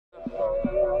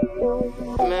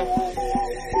Man.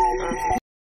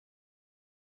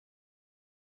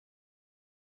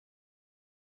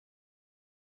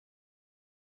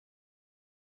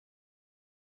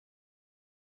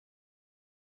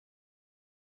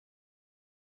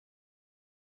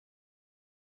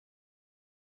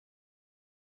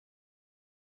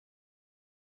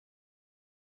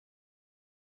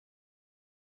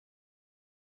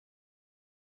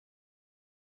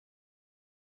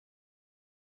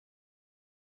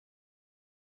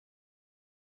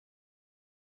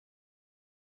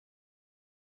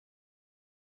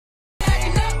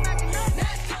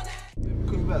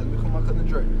 Let me call my cousin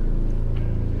Dre.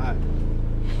 Alright.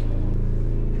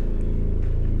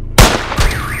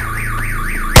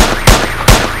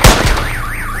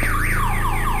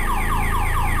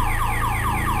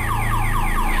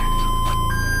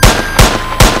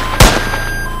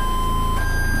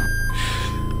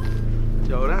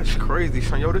 Yo, that's crazy,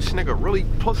 son. Yo, this nigga really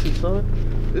pussy, son.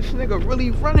 This nigga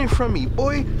really running from me,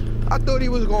 boy. I thought he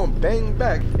was gonna bang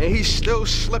back, and he's still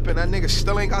slipping. That nigga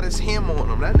still ain't got his hammer on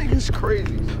him. That nigga's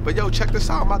crazy. But yo, check this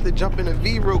out. I'm about to jump in the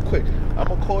V real quick. I'm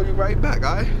gonna call you right back,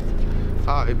 all right?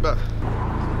 All right, bet.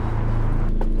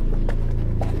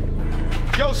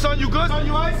 Yo, son, you good? Son,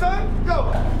 you all right, son?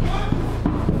 Yo.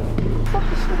 What the fuck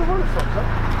this nigga running from, son?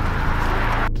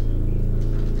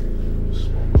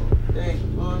 Hey,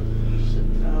 bud. Sit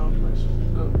down, play some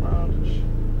good round and shit.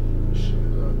 Shit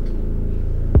good.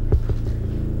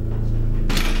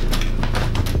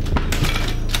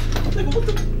 Nigga, what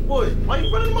the boy? Why you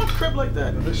running in my crib like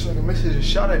that? Yo, this nigga missus just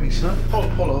shot at me, son.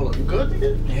 Hold on. You good,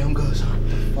 nigga? Yeah, I'm good, son.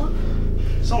 What the fuck?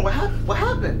 Son, what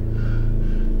happened?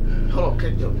 Hold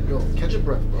on, yo, catch your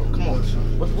breath, bro. Come on,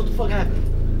 son. What the fuck happened?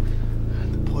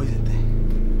 The poison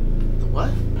thing. The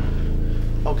what?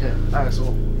 Okay, alright,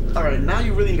 so alright, now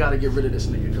you really gotta get rid of this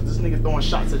nigga, cause this nigga throwing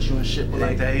shots at you and shit. It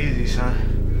ain't that easy,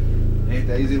 son. It ain't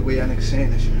that easy the way y'all niggas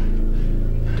saying this shit.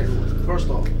 Okay, first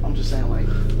off, I'm just saying, like,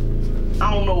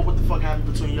 I don't know what the fuck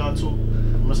happened between y'all two. You know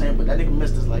what I'm saying? But that nigga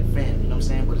missed us like family, you know what I'm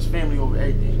saying? But it's family over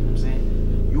everything, you know what I'm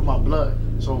saying? You my blood.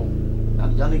 So,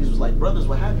 y'all niggas was like brothers,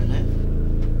 what happened, man?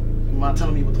 You mind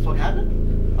telling me what the fuck happened?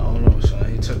 I don't know,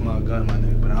 son. He took my gun, my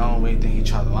nigga, but I don't really think he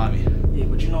tried to lie me. Yeah,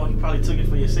 but you know, he probably took it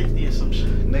for your safety or some shit.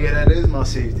 Nigga, that is my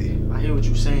safety. I hear what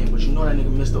you saying, but you know that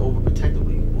nigga missed the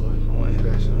overprotectively, boy. I want to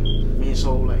hear that, son. I mean,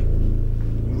 so, like,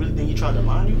 you really think he tried to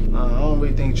lie you? Nah, I don't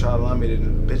really think he tried to lie me. The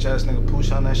bitch ass nigga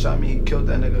Pushan that shot me, he killed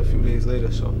that nigga a few days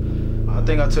later, so I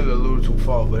think I took it a little too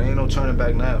far, but ain't no turning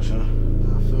back now, son.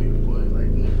 I feel you, boy. Like,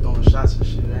 nigga throwing shots and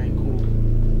shit, that ain't cool.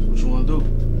 So what you wanna do?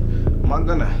 My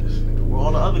gun at? Where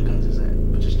all the other guns is at.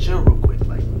 But just chill real quick,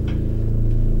 like,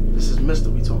 this is Mister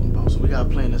we talking about, so we gotta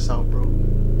plan this out, bro. You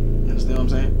understand what I'm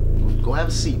saying? Go have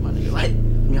a seat, my nigga. Like,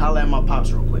 let me holler at my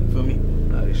pops real quick, feel me?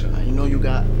 Alright, son. You know you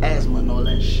got asthma and all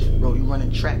that shit, bro. You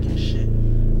running track and shit.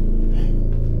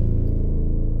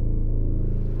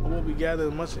 I will be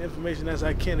gathering as much information as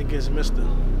I can against Mister.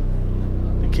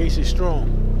 The case is strong.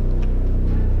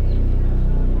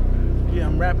 Yeah,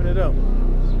 I'm wrapping it up.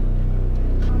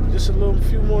 Just a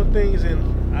few more things and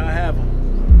I'll have him.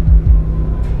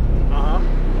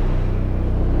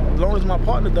 As long as my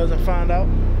partner doesn't find out.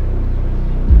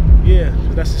 Yeah,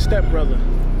 'cause that's his stepbrother.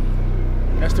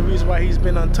 That's the reason why he's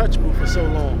been untouchable for so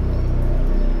long.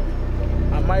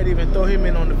 I might even throw him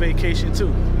in on the vacation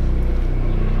too.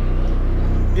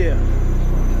 Yeah.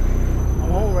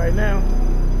 I'm home right now.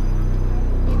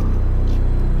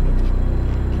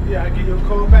 Yeah, I'll give you a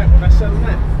call back when I settle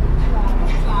in.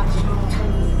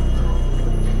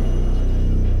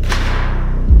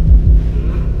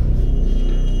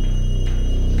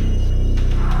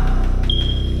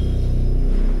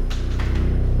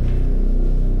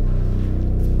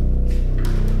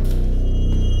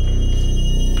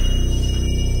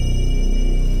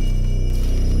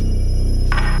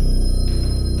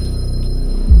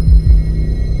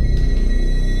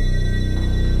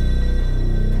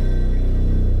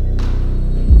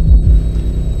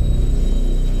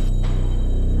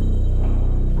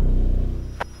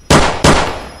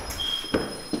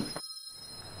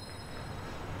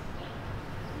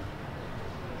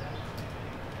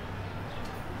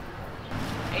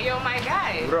 Hey, yo, my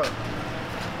guy. What up?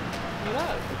 What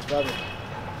up? What's poppin'?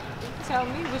 Tell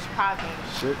me what's poppin'.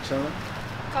 Shit, chillin'.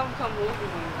 Come over me,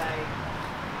 like.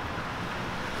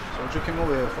 So what you came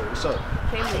over here for? What's up?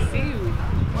 Came to see you.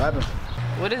 What happened?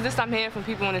 What is this I'm hearing from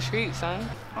people on the street, son?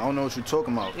 I don't know what you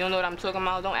talking about. You don't know what I'm talking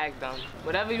about? Don't act dumb.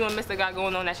 Whatever you and Mr. got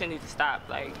going on, that shit needs to stop.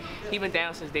 Like, he been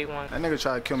down since day one. That nigga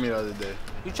tried to kill me the other day.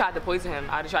 You tried to poison him.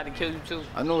 I'd have tried to kill you too.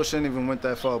 I know it shouldn't even went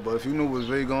that far, but if you knew what was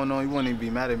really going on, you wouldn't even be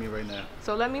mad at me right now.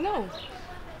 So let me know.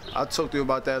 I'll talk to you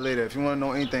about that later. If you want to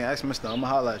know anything, ask Mister. I'ma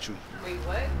holler at you. Wait,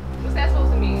 what? What's that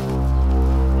supposed to mean?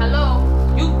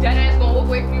 Hello? You dead ass gonna walk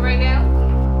away from me right now?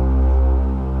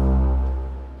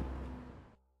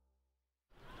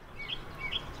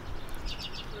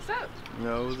 What's up?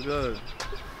 Yo, what's good?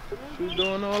 What you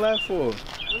doing all that for?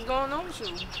 What's going on with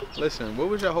you? Listen, what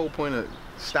was your whole point of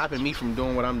stopping me from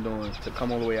doing what I'm doing to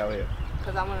come all the way out here?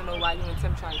 Because I want to know why you and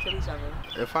Tim trying to kill each other.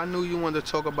 If I knew you wanted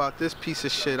to talk about this piece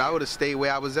of shit, I would have stayed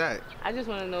where I was at. I just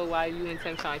want to know why you and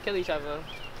Tim trying to kill each other.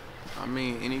 I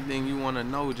mean, anything you want to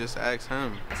know, just ask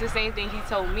him. It's the same thing he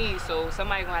told me, so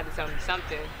somebody gonna have to tell me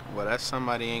something. Well, that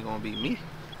somebody ain't gonna be me.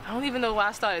 I don't even know why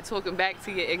I started talking back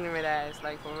to your ignorant ass,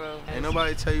 like for real. Ain't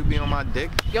nobody tell you be on my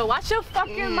dick. Yo, watch your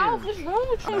fucking mouth. What's wrong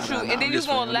with you? And then you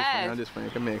gonna laugh. I'm just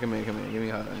playing. Come here. Give me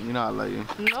a hug. You know I love you.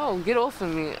 No, get off of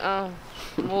me.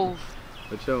 Move.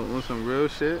 But yo, on some real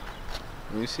shit,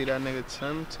 when you see that nigga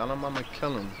Tim, tell him I'ma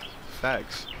kill him.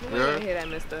 Facts. You don't hear that,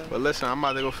 mister. But listen, I'm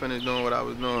about to go finish doing what I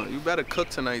was doing. You better cook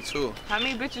tonight too. How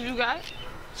many bitches you got?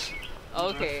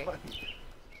 Okay.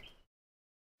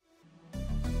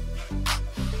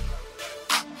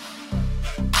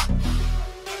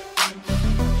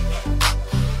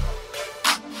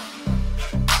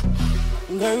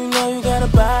 Girl, you know you got a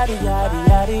body, yaddy,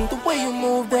 yaddy. The way you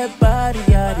move that body,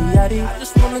 yaddy, yaddy. I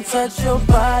just wanna touch your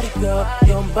body, girl.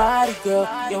 Your body, girl.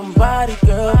 Your body,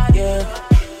 girl, yeah.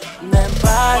 That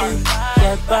body,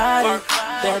 that body,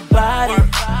 that body,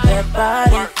 that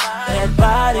body, that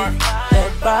body,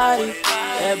 that body,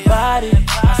 that body,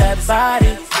 that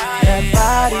body, that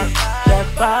body,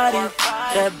 that body,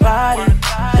 that body,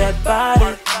 that body,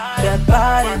 that body,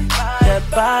 that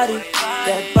body,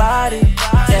 that body,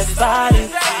 that body.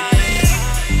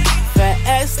 Fat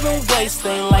ass, no waist,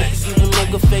 ain't like you a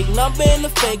nigga fake number and a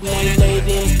fake name.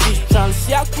 Lady in the streets tryna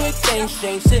see how quick things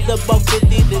change. Sit above 50,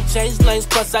 then change lanes.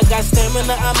 Plus I got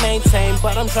stamina I maintain,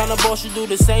 but I'm tryna boss you do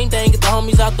the same thing. Get the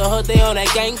homies out the hood, they on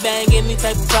that gang bang. Any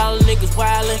type of problem, niggas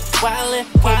wildin', wildin'.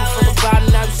 Came from the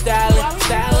bottom, now you stylin',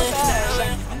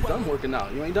 stylin'. I'm done working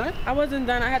out. You ain't done? I wasn't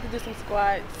done. I had to do some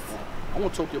squats. I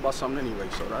want to talk to you about something anyway,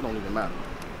 so that don't even matter.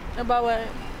 About what?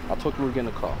 I'll talk to you again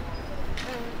in the car.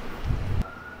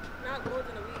 Not more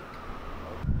than a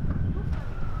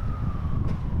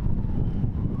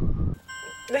week.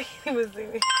 They can't even see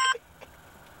me.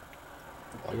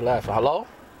 Why you laughing? Hello?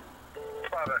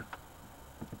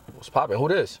 What's poppin'? Who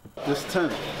this? This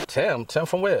Tim. Tim? Tim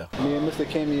from where? Me and Mister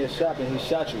came in your shop and he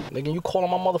shot you. Nigga, you calling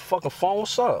my motherfucking phone?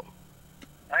 What's up?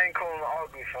 I ain't calling to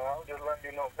argue, son. I'm just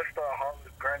letting you know Mr.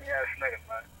 Harmless, granny ass nigga,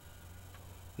 man.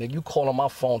 Nigga, you calling my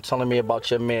phone telling me about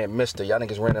your man, Mister. Y'all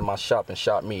niggas ran in my shop and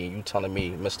shot me, and you telling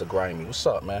me Mr. Grimy. What's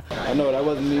up, man? I know, that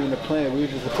wasn't even the plan. We were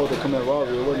just supposed to come and rob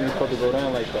you. It wasn't even supposed to go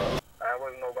down like that. I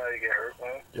wasn't nobody get hurt,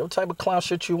 man. Yo, what type of clown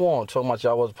shit you on? Talking about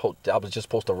y'all was just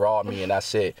supposed to rob me and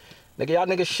that's it. Nigga, y'all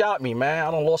niggas shot me, man.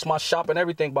 I done lost my shop and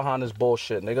everything behind this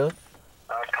bullshit, nigga.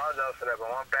 I apologize for that, but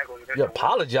my back was against You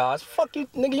apologize? Fuck you,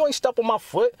 nigga, you ain't step on my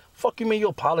foot. Fuck you mean you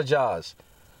apologize?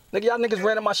 Nigga, y'all niggas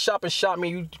ran in my shop and shot me.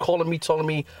 You calling me, telling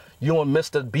me you and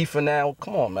Mr. beefing now.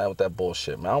 Come on, man, with that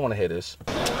bullshit, man. I don't want to hear this.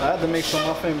 I had to make sure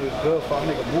my family was good before I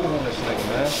make a move on this nigga,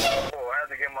 man. Oh, I had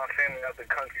to get my family out the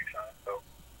country, son. So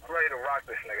I'm ready to rock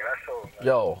this nigga. That's all, man.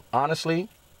 Yo, honestly,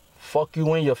 fuck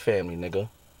you and your family, nigga.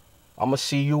 I'ma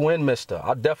see you and Mister.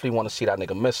 I definitely want to see that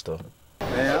nigga Mister.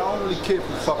 Man, I don't really care if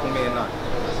you fuck with me or not.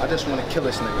 I just want to kill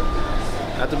this nigga.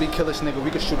 After we kill this nigga, we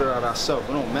can shoot it out ourselves.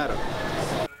 It don't matter.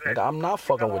 Nigga, I'm not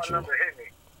fucking with you.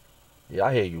 Yeah,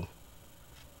 I hear you.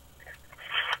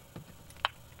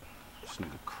 This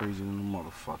nigga crazy than a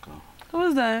motherfucker. Who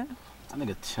is that? That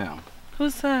nigga Tim.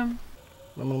 Who's Tim?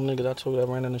 Remember them niggas I told you that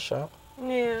ran in the shop?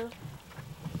 Yeah.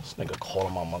 This nigga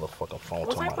calling my motherfucking phone.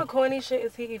 What type of corny shit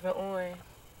is he even on?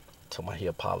 Tell me he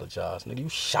apologized. Nigga, you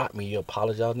shot me, you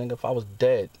apologize, nigga. If I was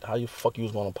dead, how you fuck you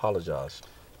was gonna apologize?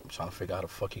 I'm trying to figure out how the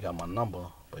fuck he got my number,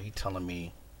 but he telling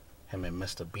me him and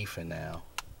Mr. beefing now.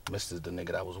 Mr's the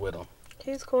nigga that was with him.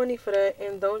 He's corny for that,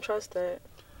 and don't trust that.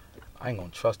 I ain't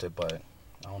gonna trust it, but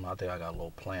I don't know. I think I got a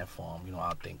little plan for him. You know,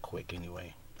 I think quick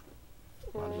anyway.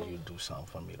 I need you to do something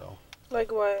for me, though.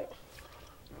 Like what?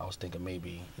 I was thinking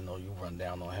maybe, you know, you run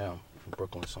down on him from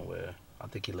Brooklyn somewhere. I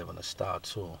think he live in a star,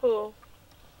 too. Who?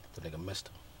 The nigga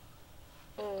Mister.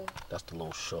 That's the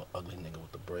little short, ugly nigga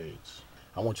with the braids.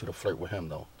 I want you to flirt with him,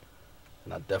 though.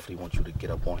 And I definitely want you to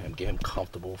get up on him, get him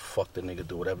comfortable, fuck the nigga,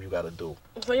 do whatever you gotta do.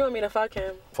 So you want me to fuck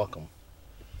him? Fuck him.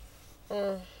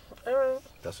 Alright.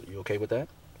 You okay with that?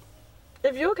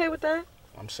 If you okay with that?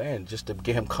 I'm saying, just to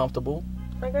get him comfortable.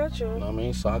 I got you. You know what I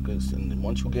mean? So and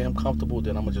once you get him comfortable,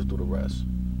 then I'm gonna just do the rest.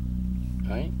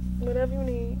 Alright? Whatever you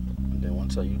need. And then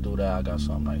once you do that, I got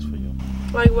something nice for you.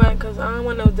 Like what? Cause I don't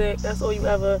want no dick. That's all you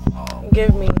ever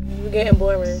give me. You getting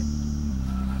boring.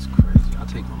 That's crazy. I'll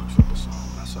take you on a trip or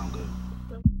something. That sound good.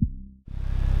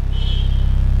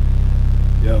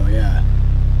 Yo, yeah.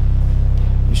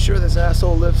 You sure this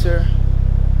asshole lives here?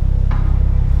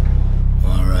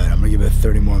 Alright, I'm gonna give it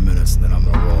 30 more minutes and then I'm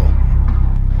gonna roll.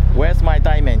 Where's my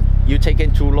diamond? You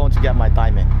taking too long to get my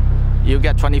diamond. You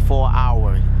get 24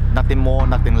 hours. Nothing more,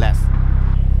 nothing less.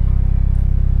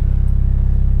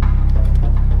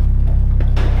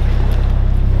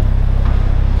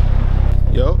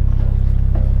 Yo.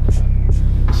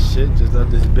 Shit, just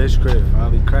left this bitch crib.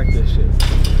 Finally cracked that shit.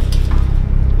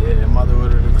 Yeah, I'm about to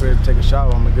order the crib, take a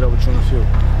shower. I'm gonna get up with you in a few.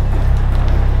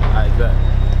 Alright, bet.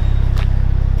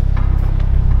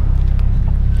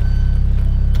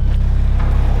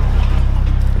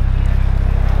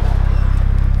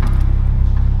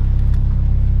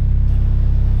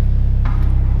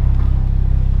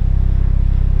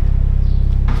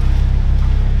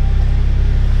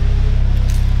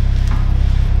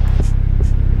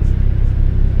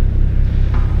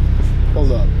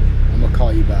 Hold up. I'm gonna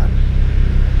call you back.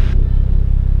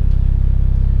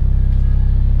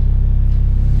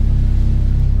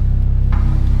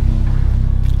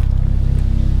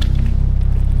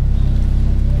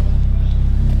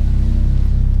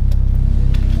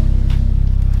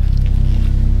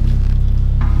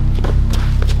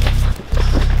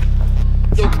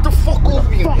 Yo, get the fuck off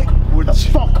me, man. Where the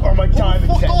fuck are my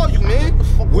diamonds Who the at? fuck are you, man?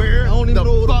 Where I don't even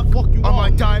know who the fuck you are are. my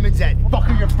diamonds at? Fuck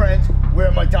are your friends? Where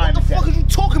are my What the diamonds fuck at? are you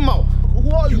talking about?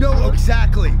 Who are you? You know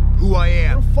exactly who I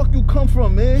am. Where the fuck you come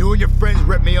from, man? You and your friends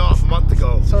ripped me off a month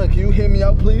ago. Son, can you hear me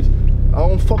out, please? I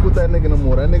don't fuck with that nigga no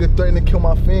more. That nigga threatened to kill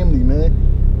my family,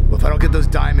 man. Well, if I don't get those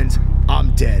diamonds,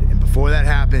 I'm dead. And before that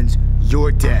happens,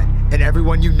 you're dead. And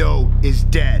everyone you know is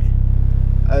dead.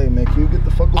 Hey, man, can you get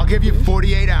the fuck off? I'll give you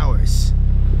 48 hours.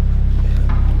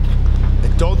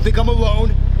 And don't think I'm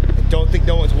alone. And don't think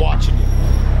no one's watching you.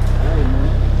 Hey,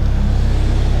 man.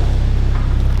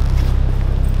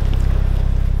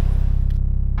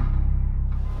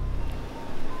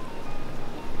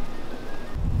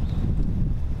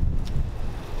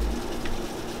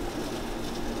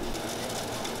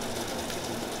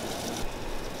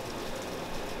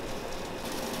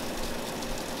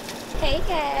 Hey,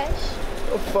 Cash.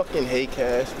 Oh, fucking hey,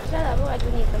 Cash. Shut up. I do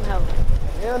need some help.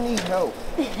 Yeah, I need help.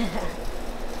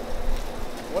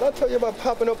 What I tell you about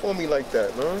popping up on me like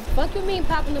that, man? Fuck you mean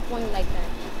popping up on you like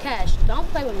that? Cash, don't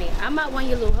play with me. I'm not one of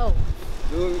your little hoes.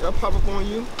 Dude, I pop up on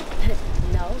you?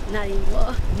 No, not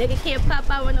anymore. Nigga can't pop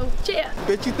out with no chair.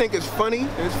 Bitch, you think it's funny?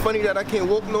 It's funny that I can't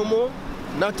walk no more?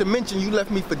 Not to mention you left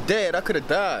me for dead. I could have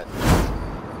died.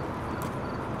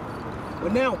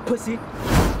 Well now, pussy.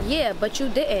 Yeah, but you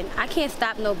didn't. I can't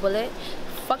stop no bullet.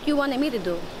 Fuck you wanted me to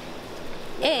do.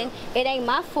 And it ain't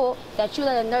my fault that you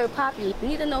let a nerd pop you. You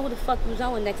need to know who the fuck you was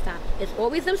on with next time. It's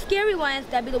always them scary ones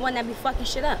that be the one that be fucking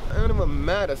shit up. It don't even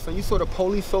matter, son. You saw the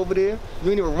police over there. You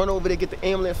didn't even run over there, get the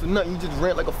ambulance or nothing. You just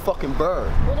ran like a fucking bird.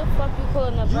 Who the fuck you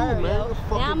calling a bird, man, yo? you a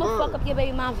fucking Now I'ma bird. fuck up your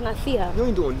baby moms when I see her. You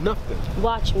ain't doing nothing.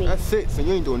 Watch me. That's it, son.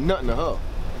 You ain't doing nothing to her.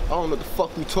 I don't know what the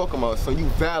fuck you talking about, son. You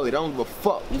valid. I don't give a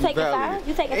fuck. You taking valid. sides?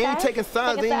 You taking Ain't sides? taking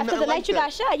sides. Taking Ain't sides. nothing the night like you that.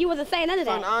 got shot, you wasn't saying none of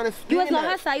that. Son, I understand you wasn't on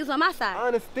that. her side, you was on my side. I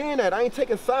understand that. I ain't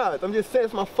taking sides. I'm just saying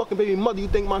it's my fucking baby mother. You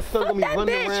think my son gonna be that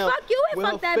running bitch. around Fuck you and with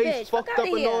fuck her that face bitch. fucked Fuck up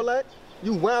outta and all here. that?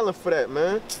 You wildin' for that,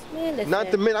 man. Man, listen.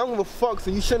 Not to mention, I don't give a fuck, so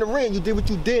you shouldn't have ran. You did what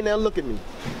you did, now look at me.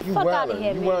 You Fuck outta wildin'.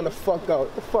 here, You man. wildin' the fuck out.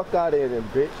 Get the fuck out of here then,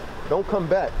 bitch. Don't come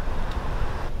back.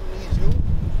 I need you.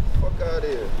 Fuck out of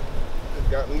here. Just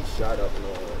got me shot up and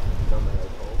all that. Dumb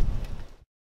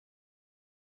asshole.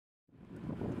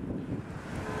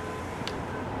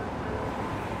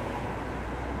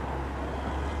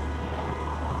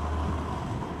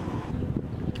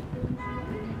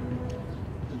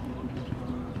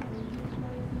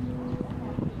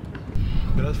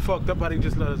 But that's fucked up how they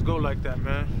just let us go like that,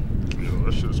 man. Yo,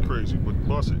 that shit is crazy, but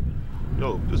boss it.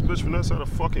 Yo, this bitch Vanessa had a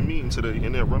fucking meeting today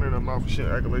and they're running her mouth and shit,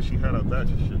 acting like she had her batch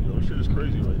of shit. Yo, this shit is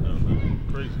crazy right now, man.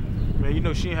 Crazy. Man, you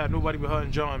know she ain't had nobody but her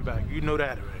and John back. You know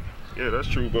that already. Yeah, that's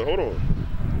true, but hold on.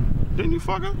 Didn't you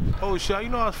fuck her? Oh, shit, you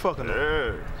know I was fucking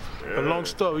her. Yeah. A long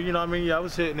story, you know what I mean? Yeah, I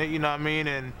was hitting it, you know what I mean?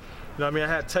 And, you know what I mean? I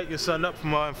had to tighten something up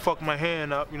from her and fuck my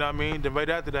hand up, you know what I mean? Then right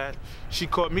after that, she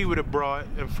caught me with a broad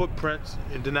and footprints.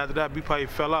 And then after that, we probably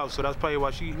fell out. So that's probably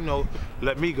why she, you know,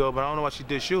 let me go. But I don't know why she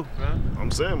did you, man. I'm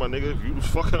saying, my nigga, if you was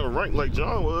fucking her right like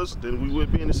John was, then we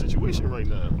wouldn't be in this situation right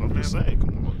now. I'm just saying,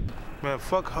 come on. Man,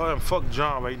 fuck her and fuck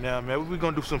John right now, man. We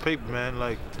gonna do some paper, man.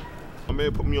 Like, my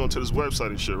man put me onto this website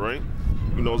and shit, right?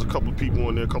 You know, there's a couple of people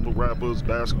on there, a couple of rappers,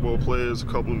 basketball players, a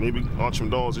couple of maybe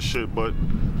entrepreneurs and shit, but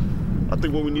I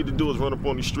think what we need to do is run up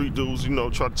on these street dudes, you know,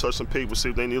 try to touch some paper, see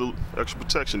if they need a little extra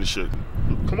protection and shit.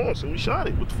 Come on, son, we shot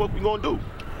it. What the fuck we gonna do?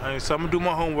 All right, so I'm gonna do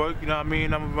my homework, you know what I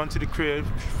mean? I'm gonna run to the crib,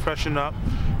 freshen up,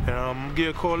 and I'm gonna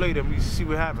give a call later and we see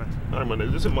what happens. All right, my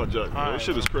nigga, this is my job, man. This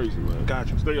shit is crazy, man. Got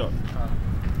you. Stay up.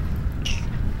 What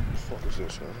the fuck is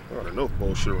this, man? I got enough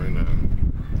bullshit right now.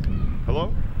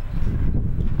 Hello?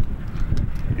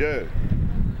 Yeah.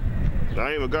 I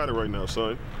ain't even got it right now,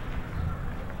 son.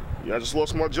 Yeah, I just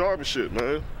lost my job and shit,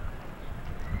 man.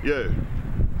 Yeah.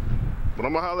 But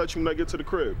I'm gonna holler at you when I get to the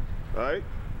crib, all right?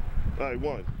 All right,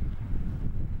 one.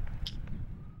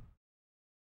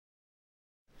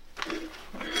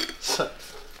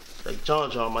 Like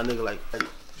John, my nigga, like you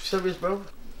serious, bro?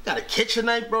 Got a kitchen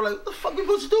knife, bro? Like, what the fuck we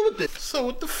supposed to do with this? So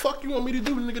what the fuck you want me to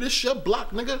do, nigga? This your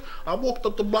block, nigga. I walked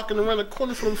up the block and around the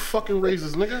corner for them fucking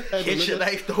razors, nigga. Kitchen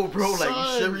knife though, bro? Like,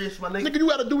 you serious, my nigga? Nigga, you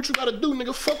gotta do what you gotta do,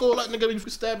 nigga. Fuck all that, nigga. If you can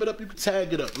stab it up, you can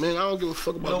tag it up, man. I don't give a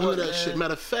fuck about none of that shit.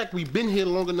 Matter of fact, we been here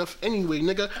long enough anyway,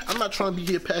 nigga. I'm not trying to be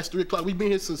here past 3 o'clock. We been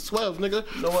here since 12, nigga.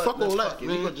 You know what? Fuck all that,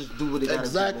 man. We gonna just do what it gotta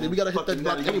exactly. do, we gotta hit that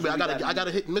block anyway. I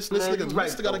gotta hit Miss nigga.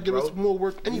 Mister gotta give us more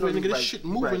work anyway, nigga. This shit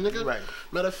moving, nigga.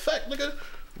 Matter of fact, nigga.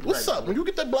 What's up? When you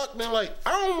get that block, man, like,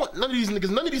 I don't want none of these niggas.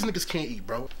 None of these niggas can't eat,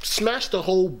 bro. Smash the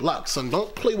whole block, son.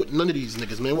 Don't play with none of these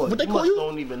niggas, man. What they call you?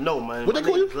 Don't even know, man. What they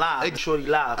call you? Live. Hey, Shorty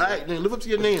live. All right, man. Live up to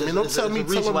your name, man. Don't tell me,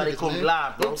 tell them niggas, man.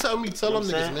 Live, bro. Don't tell me, tell them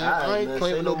niggas, man. I ain't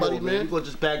playing with nobody, man. We gonna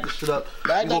just bag this shit up.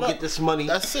 Bag we gonna get this money.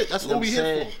 That's it. That's what we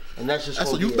here for. And that's just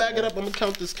so you bag it up. I'm gonna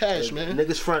count this cash, man.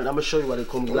 Niggas front. I'm gonna show you why they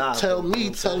call me live. Tell me,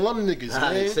 tell them niggas, man.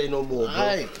 I ain't say no more, bro. All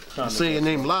right. You say your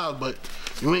name loud, but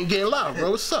you ain't getting loud,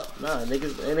 bro. What's up? Nah,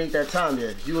 niggas, it ain't that time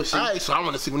yet. You will see. All right, so I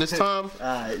want to see when it's time.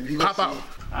 Alright, pop out.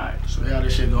 Alright, so how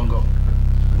this shit gonna go?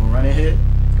 We gonna run in here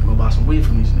and go buy some weed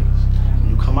from these niggas. When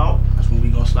you come out, that's when we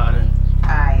gonna slide in.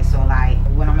 Alright, so like,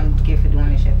 what I'm gonna get for doing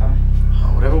this shit though?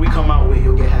 Whatever we come out with,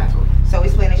 you'll get half of it. So we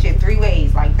splitting this shit 3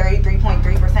 ways, like 33.3%.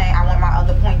 I want my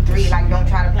other 0.3, like don't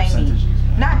try to play me.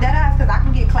 Not dead ass, cause I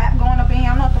can get clapped going up in here. I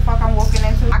don't know what the fuck I'm walking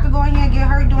into. I could go in here and get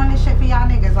hurt doing this shit for y'all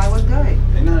niggas. Like, what's good?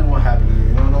 Ain't nothing gonna happen to you.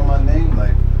 You don't know my name?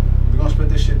 Like, we gonna split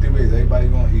this shit 3 ways. Everybody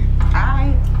gonna eat.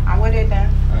 Alright, I'm with it then.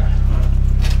 Alright.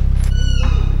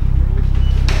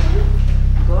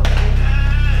 Go up.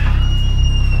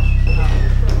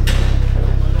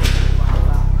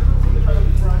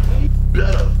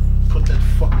 Better put that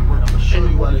fucking work. I'm gonna show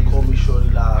you why they call me Shorty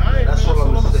Live. Right, that's all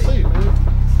I'm gonna say, man.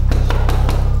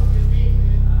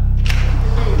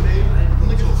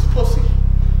 Niggas pussy.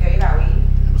 Yo, you got weed?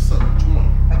 What's up? What you want?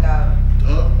 A dub.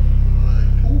 Dub?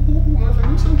 Who, motherfucker,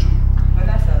 who sent you?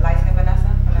 Vanessa, light skin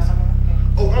Vanessa.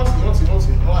 Oh, auntie. What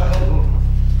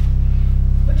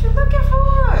you looking for?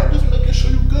 I'm just making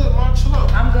sure you good, man. Chill out.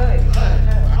 I'm good.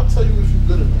 Right. I'll tell you if you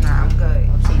good or not. Nah, I'm good.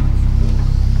 I'll tell you if you good.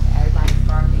 Everybody's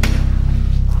barking.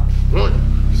 What?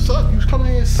 What's up? You come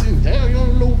in here sitting down. You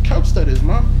don't know what couch that is,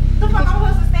 man. The fuck I'm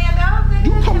supposed to stand up?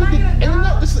 You come to get in and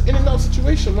out. This is an in and out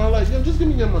situation, man. Like, yo, just give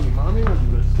me your money, man. I ain't gonna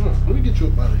do this. Come on, let me get you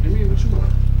up out of here. Give me what you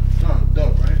want. Nah,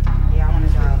 dope, right? Yeah, I want a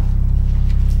dub.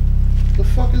 The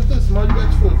fuck is this, man? You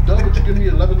asked for a dub, but you give me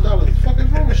 $11. The fuck is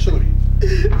wrong with Shorty?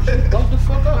 She bump the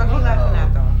fuck up. Fuck you laughing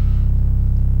at though?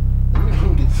 Let me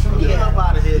come get food. Get up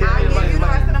out of here. I'll give you the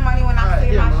rest of the money when I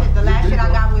say my shit. The last shit I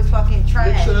got was fucking trash.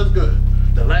 Make sure that's good.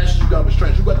 The last shit you got was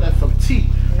trash. You got that from T.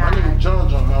 Nah. My nigga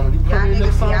John, mama. You come in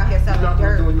next time, out here you selling not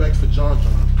gonna do when you ask for John.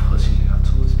 Pussy, I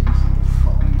told this nigga some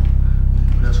fucking.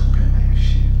 But that's okay, man.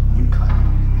 Shit. You cut me.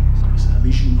 Listen, at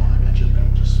least you know I got your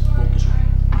back. Just focus right.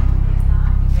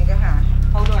 Nigga,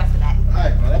 hold the rest of that.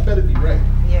 Alright, man, that better be right.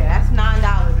 Yeah, that's $9,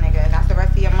 nigga. That's the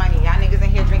rest of your money. Y'all niggas in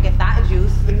here drinking thought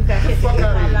juice. You got shit to Fuck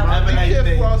out of here, man. Be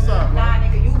careful outside, man. Nah,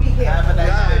 nigga, you be careful. Have a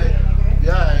nice day.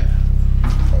 Yeah, alright.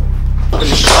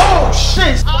 Oh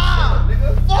shit! Ah,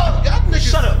 nigga. Fuck, y'all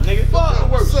niggas. Shut up, nigga. Fuck,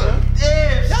 work, son.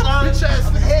 Damn, Y'all bitch ass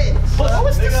niggas. What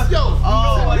What's this, yo?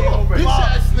 Oh, bitch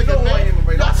ass nigga,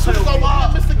 man. Y'all switched over here,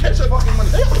 Mr. Ketchup.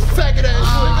 They faggot ass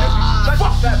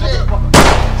nigga.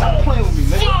 Stop playing with me,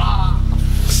 nigga.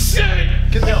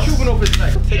 Shit. Get that Cuban over his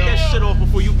neck. Take that shit off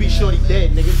before you be Shorty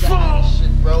dead, nigga. Fuck.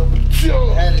 Shit, bro.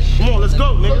 Yo. Come on, let's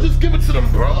go, nigga. Yo, just give it to them,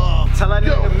 bro. Tell that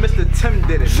nigga Mr. Tim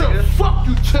did it, nigga. Fuck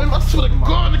you, Tim. I swear to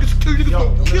God, niggas kill you.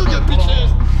 Niggas gonna kill your bitch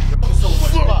ass. So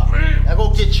much fuck, man. I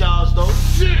go get Charles, though.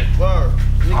 Shit. Word.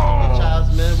 Niggas get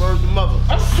Charles, man. Word the mother.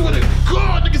 I swear to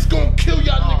God, niggas gonna kill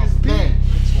y'all niggas, man.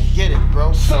 Niggas gonna get it,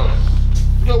 bro. Son.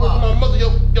 Yo, with my mother,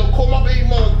 yo, call my baby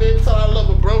mom, man. Tell her I love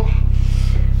her, bro.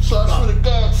 So I swear to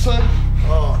God, son.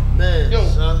 Oh, man,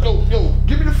 son. Yo,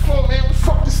 give me the phone, man. What the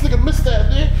fuck this nigga missed that,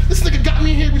 man? This nigga got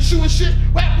me in here with you and shit.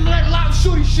 What happened to that live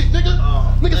shorty shit, nigga?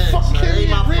 Niggas fucking carry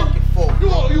me in, man.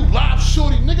 You live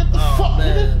shorty, nigga. The fuck,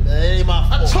 nigga? Man, it ain't my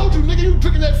fault. I told you, nigga, you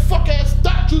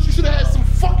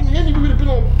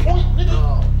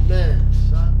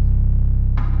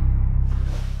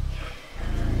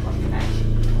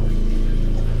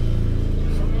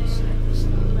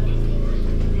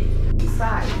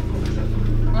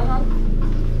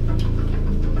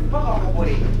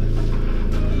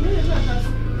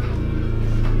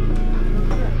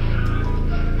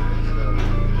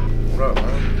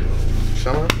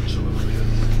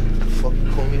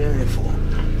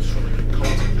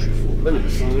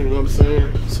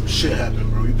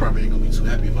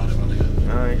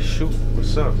Alright, shoot.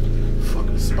 What's up?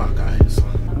 Fucking spot guy here,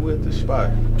 son. Who at the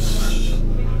spot? You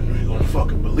ain't gonna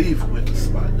fucking believe who at the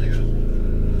spot, nigga.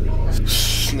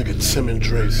 Nigga Tim and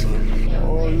Dre, son.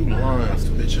 Oh, you lying.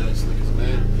 Bitch ass niggas,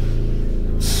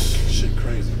 man. Shit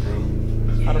crazy, bro.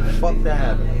 How the fuck that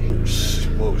happened?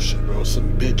 Bullshit, bro.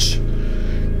 Some bitch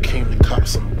came to cop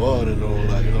some bud and all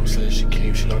that, you know what I'm saying? She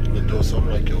came, she knocked on the door, so I'm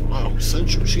like, yo, wow, who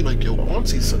sent you? She like, yo,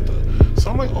 auntie sent her. So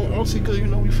I'm like, oh, auntie, good, you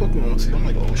know, we fucking auntie. I'm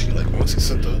like, oh, she like, auntie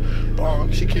sent her. Bomb,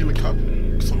 she came to cop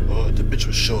some bud. The bitch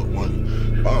was short one.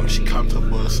 Bomb, she copped her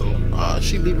bud, so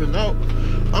she leaving out.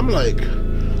 I'm like,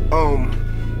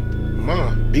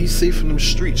 Ma, be safe in them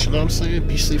streets, you know what I'm saying?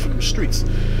 Be safe in them streets.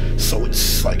 So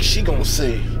it's like, she gonna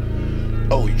say,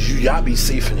 oh, y'all be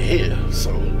safe in here.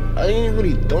 So I ain't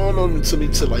really dawned on it to me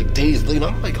till like days later.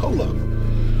 I'm like, hold up,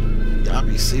 y'all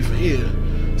be safe in here.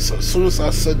 So as soon as I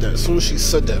said that, as soon as she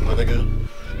said that, my nigga,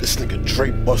 this nigga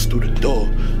Dre bust through the door.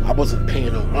 I wasn't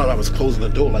paying no mind. I was closing the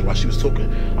door like while she was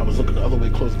talking. I was looking the other way,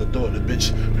 closing the door. The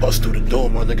bitch bust through the door,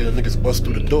 my nigga. The niggas bust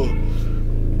through the door.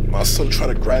 My son tried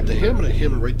to grab the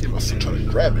hammer right there. My son tried to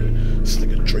grab it. This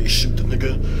nigga Dre shoot the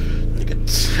nigga. Nigga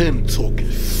Tim talking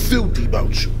filthy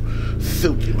about you.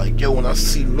 Filthy, like, yo, when I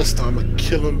see Mr. I'ma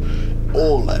kill him.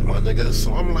 All that, my nigga.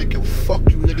 So I'm like, yo, fuck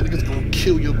you, nigga. Niggas gonna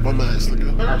kill your bum ass,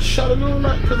 nigga. I shot him all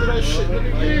that because of that shit,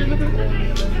 nigga. Yeah, nigga.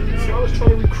 So I was trying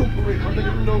to recuperate, my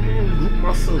nigga. You know me, and group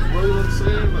myself, bro. You know what I'm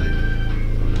saying? Like,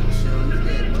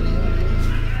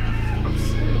 I'm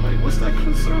saying, like, what's that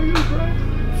concern you, bro?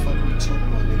 Fuck you talking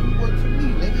about, nigga? You work for me,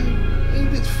 nigga. You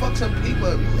bitch fuck some people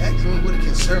up. You asking me what a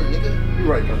concern, nigga. You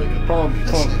right, my nigga. Palm me. The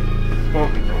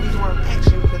reason why I'm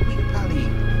asking you because we could probably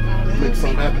make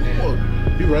something happen here.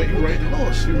 You right.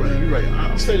 I'm saying, you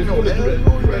right. So, you know what I'm saying? I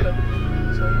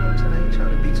ain't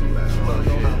trying to be too loud. I don't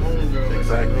know how homegirl.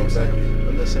 Exactly.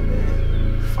 But listen,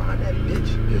 man. Find that bitch.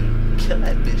 Yeah. Kill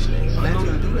that bitch, nigga. After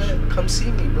you do that, come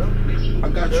see me, bro. I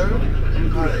got you.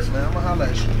 Alright, man. I'ma holla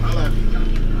at you. Holla at you.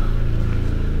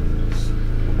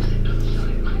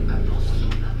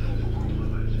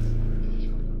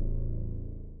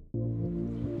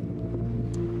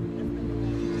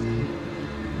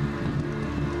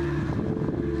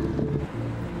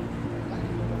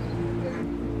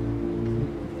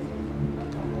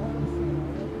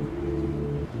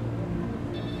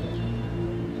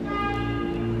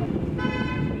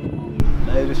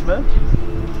 Lady Smith?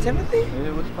 Timothy?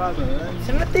 Yeah, what's poppin', man?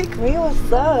 Timothy Green,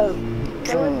 what's up?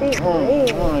 Timothy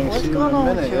Green, what's going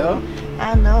on with you? Yo.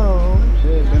 I know.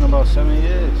 Shit, it's been about 7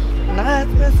 years. Nah,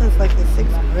 it's been since like the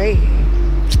 6th grade.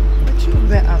 What you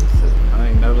been up to? I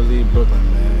ain't never leave Brooklyn,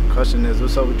 man. Question is,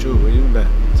 what's up with you? Where you been?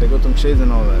 Take out them shades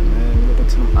and all that, man. Look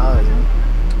into them eyes, man.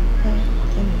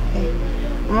 Hey.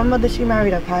 My mother, she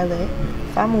married a pilot.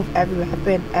 So I move everywhere. I've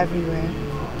been everywhere.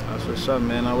 That's what's up,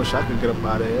 man. I wish I could get up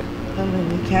out of here. I mean,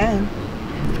 we can.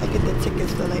 I get the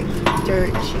tickets for like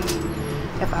dirt cheap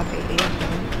if I pay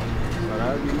anything. So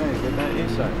that would be nice. Get that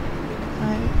insight.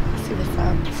 Alright, see what's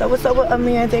up. So what's up with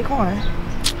Amir and Daquan?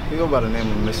 He go by the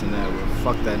name of Missing That one.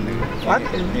 Fuck that nigga.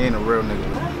 He ain't a real nigga.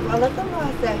 Well, let them know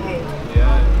I said hey.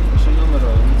 Yeah, what's your number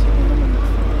though? Let me take your number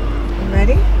now. You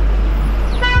ready?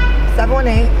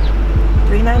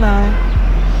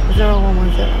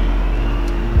 718-399-0110.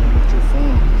 What's your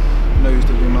phone? You know you used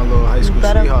to be my little high school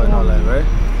sweetheart and all that, right?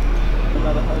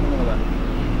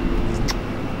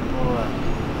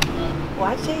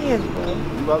 Watch your ears, bro.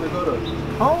 You about to go to?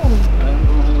 Home. I ain't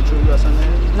going home with you. You got something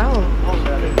there? No. Oh,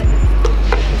 got it.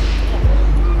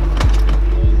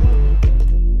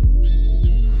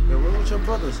 Yo, where was your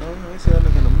brother, son? I ain't seen that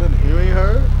nigga in a minute. You ain't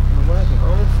heard? What happened? I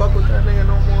don't fuck with that nigga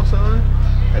no more, son.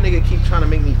 That nigga keep trying to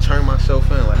make me turn myself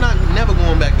in. Like, I'm not never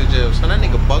going back to jail, son. That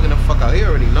nigga bugging the fuck out. He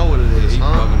already know what it is, son. He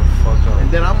bugging the fuck out.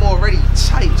 And then I'm already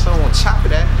tight, so on top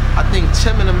of that, I think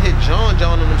Tim and them hit John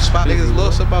in them spot. Niggas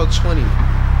lost about 20.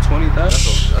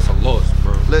 20,000? That's a loss,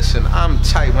 bro. Listen, I'm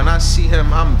tight. When I see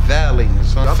him, I'm validating.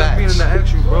 Son. I've been meaning to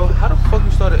ask you, bro. How the fuck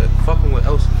you started fucking with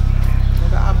Elsie?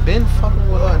 Nigga, I been fucking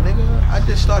with her, nigga. I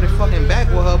just started fucking back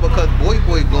with her because boy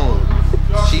gone.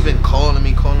 She been calling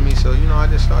me, so you know I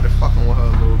just started fucking with her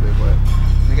a little bit, but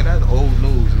nigga, that's old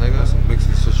news, nigga. That's a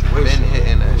mixy situation. Been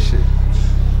hitting that shit.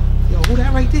 Yo, who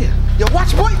that right there? Yo,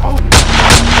 watch, boy! Oh.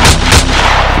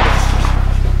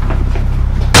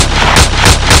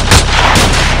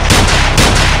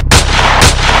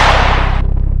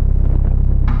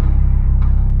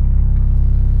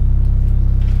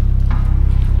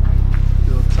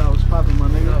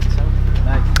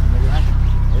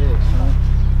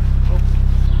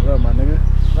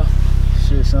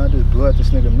 Son, I just blew at this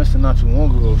nigga Mr. not too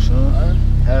long ago, son.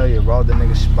 Hell yeah, robbed the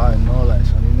nigga spot and all that,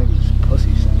 son. These niggas is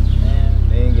pussy, son. Man.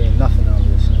 They ain't getting nothing out of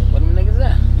this, son. What them niggas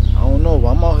at? I don't know, but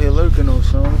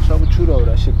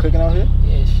shit clicking out here?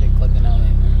 Yeah, shit clicking out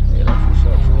here, man. Yeah, that's what's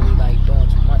up. Ain't really like doing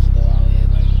too much though out here.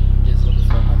 Like, I'm just looking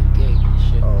for another gig and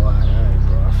shit. Oh, alright,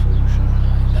 bro. I feel you, son.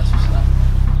 Alright, that's what's up.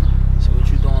 So what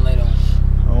you doing later on?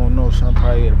 I don't know, son.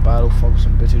 Probably hit a bottle, fuck with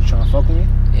some bitches. You trying to fuck with me?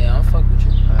 Yeah, I'll fuck with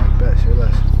you. Alright, bet. Say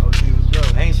less. Oh, gee, what's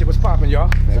good? Ain't shit. What's poppin', y'all?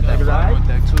 Niggas alright? With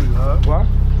that too, you heard? What?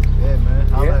 Yeah, man.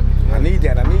 Holla at me. Yeah.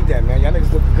 I need that, man. Y'all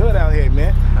niggas look good out here,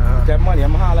 man. With that money,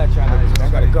 I'ma holler at y'all niggas, man.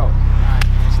 I gotta go.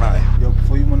 Alright. Yo,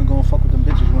 before you wanna go and fuck with them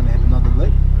bitches, you wanna hit another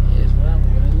lick? Yeah, it's whatever.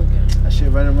 What they look at? That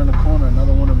shit right around the corner,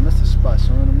 another one of Mr. spots.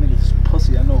 Some of them niggas is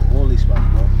pussy. I know all these spots,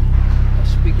 bro. Oh,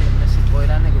 speaking of Missy, boy,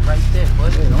 that nigga right there, boy.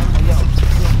 Yeah,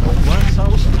 Yo, what, son?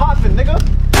 What's poppin', nigga?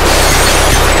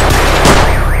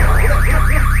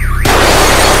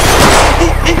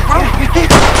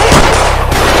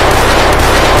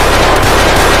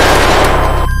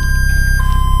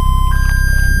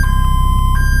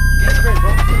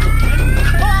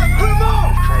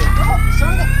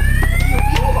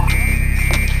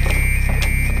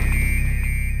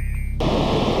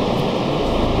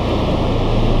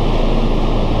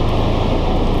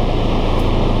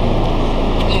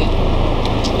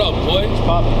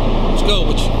 What's good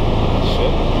with you?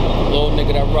 Shit. Little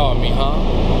nigga that robbed me, huh?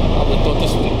 I would've thought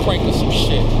this was a prank or some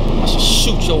shit. I should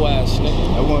shoot your ass,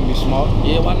 nigga. That wouldn't be smart.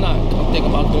 Yeah, why not? I'm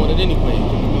thinking about doing it anyway.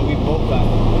 You know, we both got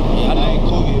it. Yeah, I know. I ain't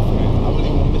cool here for that. I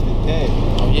really want Mr. Dead.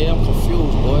 Oh, yeah, I'm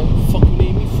confused, boy. What the fuck you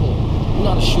need me for? You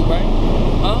know how to shoot, right?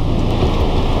 Huh?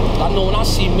 I know when I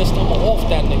see Mr. I'ma off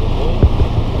that nigga, boy.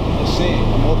 Just saying,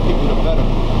 the more people, the better.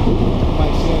 You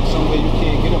might see him somewhere you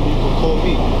can't get him, you can call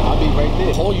me. I'll be right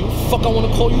there. Call you? Fuck I wanna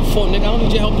call you for, nigga. I don't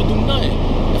need your help to do nothing.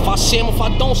 If I see him, if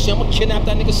I don't see him, I'ma kidnap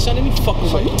that nigga, son, any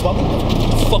fucking way. Fuck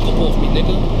up off me,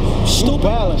 nigga. Stupid.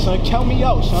 Balance, son. Count me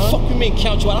out, son. Fuck you mean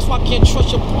count you out? That's why I can't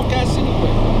trust your punk ass anyway.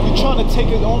 You trying to take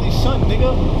his only son,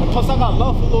 nigga. And plus I got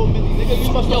love for little Millie, nigga.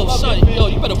 You must Yo, son, yo,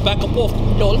 you better back up off.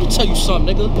 Yo, let me tell you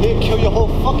something, nigga. He'll kill your whole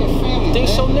fucking family. Think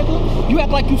man. so, nigga? You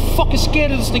act like you fucking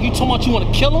scared of this nigga. You talking about you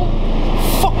wanna kill him?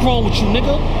 Fuck wrong with you,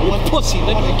 nigga? You a pussy,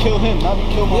 nigga. I to kill him, not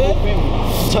me kill my whole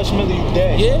family. Touch Millie, you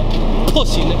dead. Yeah?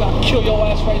 Pussy, nigga. I'll kill your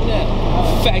ass right now.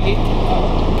 Faggot.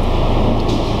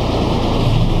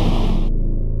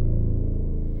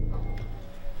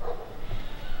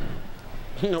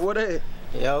 What is?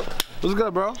 Yo. What's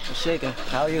good, bro? I'm shaking.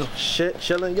 How are you? Shit,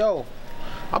 chilling. Yo,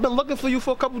 I've been looking for you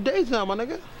for a couple days now, my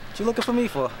nigga. What you looking for me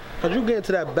for? Cause you getting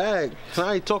to that bag.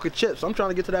 I ain't talking chips. I'm trying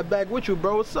to get to that bag with you,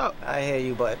 bro. What's up? I hear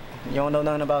you, but you don't know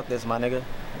nothing about this, my nigga.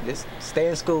 Just stay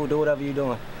in school, do whatever you're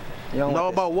doing. You don't know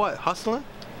want about what? Hustling?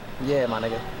 Yeah, my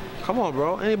nigga. Come on,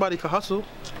 bro. Anybody can hustle.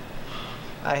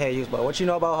 I hear you, but what you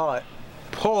know about hard?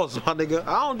 Pause, my nigga.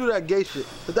 I don't do that gay shit.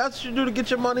 If that's what you do to get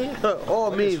your money,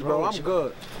 all means, bro. I'm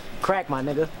good. Crack, my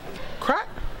nigga. Crack?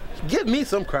 Give me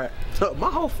some crack.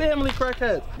 My whole family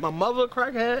crackhead. My mother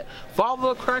crackhead,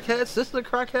 father crackhead, sister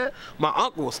crackhead. My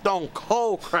uncle stone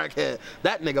cold crackhead.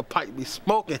 That nigga pipe be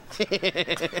smoking.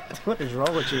 What is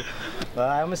wrong with you?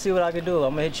 I'm gonna see what I can do.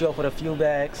 I'm gonna hit you up with a few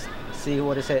bags, see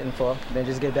what it's hitting for, then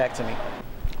just get back to me.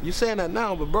 You saying that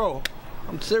now, but bro,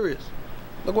 I'm serious.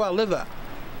 Look where I live at.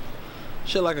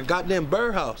 Shit like a goddamn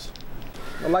birdhouse.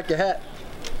 I like your hat.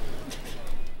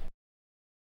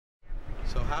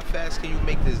 So how fast can you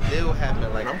make this deal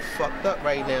happen? Like, I'm fucked up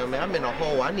right now, man. I'm in a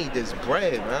hole. I need this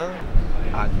bread,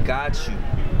 man. I got you.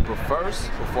 But first,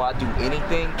 before I do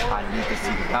anything, I need to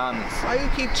see the diamonds. Why you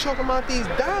keep talking about these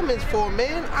diamonds for,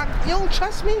 man? You don't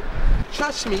trust me?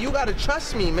 Trust me. You gotta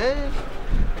trust me, man.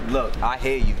 Look, I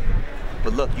hear you.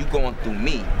 But look, you going through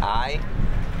me, alright?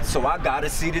 So I gotta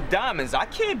see the diamonds. I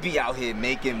can't be out here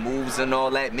making moves and all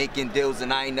that, making deals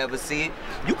and I ain't never see it.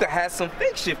 You could have some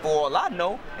fake shit for all I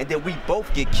know, and then we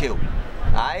both get killed.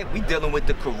 Alright? We dealing with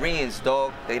the Koreans,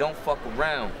 dog. They don't fuck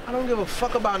around. I don't give a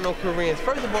fuck about no Koreans.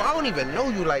 First of all, I don't even know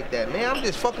you like that, man. I'm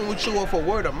just fucking with you off a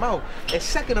word of mouth. And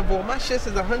second of all, my shit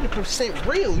is 100%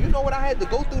 real. You know what I had to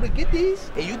go through to get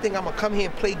these? And you think I'm gonna come here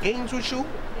and play games with you?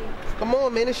 Come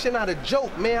on, man, this shit not a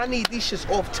joke, man. I need these shits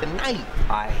off tonight.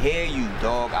 I hear you,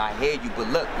 dog. I hear you. But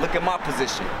look at my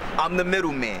position. I'm the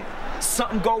middleman.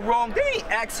 Something go wrong, they ain't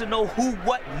asking no who,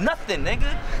 what, nothing,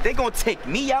 nigga. They gonna take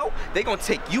me out, they gonna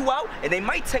take you out, and they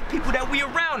might take people that we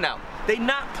around now. They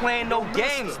not playing no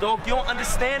games, dog. You don't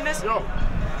understand this? Yo,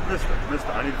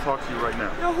 mister, I need to talk to you right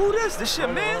now. Yo, who this? This shit,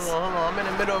 man. Hold on. I'm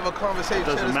in the middle of a conversation. It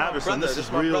doesn't matter, son. This is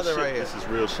real shit. Right here. This is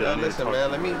real shit. Yo, listen, man,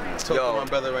 let me talk to my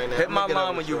brother right now. Hit my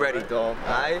line when you ready, dog.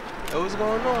 Alright? What's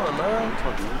going on, man?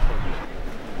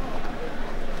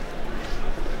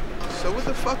 So what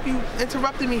the fuck you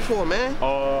interrupted me for, man?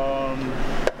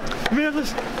 Man,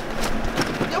 listen.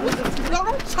 Yo,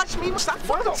 don't touch me. Stop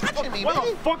fucking touching me, man.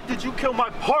 Why the fuck did you kill my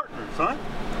partner, son?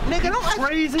 Nigga, don't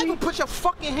crazy? ever put your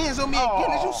fucking hands on me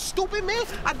again. Is you stupid, man?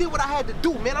 I did what I had to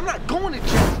do, man. I'm not going to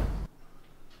jail.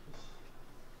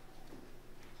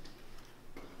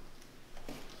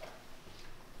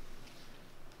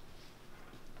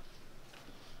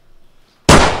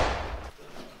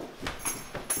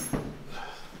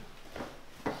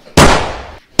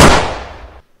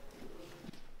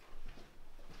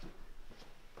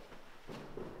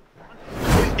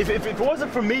 If it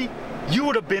wasn't for me, you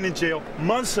would have been in jail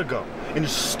months ago. And your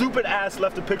stupid ass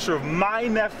left a picture of my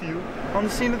nephew on the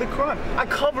scene of the crime. I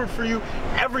covered for you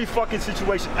every fucking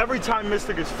situation. Every time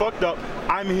Mr. gets fucked up,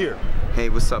 I'm here. Hey,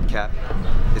 what's up, Cap?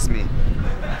 It's me.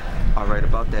 All right,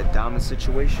 about that diamond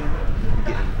situation, I'm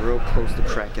getting real close to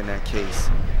cracking that case.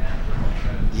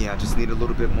 Yeah, I just need a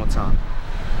little bit more time.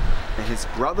 And his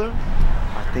brother,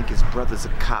 I think his brother's a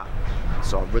cop.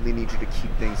 So I really need you to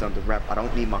keep things under wrap. I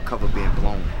don't need my cover being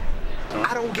blown.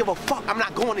 I don't give a fuck. I'm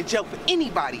not going to jail for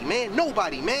anybody, man.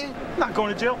 Nobody, man. I'm not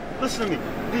going to jail. Listen to me.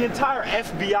 The entire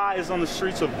FBI is on the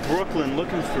streets of Brooklyn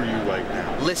looking for you right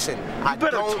now. Listen, you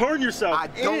better turn yourself I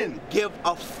don't give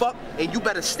a fuck, and you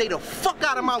better stay the fuck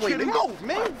out of my way. Move,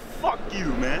 man. Fuck you,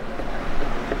 man.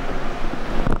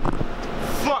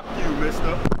 Fuck you,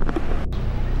 mister.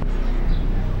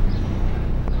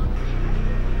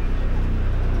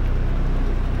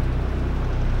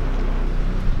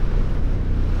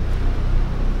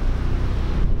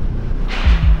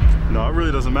 No, it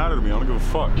really doesn't matter to me. I don't give a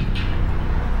fuck.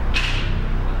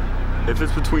 If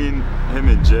it's between him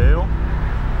and jail,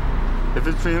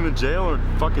 or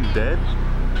fucking dead,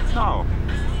 no.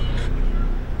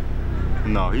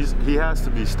 No, he has to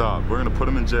be stopped. We're gonna put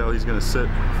him in jail. He's gonna sit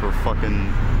for fucking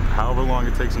however long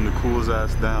it takes him to cool his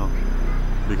ass down.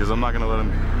 Because I'm not gonna let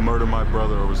him murder my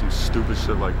brother over some stupid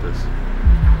shit like this.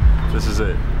 This is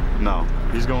it. No,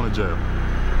 he's going to jail.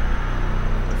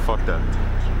 Fuck that.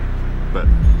 Bet.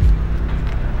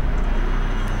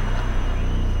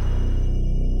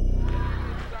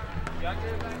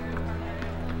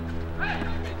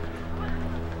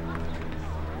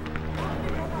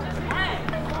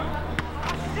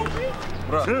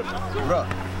 Bruh.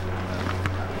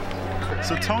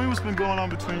 So tell me what's been going on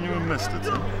between you and Mister,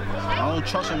 Tim. I don't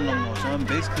trust him no more, son.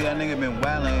 Basically, that nigga been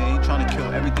wildin' and he trying to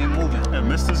kill everything moving. And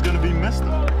Mister's gonna be Mister.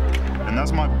 And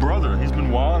that's my brother. He's been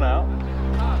wildin' out.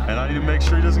 And I need to make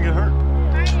sure he doesn't get hurt.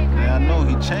 Yeah, I know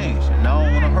he changed. And I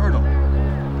don't wanna hurt him.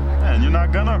 Man, you're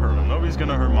not gonna hurt him. Nobody's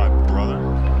gonna hurt my brother.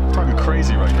 I'm talking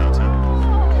crazy right now,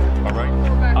 Tim. All right?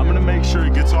 I'm gonna make sure he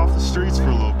gets off the streets for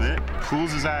a little bit,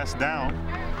 cools his ass down,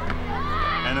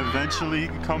 and eventually he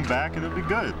can come back and it'll be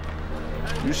good.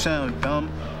 You sound dumb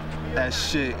as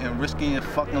shit and risking your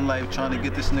fucking life trying to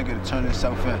get this nigga to turn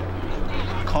himself in.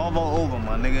 Convo over,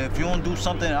 my nigga. If you don't do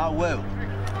something, I will.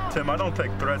 Tim, I don't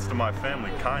take threats to my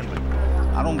family kindly.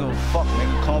 I don't give a fuck,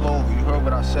 nigga. Convo over. You heard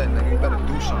what I said, nigga. You better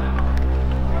do something.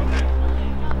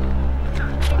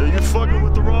 Yeah, you fucking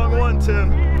with the wrong one,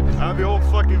 Tim. I have your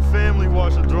whole fucking family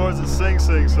wash the drawers at Sing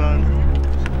Sing, son.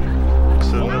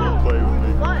 Should never play with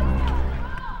me.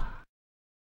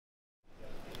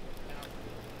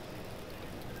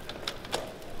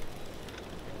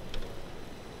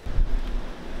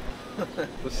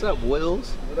 What's up, Wills?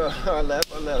 What up? I laugh.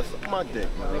 Suck my dick,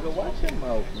 man. Nigga, watch your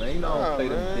mouth, man. You know I don't play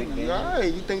them dick games.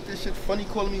 Alright, you think this shit funny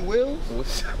calling me Wills?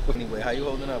 What's up? Anyway, how you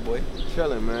holding up, boy?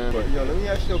 Chilling, man. But yo, let me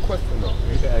ask you a question, though.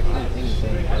 You can ask me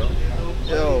anything, bro.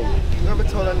 Yo, you ever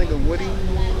told that nigga Woody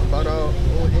about our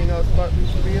old hangout spot we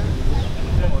used to be at?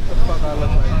 What the fuck I look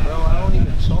like, bro? I don't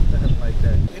even talk to him like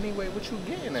that. Anyway, what you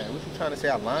getting at? What you trying to say?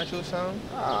 I lied to you or something?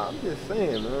 Ah, I'm just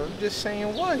saying, man. You just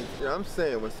saying what? Yeah, I'm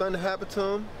saying when something happen to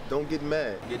him, don't get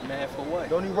mad. Get mad for what?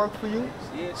 Don't he work for you?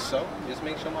 Yeah, so just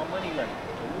make sure my money right.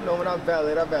 You know when I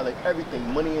validate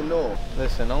everything, money and all.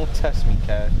 Listen, don't test me,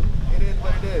 Cash. It is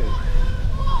what it is.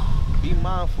 Be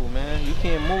mindful, man. You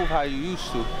can't move how you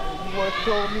used to. You once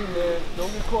told me, man,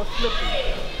 don't get caught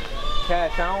slipping.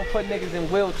 Cash, I don't put niggas in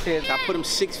wheelchairs. I put them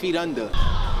 6 feet under.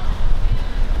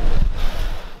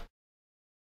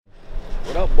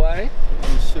 What up, boy?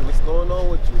 Shit, what's going on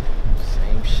with you?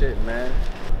 Same shit, man.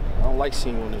 I don't like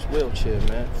seeing you in this wheelchair,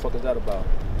 man. What the fuck is that about?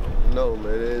 No,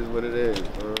 man, it is what it is,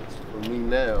 man. For me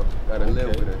now, gotta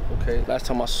live with it. Okay, last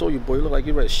time I saw you, boy, you look like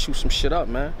you ready to shoot some shit up,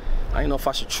 man. I didn't know if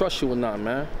I should trust you or not,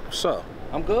 man. What's up?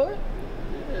 I'm good?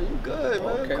 Yeah, you good,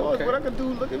 man. Okay, of course, okay. What I can do,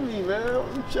 look at me, man.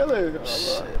 I'm chilling.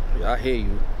 Shit. Yeah, I hear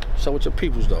you. So with your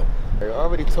peoples, though? Hey, I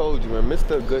already told you, man,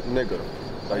 Mr. a good nigga.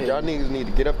 Like, y'all niggas need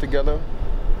to get up together,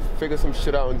 figure some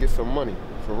shit out and get some money.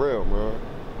 For real, man.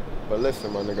 But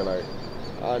listen, my nigga, like,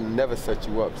 I never set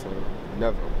you up, son.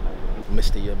 Never.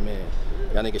 Mr. Your Man.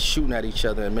 Y'all niggas shooting at each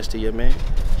other and Mr. Your Man.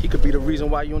 He could be the reason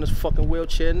why you in this fucking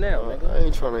wheelchair now, nigga. I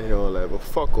ain't trying to hear all that, but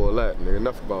fuck all that, nigga.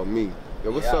 Enough about me.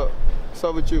 Yo, what's up? What's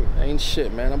up with you? Ain't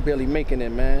shit, man. I'm barely making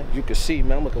it, man. You can see,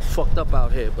 man, I'm looking fucked up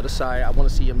out here, but it's alright. I want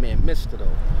to see your man Mr. though.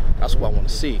 That's what I want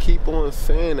to see. Keep on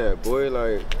saying that, boy.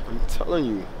 Like, I'm telling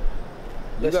you.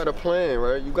 You got a plan,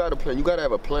 right? You got a plan. You got to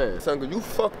have a plan. Son, cause you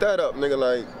fucked that up, nigga.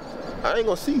 Like, I ain't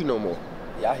gonna see you no more.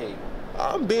 Yeah, I hear you.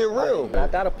 I'm being real. I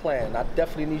got a plan. I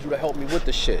definitely need you to help me with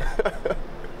the shit.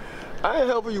 I ain't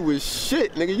helping you with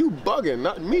shit, nigga. You bugging,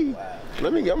 not me. Wow.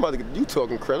 I'm about to get you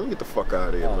talking crap. Let me get the fuck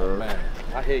out of here, man.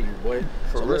 I hear you, boy.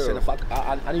 So listen, if I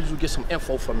need you to get some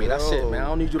info from me. That's it, man. I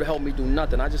don't need you to help me do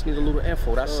nothing. I just need a little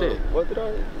info. That's it.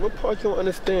 What part you don't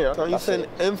understand? Son, you saying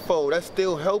info, that's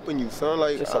still helping you, son.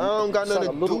 Like, I don't got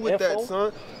nothing to do with that,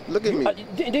 son. Look at me.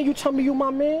 Then you tell me you my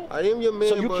man? I am your man,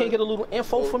 so you can't get a little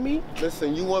info for me?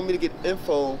 Listen, you want me to get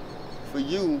info for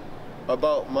you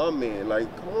about my man.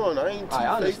 Like, come on, I ain't I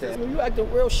understand. You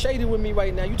acting real shady with me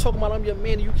right now. You talking about I'm your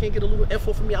man and you can't get a little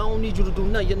info from me. I don't need you to do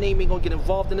nothing. Your name ain't gonna get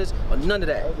involved in this or none of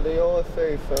that. That's what they all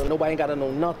say, son. Nobody ain't gotta know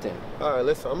nothing. All right,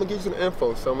 listen, I'm gonna give you some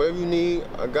info, son. Whatever you need,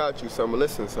 I got you, son. But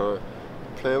listen, son,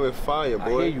 playing with fire, boy. I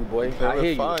hear you, boy. I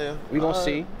hear you. We gonna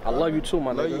see. I love you too,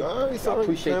 my nigga. All right, son. I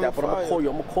appreciate that, but I'm gonna call you.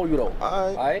 I'm gonna call you though.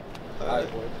 All right. All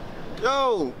right, boy.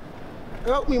 Yo,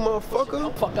 help me, motherfucker.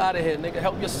 I'm fuck out of here, nigga.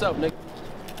 Help yourself, nigga.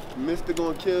 Mister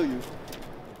gonna kill you.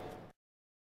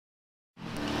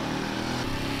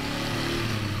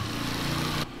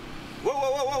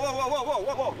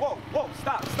 Whoa,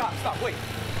 stop, wait.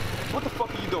 What the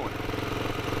fuck are you doing?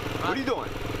 What are you doing?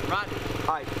 Ronnie.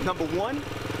 All right, number one,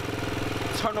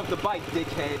 turn off the bike,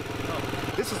 dickhead.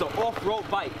 No. This is an off-road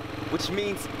bike, which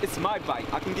means it's my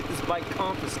bike. I can get this bike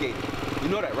confiscated. You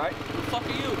know that, right? Who the fuck are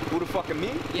you? Who the fuck are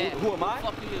me? Yeah. Who am I? Who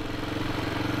the fuck are you?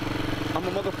 I'm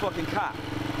a motherfucking cop.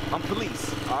 I'm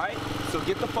police, all right? So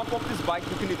get the fuck off this bike.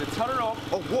 You can either turn it off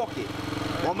or walk it.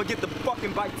 Or I'm gonna get the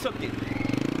fucking bike taken.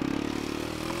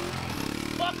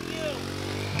 Fuck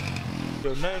you!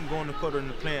 Yo, nothing going according to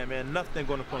the plan, man. Nothing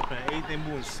going according to the plan. Everything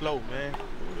moving slow, man.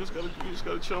 You just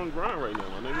gotta chill and grind right now,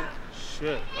 my nigga.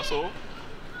 Shit. That's all.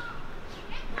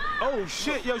 Oh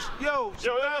shit, yo,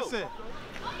 listen.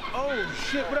 Oh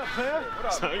shit, what up, player?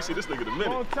 I ain't see this nigga in a minute.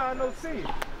 Long time no see.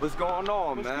 What's going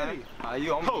on, man?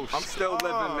 I'm still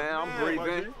living, man. I'm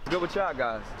breathing. Good with y'all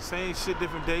guys. Same shit,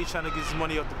 different day, trying to get some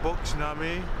money off the books, you know what I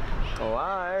mean? Oh, all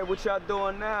right. What y'all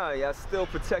doing now? Y'all still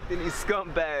protecting these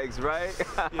scumbags, right?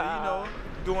 Yeah, you know,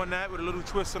 doing that with a little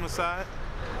twist on the side.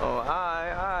 Oh, all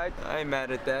right. I ain't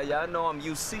mad at that. Y'all know I'm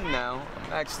UC now.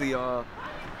 I'm actually out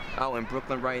in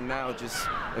Brooklyn right now, just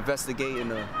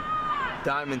investigating a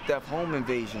diamond theft home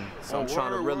invasion. So I'm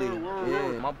trying to really,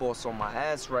 my boss on my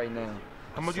ass right now.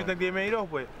 How much you think they made off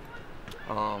with?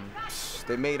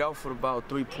 They made off with about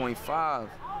 3.5.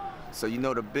 So you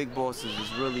know the big bosses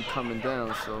is really coming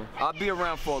down. So I'll be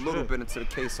around for a little bit until the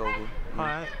case over.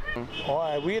 All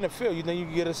right, we in the field. You think you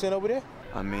can get us in over there?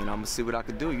 I mean, I'm gonna see what I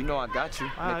can do. You know I got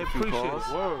you. I appreciate it.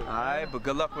 All right, but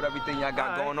good luck with everything y'all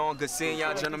got going on. Good seeing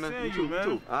y'all, gentlemen. You too,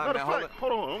 man. All right, man,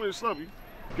 hold on. I'm gonna stop you.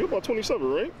 You're about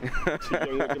 27, right?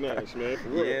 Young looking ass, man. For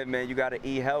real. Yeah, man, you gotta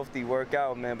eat healthy, work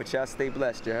out, man. But y'all stay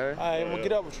blessed, you heard? All right, I'm gonna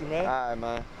get up with you, man. All right,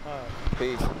 man. All right.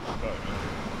 Peace. All right, man.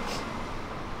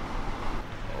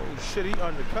 Oh shit, he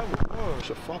undercover. Oh. You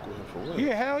should fuck with him for real.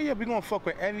 Yeah, hell yeah, we gonna fuck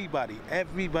with everybody.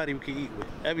 Everybody we can eat with.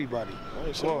 Everybody. All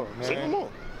right, say no more.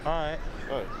 All right.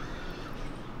 All right.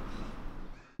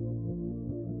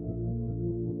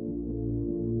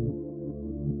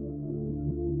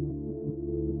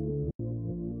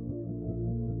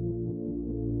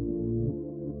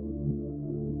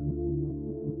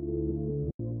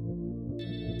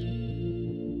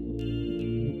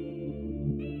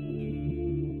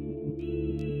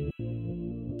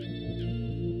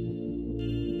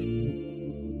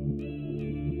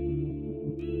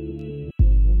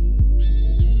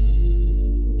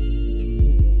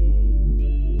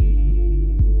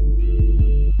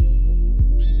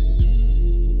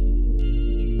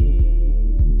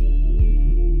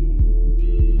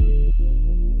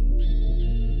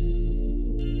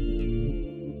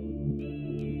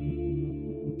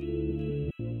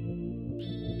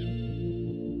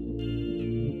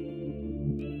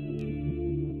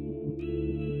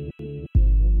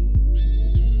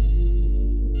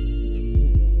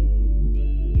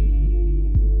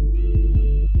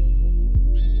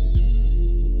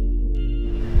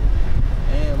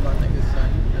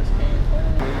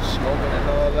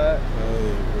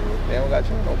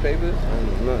 papers? I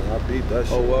ain't know nothing. I beat that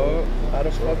shit. Oh, well? How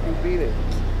the fuck you beat it?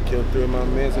 Killed 3 of my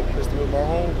mans and pissed with my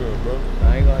homegirl, bro.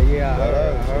 I ain't gonna, I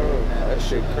heard. That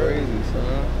shit crazy,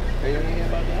 son. Hey, you ain't hear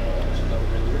about that?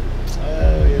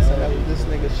 Oh, yeah, son, that was this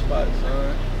nigga's spot,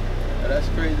 son. Yeah, that's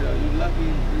crazy, though. You lucky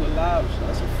you alive, son.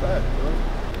 That's a fact, bro.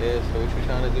 Yeah, so what you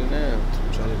trying to do now? I'm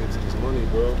trying to get to this money,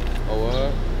 bro. Oh, what?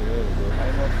 Yeah, bro.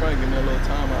 Hey, my friend, give me a little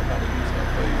time. I'll probably do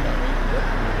something for you, you know what I mean?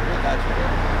 I got you, bro.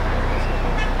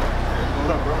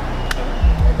 What up, bro?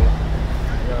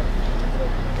 Yeah.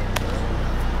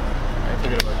 I ain't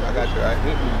forget about you. I got you, right?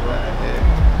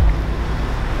 Yeah.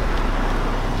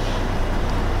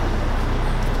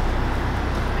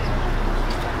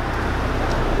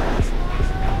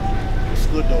 It's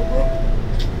good though, bro.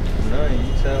 Nothing,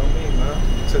 you tell me, man.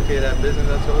 You took care of that business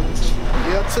I told you to?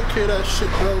 Yeah, I took care of that shit,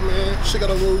 bro, man. Shit got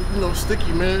a little, you know,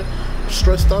 sticky, man.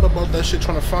 Stressed out about that shit,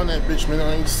 trying to find that bitch, man.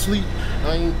 I ain't sleep,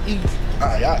 I ain't eat.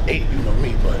 I ate, you know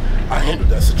me, but I handled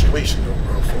that situation though,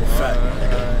 bro, for a fact,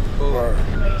 nigga. Cool.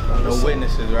 No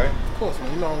witnesses, right? Of course,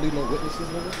 man. You know I don't leave no witnesses,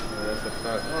 nigga. Yeah, that's a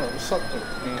fact. Oh, what's up,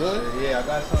 though? You good? Yeah, I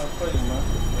got something for you, man.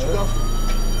 What you got for me?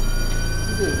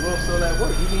 You did well, so that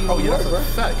work. You need Oh, yeah, work, that's bro. a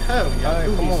fact. Hell yeah, All I right,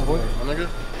 do come need on, some boy. work, my nigga.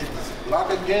 Lock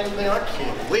again, man. I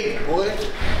can't wait, boy.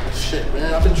 Shit,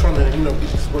 man. I've been trying to, you know, get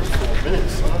this work for a minute,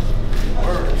 son.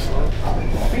 Word, son. I've been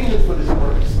fiending for this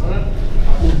work, son.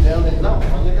 I've been down and out, my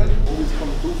nigga. Always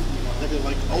come through for me, my nigga.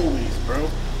 Like always, bro.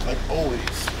 Like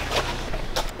always.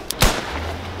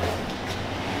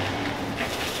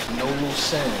 No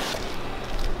loose ends.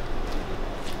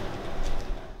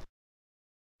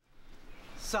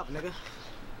 What's up, nigga?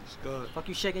 It's good. Fuck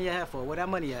you shaking your head for? Where that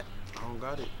money at? I don't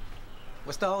got it.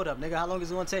 What's the hold up, nigga? How long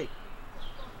is it gonna take?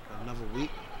 Another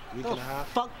week and a half.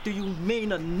 Fuck do you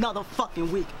mean another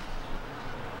fucking week?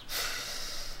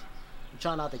 I'm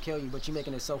trying not to kill you, but you're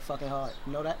making it so fucking hard.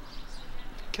 You know that?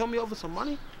 Kill me over some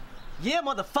money? Yeah,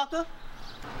 motherfucker!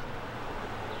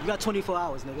 You got 24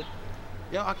 hours, nigga.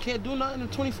 Yo, I can't do nothing in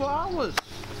 24 hours.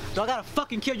 Do I gotta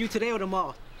fucking kill you today or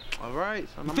tomorrow? All right.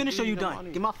 So You finished or you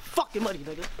done? Get my fucking money,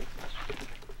 nigga.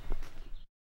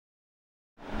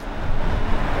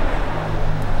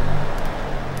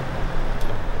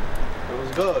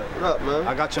 What's good? What up, man?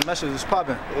 I got your message. It's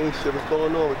popping. Ain't shit. What's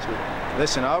going on with you?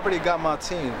 Listen, I already got my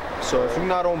team. So if you're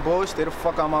not on board, stay the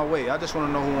fuck out my way. I just want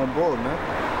to know who on board, man.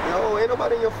 Yo, ain't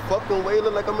nobody in your fucking way.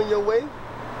 Look like I'm in your way.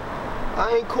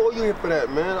 I ain't call you here for that,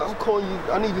 man. I'm calling you.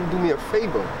 I need you to do me a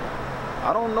favor.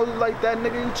 I don't know you like that,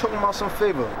 nigga. You talking about some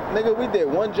favor. Nigga, we did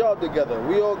one job together.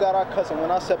 We all got our cousin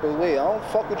when I separate ways. I don't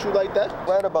fuck with you like that.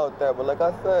 Right about that, but like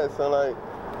I said, son, like,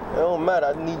 it don't matter.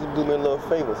 I need you to do me a little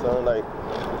favor, son. Like,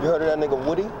 you heard of that nigga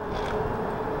Woody?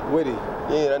 Woody?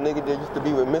 Yeah, that nigga that used to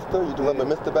be with Mister. You remember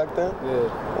Mister back then?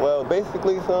 Yeah. Well,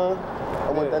 basically, son,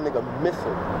 I want that nigga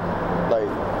missing. Like,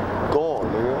 gone,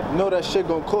 nigga. You know that shit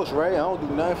gonna cost, right? I don't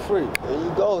do nothing free. There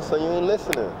you go, son. You ain't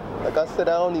listening. Like I said,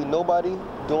 I don't need nobody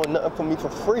doing nothing for me for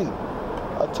free.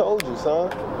 I told you, son.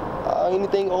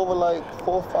 Anything over like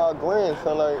 4 or 5 grand,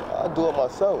 son, like, I'll do it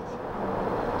myself.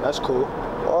 That's cool.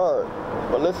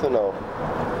 Alright. But listen, though.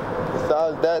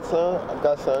 Besides that, son, I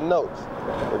got something else.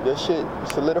 If your shit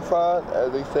solidified,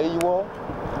 as they say you are,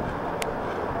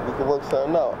 we can work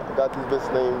something out. I got this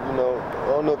bitch named, you know, I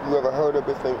don't know if you ever heard of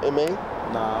a bitch named M.A.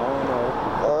 Nah, I don't know.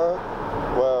 Alright?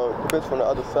 Well, the bitch from the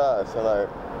other side, son, like,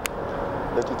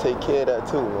 let you take care of that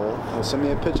too, man. Well, send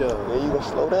me a picture of it. Yeah, you gonna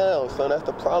slow down, son. That's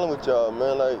the problem with y'all,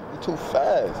 man. Like, you too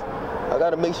fast. I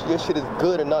gotta make sure your shit is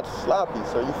good and not sloppy,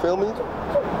 son. You feel me?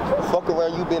 Fuck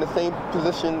around you be in the same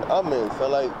position I'm in,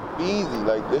 son. Like, be easy.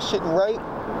 Like, this shit right,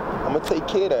 I'm gonna take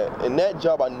care of that. And that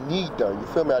job I need done. You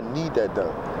feel me? I need that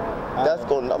done. That's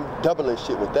gonna, I'm doubling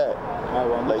shit with that. All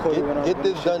right, well, like, get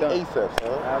this done ASAP,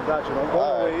 son. I got you. Don't go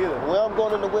away either. Well, I'm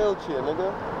going in the wheelchair,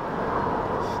 nigga.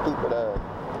 Stupid ass.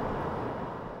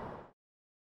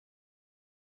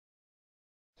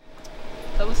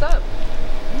 So what's up?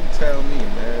 You tell me,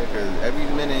 man, because every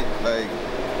minute, like,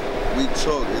 we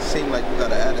talk, it seems like you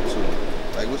got an attitude.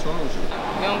 Like, what's wrong with you?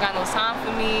 You don't got no time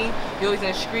for me. You always in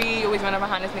the street. You always running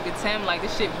behind this nigga Tim. Like,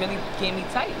 this shit really getting me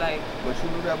tight. Like, but you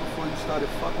knew that before you started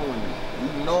fucking with me.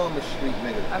 You know I'm a street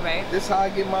nigga. All right. This how I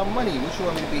get my money. What you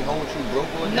want me to be home with you broke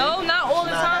all day? No, not all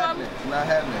the time. It's not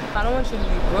happening. I don't want you to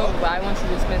be broke, but I want you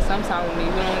to spend some time with me.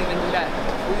 We don't even do that.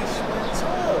 We spend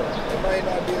time. It might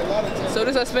not be a lot of time. So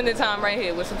this is us spending time right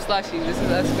here with some slushy. This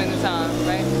is us spending time,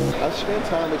 right? I spend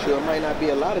time with you. It might not be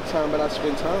a lot of time, but I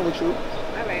spend time with you.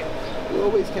 All right. You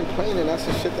always complaining. That's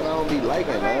the shit that I don't be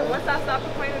liking, man. Once I stop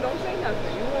complaining, don't say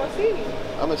nothing. You won't see me.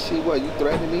 I'ma see what? You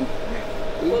threatening me?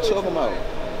 What you talking about?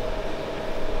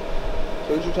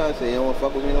 So what you trying to say? You don't want to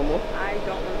fuck with me no more? I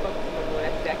don't want to fuck with you no more.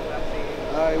 That's exactly what I'm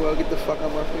saying. Alright, well, get the fuck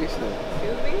out my face then.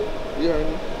 Excuse me? You heard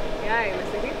me? Yeah,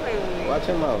 listen, keep playing with me.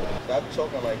 Watch him out. Stop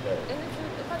talking like that. And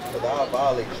if I don't Cause I'll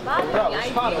violate you. Bro,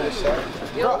 what's poppin' this shit?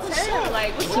 Yo, Tim,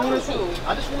 like, what's wrong with you?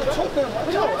 I just wanna talk to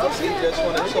him. Yo, I just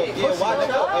wanna talk. Yeah, watch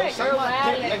out. Hey, son,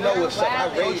 you know what's up. I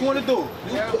raised you. What you wanna do?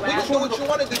 We just do what you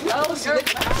wanna do. You pussy,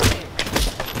 nigga.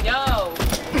 Yo.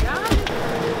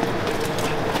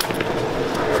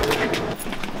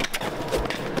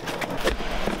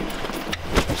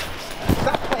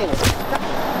 Stop playing with me.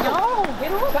 Yo,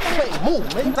 get off. Stop playing. Move,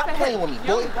 man. Stop playing with me,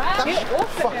 boy.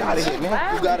 Fuck out of here,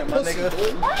 man. You got it, my nigga.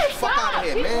 Fuck out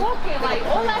of here, man. Like,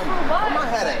 all that for what? Where my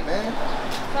head at, man?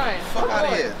 Son, Fuck out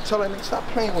of here. Tell that nigga stop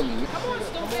playing with me. Come on,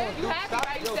 stupid. You happy?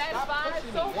 Are you satisfied?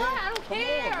 So what? I don't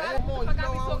care. Come on, you know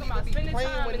I don't even be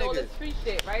playing with niggas. Street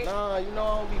shit, right? Nah, you know I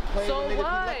don't be playing so with niggas.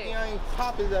 What? If you lucky, I ain't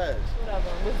pop his ass. Whatever.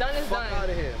 What's done is done. Fuck out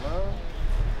of here, man.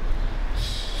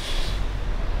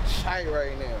 Tight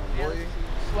right now, boy.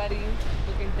 Sweaty,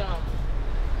 looking dumb.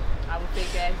 I would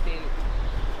take ass date.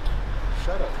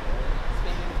 Shut up, man.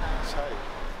 Spending time. Tight.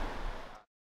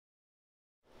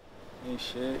 Ain't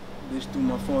shit. Just threw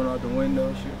my phone out the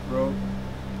window, shit broke.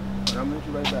 But I'll meet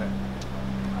you right back.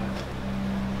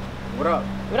 What up?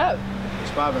 What up?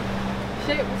 What's poppin'?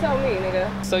 Shit, what's up with me,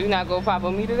 nigga? So you not gonna pop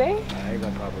on me today? I ain't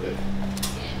gonna pop with it.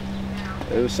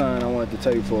 It was something I wanted to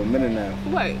tell you for a minute now.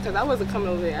 What? Cause I wasn't coming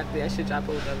over there after that shit y'all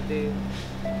posted the other day.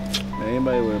 Man,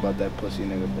 anybody worry about that pussy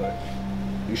nigga, but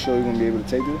you sure you gonna be able to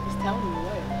take this? Just tell me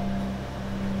what.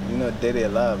 You know Daddy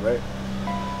alive, right?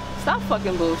 Stop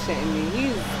fucking bullshitting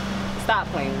me. Stop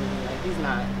playing with me. Like, he's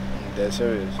not. I'm dead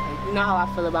serious. Like, you know how I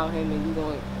feel about him and you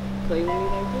gonna play with me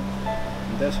like this?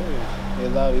 I'm dead serious. He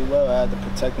alive, he well. I had to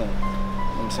protect him. You know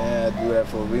what I'm saying? I had to do that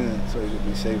for a reason, so he could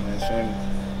be safe and his family.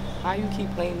 Why you keep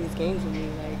playing these games with me?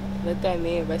 Like, let that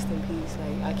man rest in peace.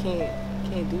 Like, I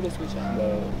can't do this with y'all.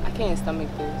 No. I can't stomach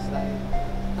this. Like,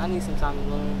 I need some time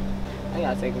alone. I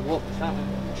gotta take a walk or something.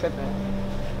 I'm tripping.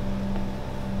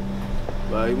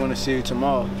 Well, he wanna see you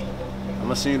tomorrow. I'm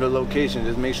gonna send you the location.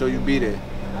 Just make sure you be there.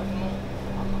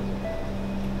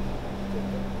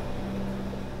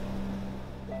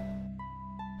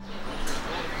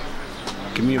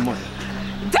 Give me your money.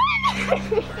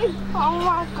 Oh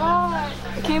my God.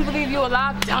 I can't believe you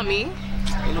alive, dummy.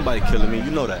 Ain't nobody killing me,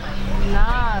 you know that.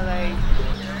 Nah, like,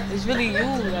 it's really you,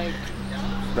 like.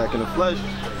 Back in the flesh.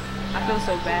 I feel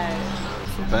so bad.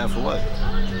 Feel bad for what?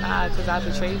 Nah, cause I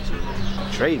betrayed you.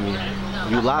 Betrayed me?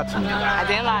 You lied to me. I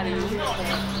didn't lie to you.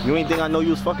 You ain't think I know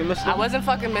you was fucking Mr.? I wasn't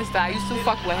fucking Mr. I used to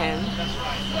fuck with him.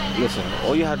 Listen,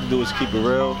 all you have to do is keep it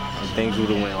real and things will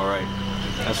win, alright?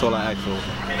 That's all I ask for.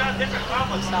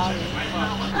 I'm sorry.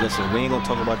 Listen, we ain't gonna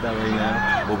talk about that right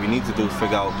now. What we need to do is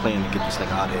figure out a plan to get this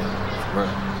nigga out of here. For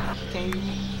real. Can you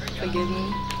forgive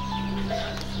me?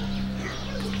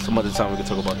 Some other time we can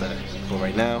talk about that. But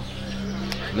right now,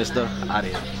 Mr. out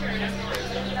of here.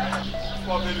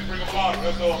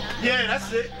 Yeah,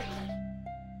 that's it.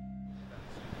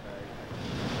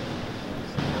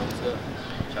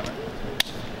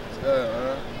 It's good,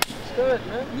 man. It's good,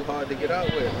 man. You hard to get out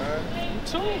with, man. You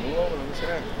too. Move over, let me see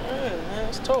that. Yeah, man,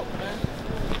 let's talk, man.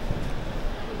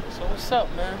 So what's up,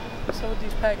 man? What's up with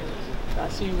these packages? I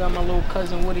see you got my little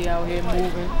cousin Woody out here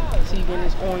moving. I see you getting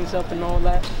his orange up and all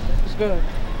that. It's good.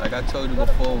 Like I told you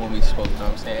before when we spoke, you know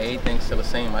what I'm saying? Everything's still the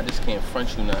same. I just can't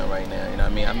front you nothing right now, you know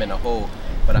what I mean? I'm in a hole,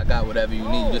 but I got whatever you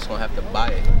need. You just gonna have to buy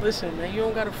it. Listen, man, you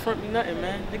don't gotta front me nothing,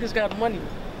 man. Niggas got money.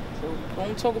 So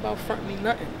don't talk about front me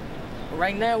nothing. But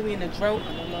right now, we in a drought.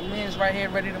 My man's right here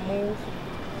ready to move.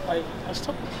 Like, let's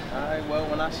talk. Alright, well,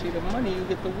 when I see the money, you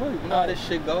get the work. You know how this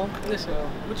shit go. Listen,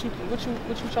 what you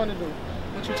trying to do?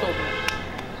 What you talking about?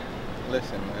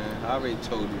 Listen, man, I already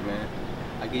told you, man.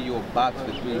 I give you a box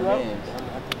for 3 bands.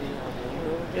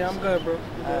 Yeah, I'm good, bro.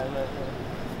 Yeah,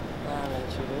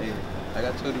 like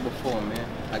I told you before, man.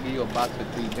 I give you a box for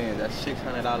 3 bands. That's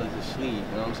 $600 a sleeve, you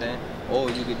know what I'm saying? Or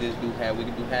you could just do half. We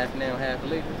could do half now, half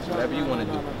later. Whatever you want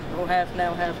to do. No half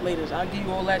now, half later. I'll give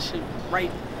you all that shit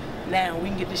right now. We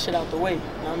can get this shit out the way. You know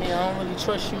what I mean? I don't really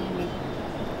trust you. I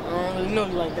don't really know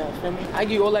you like that, feel me? I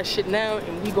give you all that shit now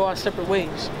and we go our separate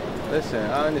ways. Listen,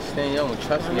 I understand you don't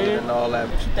trust me and all that,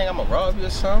 but you think I'm gonna rob you or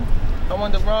something? If I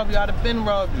wanted to rob you, I'd have been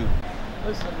robbed you.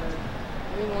 Listen, man,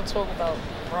 we ain't gonna talk about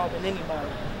robbing anybody.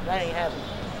 That ain't happening,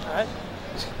 alright?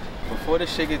 Before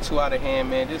this shit get too out of hand,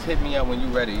 man, just hit me up when you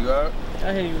ready, you alright?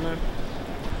 I hear you, man.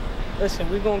 Listen,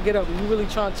 we gonna get up. If you really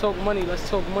trying to talk money, let's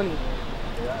talk money.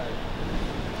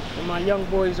 And my young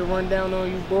boys will run down on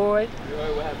you, boy. You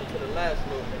heard what happened to the last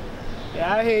little nigga.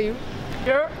 Yeah, I hear you.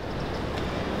 Here.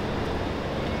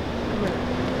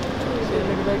 See that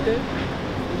nigga right there? You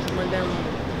just run down on him.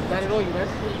 Got it on you,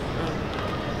 right?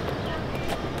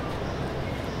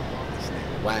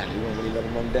 Wow, you don't really let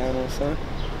him run down on son?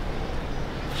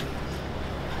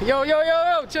 Yo,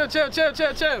 chill.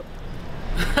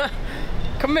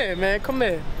 Come here, man, come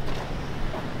here.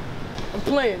 I'm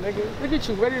playing, nigga. Look at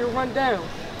you, ready to run down.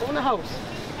 Go in the house.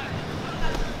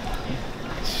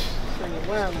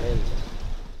 Wow, man.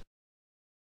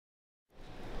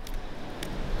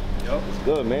 Yo, it's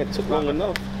good, man. It took long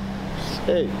enough.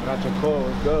 Hey, got your call.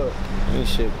 It's good. Ain't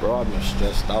shit, bro. I've been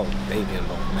stressed out, thinking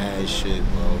about mad shit,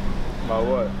 bro. About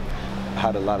what? I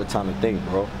had a lot of time to think,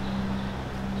 bro.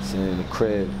 Sitting in the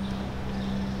crib.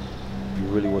 You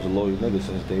really was a loyal nigga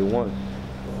since day one.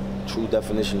 True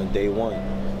definition of day one.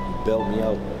 You bailed me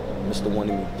out. Mr.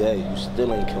 wanted me dead. You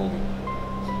still ain't kill me.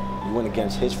 You went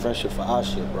against his friendship for our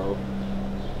shit, bro.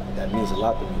 That means a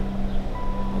lot to me.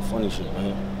 No funny shit,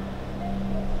 man.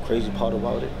 Crazy part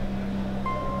about it,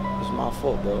 it's my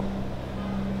fault, bro.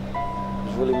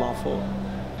 It's really my fault.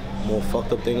 More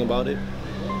fucked up thing about it,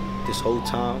 this whole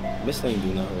time, Miss ain't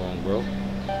do nothing wrong, bro.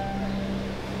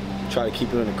 Try to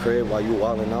keep you in the crib while you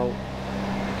wilding out.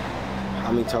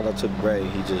 How many times I took bread,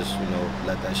 he just, you know,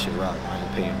 let that shit rock. I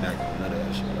ain't paying back none of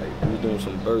that shit. Like, he was doing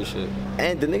some bird shit.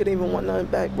 And the nigga didn't even want nothing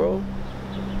back, bro.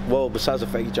 Well, besides the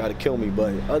fact he tried to kill me,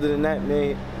 but other than that,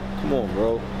 man, come on,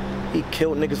 bro. He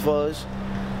killed niggas for us.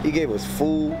 He gave us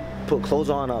food, put clothes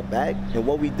on our back, and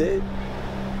what we did?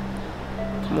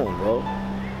 Come on, bro.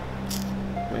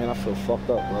 Man, I feel fucked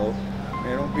up, bro.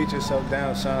 Man, don't beat yourself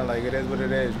down, son. Like, it is what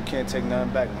it is. You can't take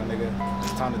nothing back, my nigga.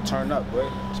 It's time to turn up, boy.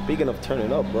 Speaking of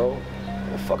turning up, bro,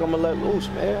 what the fuck I'ma let loose,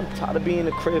 man? I'm tired of being in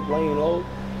the crib laying low.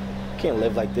 Can't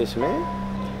live like this, man.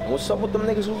 And what's up with them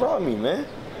niggas who robbed me, man?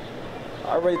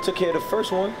 I already took care of the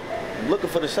first one. I'm looking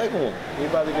for the second one. You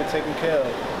about to get taken care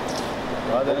of.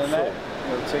 Other than that,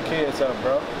 take care of yourself,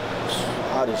 bro.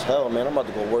 Hot as hell, man. I'm about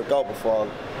to go work out before I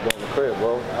go in the crib,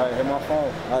 bro. All right, hit my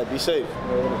phone. All right, be safe.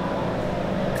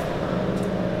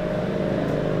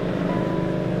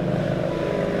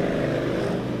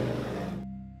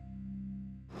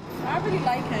 I really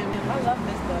like him. I love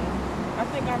Mr. I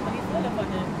think I'm really feeling for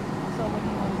him. So what do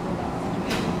you want to do about the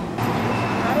situation?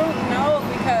 I don't know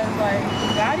because like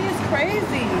Gotti is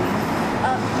crazy.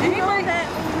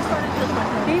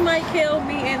 He might kill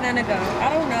me and then go. I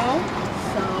don't know.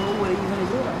 So what are you gonna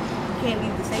do? You can't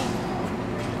leave the state.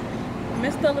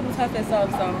 Mr. a little tough himself,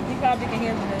 so he probably can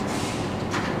handle this.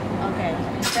 Okay.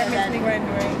 That makes me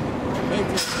rendering. It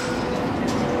just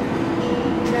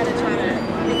you gotta try to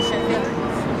fix your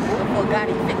feelings before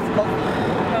Gotti fix both of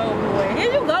you. Oh boy. Here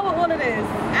you go with all of this.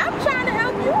 I'm trying to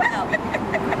help you out.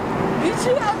 You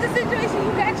chew out the situation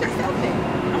you got yourself in.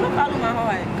 I'm gonna follow my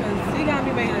heart, because he got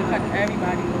me ready to cut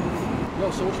everybody loose. Yo,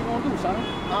 so what you gonna do, son?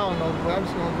 I don't know, but I'm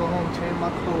just gonna go home and change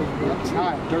my clothes, bro. I'm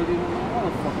tired. Dirty than a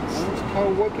motherfucker, man. I'm just kinda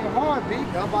working hard, B.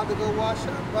 Y'all about to go wash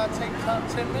up, bro. Take about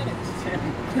 10 minutes. 10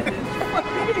 minutes? What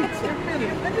do you mean 10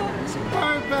 minutes? It's a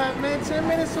bird bath, man. 10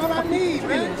 minutes is all I need,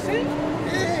 man. See?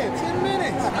 Yeah, 10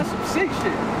 minutes. That's some sick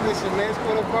shit. Listen, man, it's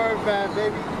called a bird bath,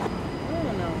 baby. I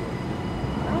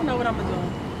don't know what I'm gonna do.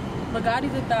 But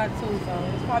Gotti's a thought too, so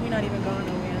it's probably not even going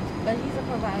nowhere. But he's a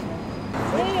provider.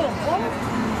 Damn, what?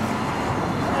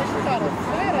 She got a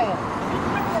fat ass.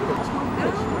 I don't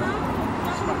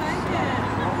know.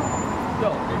 Yo.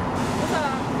 What's up?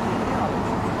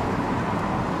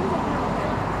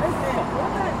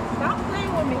 Stop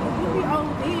playing with me.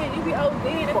 You be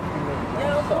OD'ing.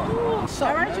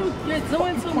 All right, you're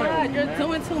doing too much. You're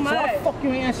doing too much. So why the fuck you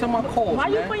ain't answer my calls, Why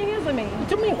man? you putting your hands on me? What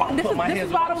do you mean why I put my hands on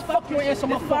you? Why the fuck you ain't answer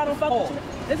my fucking call?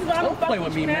 This is why I don't fuck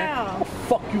with you now. I'll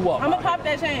fuck you up. I'm gonna pop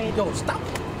that chain. Yo, stop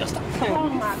playing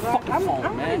with me. Oh my God. Fucking phone,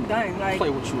 I'm man. really done. Like, Play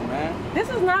with you, man. This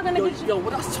is not gonna get you. Yo,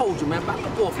 what I told you, man. Back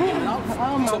up off me, man. Oh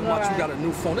my talking about God. you got a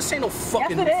new phone. This ain't no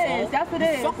fucking Yes, new it phone. is. Yes, it You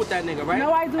is. fuck with that nigga, right?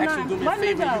 No, I do Actually, not. do me a What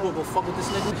favor. nigga? You gonna go fuck with this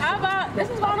nigga? How about this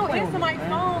is why I don't answer my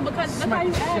phone because look how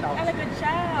you act. Act like a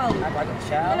child. Act like a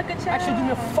child? Act like a child. Actually, do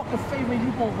me a fucking favor.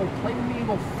 You gonna go play with me and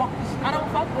go fuck this nigga? I don't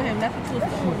fuck with him. That's what you're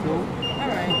saying.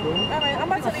 Alright, I'm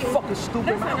about to leave. Fucking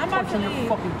stupid, Listen, man. I'm about to punching your leave.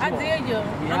 fucking jaw. I dare you. Yeah, I'm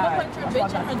gonna alright. punch your That's why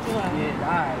bitch I on her jaw. Yeah,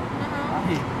 alright. I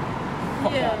hear you.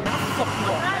 Fuck Yeah. that. Fuck you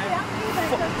up, man.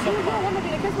 You don't want me to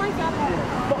kiss my fat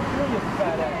ass. Fuck you, you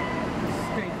fat ass.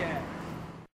 Stink ass.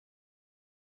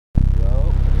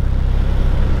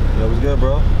 Yo, what's good,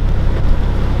 bro?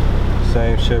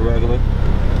 Same shit, regular.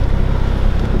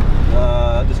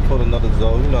 I just caught another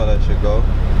zone. You know how that shit go.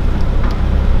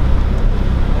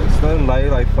 Like Slim Light,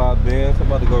 like 5 bands. I'm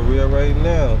about to go real right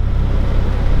now.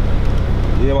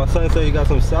 Yeah, my son said he got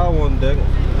some sour on deck.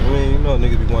 I mean, you know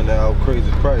niggas be going that out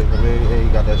crazy price. I mean, and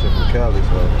he got that shit from Cali,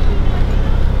 so.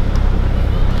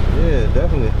 Yeah,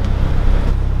 definitely.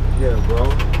 Yeah, bro.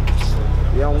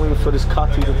 Yeah, I'm waiting for this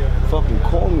cocky to fucking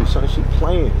call me, son. She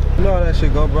playing. You know how that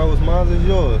shit go, bro. What's mine is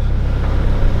yours.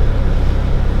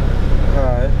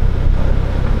 Alright.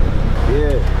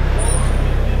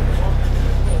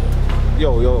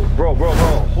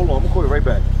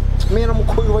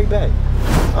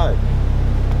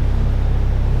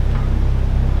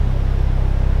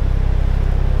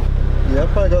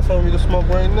 probably got something for me to smoke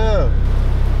right now.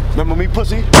 Remember me,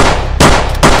 pussy?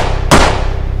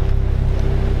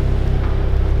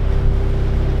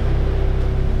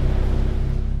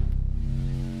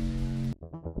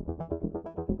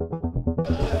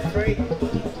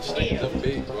 Staying up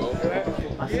big, bro.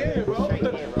 Yeah, bro.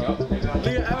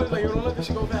 Leah, I was like, yo, don't let that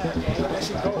shit go bad. Don't let that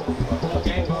shit go.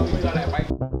 Okay, bro. We got that right.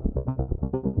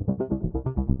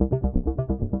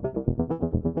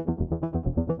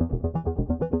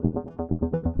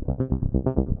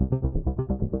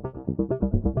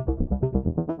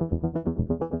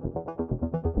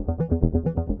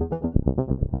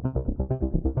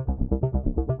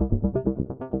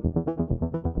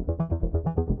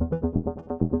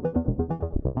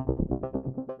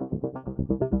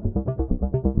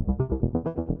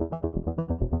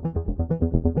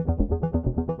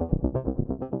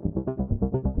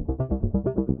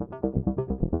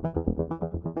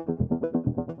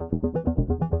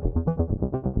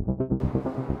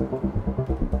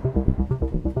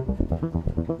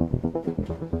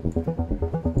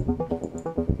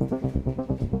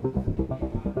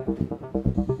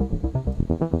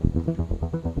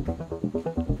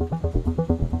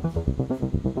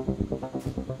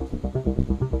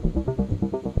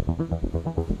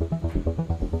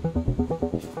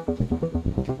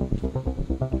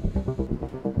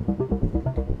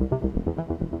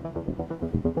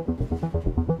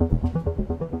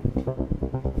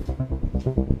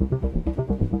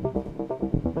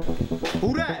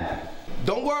 Who that?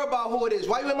 Don't worry about who it is.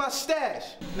 Why you in my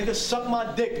stash? Nigga, suck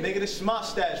my dick, nigga. This is my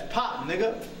stash. Pop,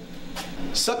 nigga.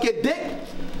 Suck your dick?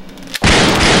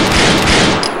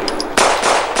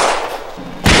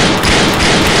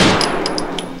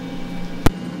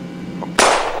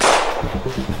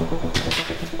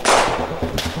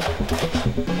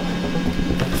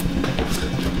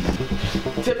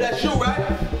 Tip, that's you,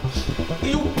 right?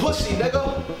 You pussy,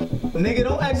 nigga. Nigga,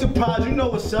 don't act surprised. You know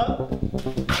what's up.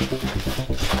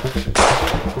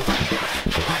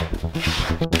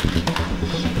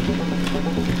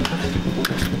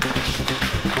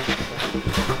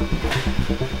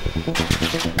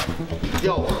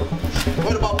 Yo,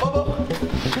 what about Bubba?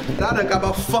 I done got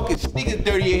my fucking sneakers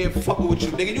dirty in here fucking with you,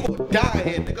 nigga. You gonna die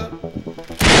here, nigga.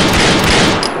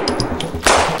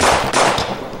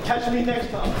 Catch me next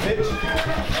time, bitch.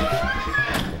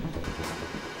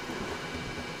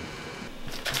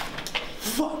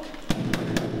 Fuck.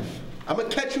 I'ma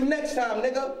catch you next time,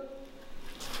 nigga.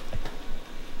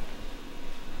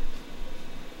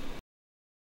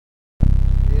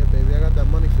 Yeah, baby, I got that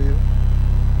money for you.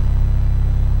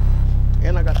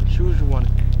 And I got the shoes you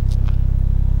wanted.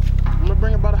 I'm gonna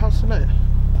bring it by the house tonight.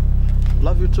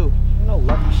 Love you too. No,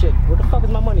 love you shit. Where the fuck is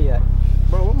my money at?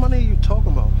 Bro, what money are you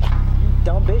talking about? You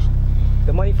dumb bitch.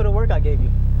 The money for the work I gave you.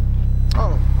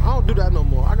 Oh, I don't do that no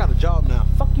more. I got a job now.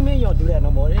 Fuck you mean you don't do that no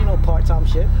more? There ain't no part-time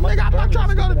shit. Nigga, I'm not trying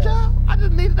to go to jail. I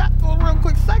just needed that for a real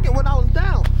quick second when I was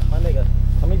down. My nigga,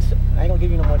 I ain't gonna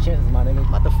give you no more chances, my nigga.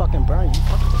 I'm about to fucking burn you.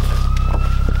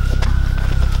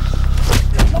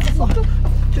 Motherfucker.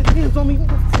 Put your hands on me,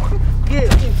 motherfucker.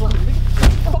 Yeah, hands on me,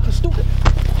 nigga. Fucking stupid.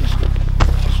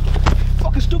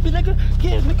 Fucking stupid, nigga.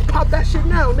 Yeah, nigga. Pop that shit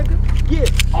now, nigga. Yeah.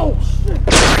 Oh, shit.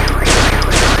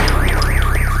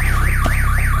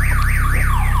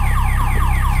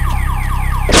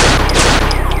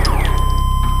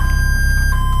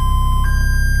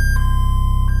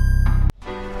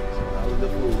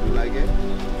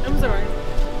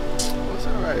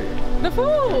 The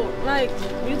food, like,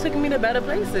 you took me to better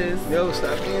places. Yo,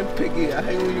 stop being picky. I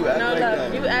hate when you act no, like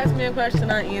that. You asked me a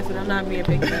question, I answered. I'm not being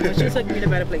picky, but you took me to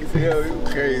better places. Yo, you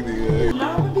crazy, man.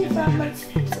 How would be found next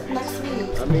week?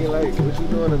 I mean, like, what you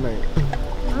doing tonight?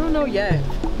 I don't know yet.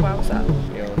 Why, what's up?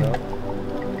 You don't know?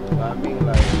 But I mean,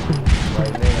 like,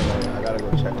 right now, like, I gotta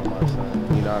go check on my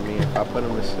son. You know what I mean? If I put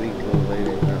him to sleep a little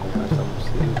later, you know, I come to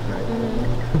sleep, right?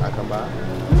 I come by.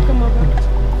 You come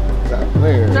over. Stop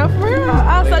playing. No, for real.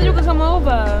 I said you could come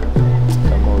over.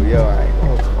 Come over, yo, I ain't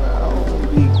gonna come. I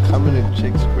don't be coming to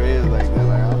chicks' cribs like that.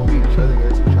 Like, I don't be trying to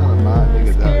buy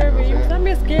niggas out. Scary. You tell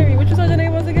me it's scary. What you said your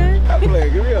name was again? I'm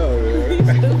playing. Give me over,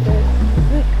 man.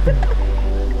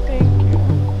 Thank you.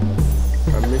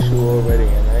 I miss you already,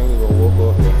 and I ain't gonna walk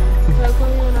off here. So call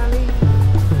me when I leave.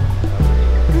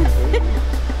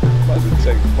 I'm about to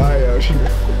take fire out here.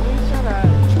 Shut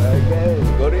up. Okay,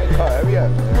 go to your car. Hurry up,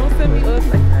 man. Don't send me up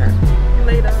like that.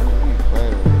 Later.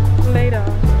 Later.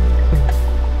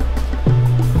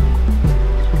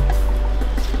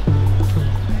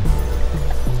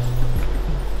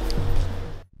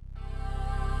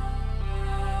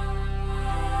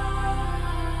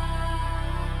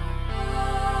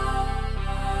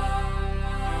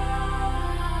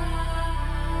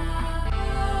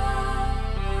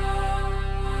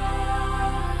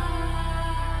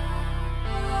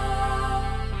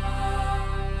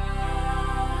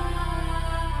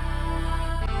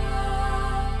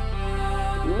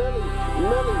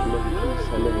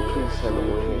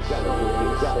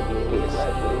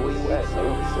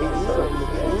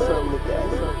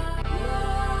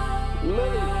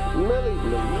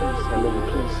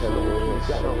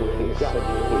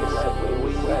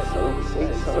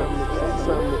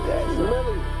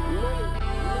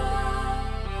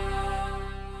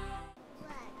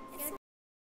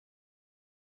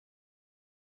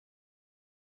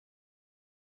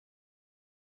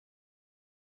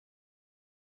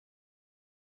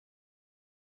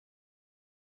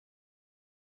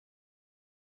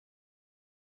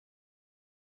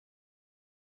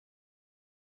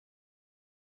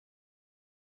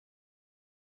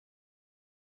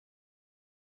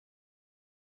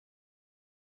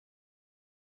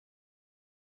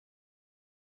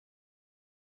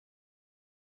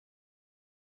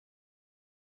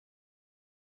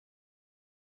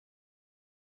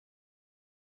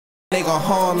 They gon'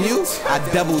 harm you, I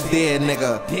double dare,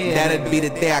 nigga. That'd be the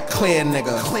day I clear,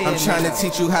 nigga. I'm trying to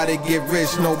teach you how to get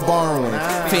rich, no borrowing.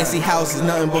 Fancy houses,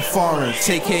 nothing but foreign.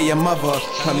 Take care of your mother,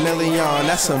 a million,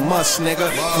 that's a must,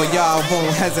 nigga. For y'all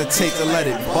won't hesitate to let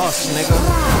it bust, nigga.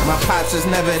 My pops is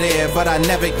never there, but I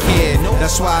never cared.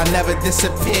 That's why I never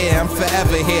disappear, I'm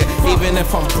forever here. Even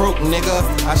if I'm broke, nigga.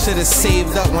 I should've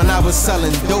saved up when I was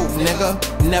selling dope, nigga.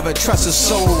 Never trust a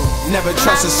soul, never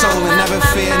trust a soul, and never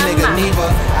fear, nigga, neither.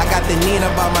 I got the Nina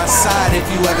by my side if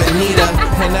you ever need her.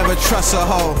 And never trust a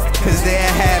hoe, cause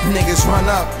they'll have niggas run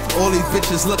up. All these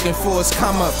bitches looking for is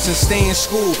come ups and stay in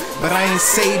school. But I ain't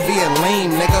say be a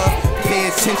lame, nigga. Pay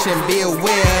attention, be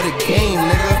aware of the game,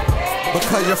 nigga.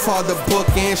 Because your father book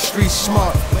and street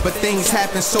smart. But things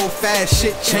happen so fast,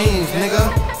 shit change,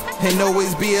 nigga. And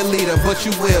always be a leader, but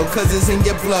you will, cause it's in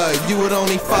your blood. You would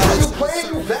only follow. You playing,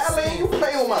 you valeting, you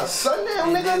playing with my son now,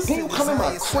 nigga? Can you come in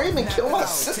my crib and kill my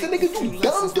sister, nigga? You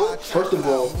dumb dude? First of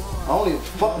all, I don't even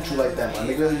fuck with you like that, my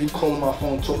nigga. You calling my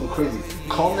phone talking crazy.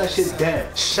 Calm that shit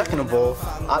down. Second of all,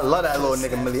 I love that little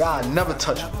nigga Millie. I never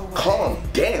touch him. Calm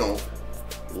down.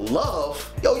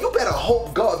 Love? Yo, you better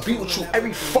hope God be with you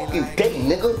every fucking day,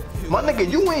 nigga. My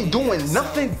nigga, you ain't doing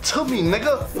nothing to me,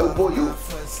 nigga. Yo, boy,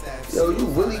 you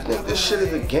really think this shit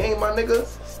is a game, my nigga?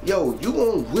 Yo, you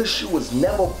gonna wish you was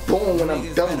never born when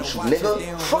I'm done with you,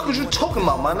 nigga. Fuck is you talking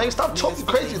about, my nigga? Stop talking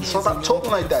crazy, son. Stop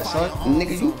talking like that, son.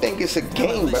 Nigga, you think it's a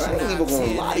game, but I ain't even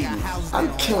gonna lie to you.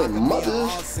 I'm killing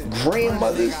mothers,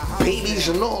 grandmothers, babies,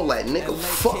 and all that, nigga.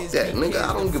 Fuck that, nigga.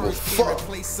 I don't give a fuck.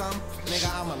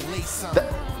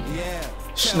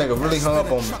 This nigga really hung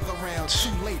up on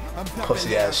me.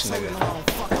 Pussy ass nigga.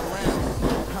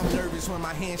 When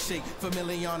my handshake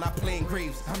familiar on I playing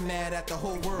graves. I'm mad at the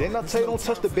whole world. Didn't I tell you don't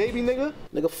touch the baby, nigga?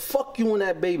 Nigga, fuck you and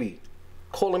that baby.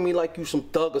 Calling me like you some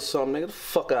thug or something, nigga. The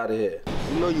fuck out of here.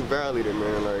 You know you violated,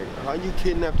 man. Like, how you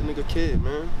kidnapped a nigga kid,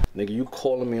 man? Nigga, you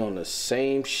calling me on the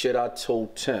same shit I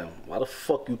told Tim. Why the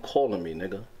fuck you calling me,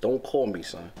 nigga? Don't call me,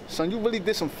 son. Son, you really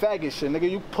did some faggot shit, nigga.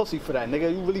 You pussy for that, nigga.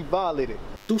 You really violated.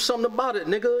 Do something about it,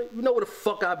 nigga. You know where the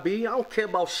fuck I be. I don't care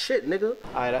about shit, nigga.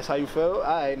 Alright, that's how you feel?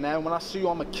 Alright, now when I see you,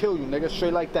 I'ma kill you, nigga.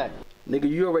 Straight like that. Nigga,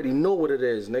 you already know what it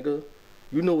is, nigga.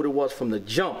 You knew what it was from the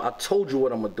jump. I told you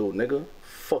what I'ma do, nigga.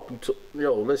 Fuck you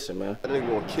yo, listen, man. That nigga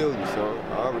gonna kill you, son.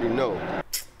 I already know.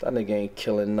 That nigga ain't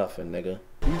killing nothing, nigga.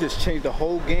 You just changed the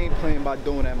whole game plan by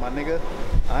doing that, my nigga.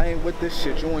 I ain't with this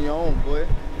shit. You on your own, boy.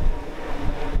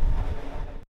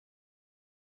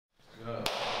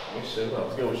 What's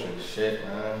good with you? Shit,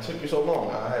 man. It took you so long.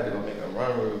 I had to go make a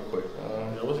run real quick.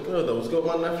 Yo, what's good though? What's good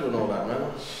with my nephew and all that,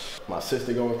 man? My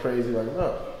sister going crazy like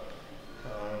that. I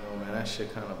don't know, man. That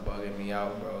shit kind of bugging me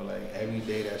out, bro. Like, every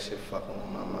day that shit fucking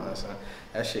with my mind, son.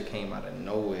 That shit came out of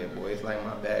nowhere, boy. It's like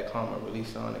my bad karma really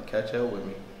starting to catch up with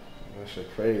me. That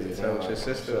shit crazy, Tell man. your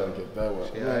sister. Get that way.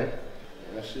 She alright?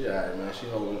 Yeah, she alright, man.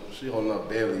 She holding up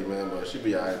barely, man, but she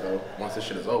be alright though. Once this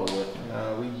shit is over with.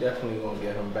 Nah, we definitely gonna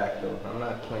get him back though. I'm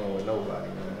not playing with nobody,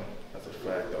 man. That's a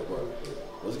fact though, but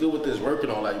what's good with this work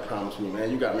and all that you promised me, man?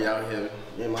 You got me out here.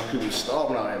 Me and my people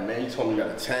starving out here, man. You told me you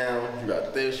got a town, you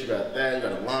got this, you got that, you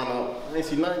got a lineup. I ain't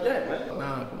see nothing yet, man.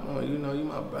 Nah, come on, you know you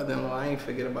my brother-in-law. I ain't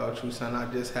forget about you, son.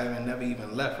 I just haven't never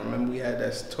even left. Remember we had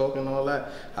that talk and all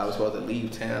that? I was supposed to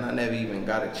leave town. I never even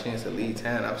got a chance to leave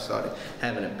town. I started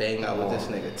having a bang out with this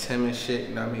nigga Tim and shit,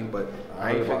 you know what I mean? But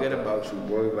I ain't forget about you,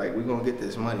 bro. Like, we gonna get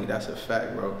this money. That's a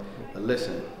fact, bro. But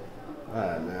listen.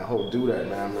 Alright, man. I hope do that,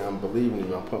 man. I'm believing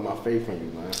you. I'm putting my faith in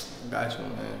you, man. Got you,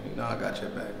 man. You know I got your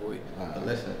back, boy. But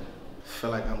listen, I feel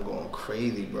like I'm going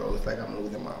crazy, bro. It's like I'm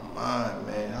losing my mind,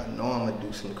 man. I know I'm gonna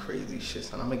do some crazy shit,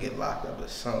 son. I'm gonna get locked up or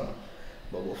something.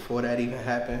 But before that even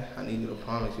happen, I need you to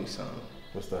promise me something.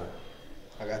 What's that?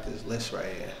 I got this list right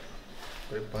here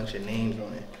with a bunch of names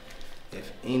on it.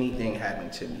 If anything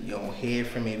happened to me, you don't hear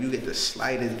from me. If you get the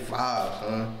slightest vibe,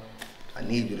 huh? I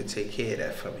need you to take care of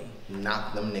that for me.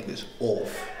 Knock them niggas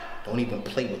off. Don't even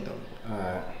play with them.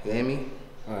 Alright. You hear me?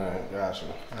 Alright, gotcha.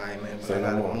 Alright, man. Say I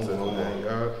gotta no more, move say no on, more. man. You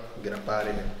heard? Get up out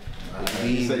of here. Alright,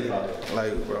 Be be safe out there.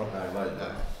 like you, bro. Alright,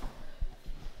 bye.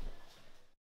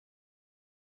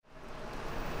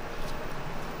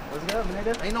 What's up,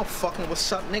 nigga? Ain't no fucking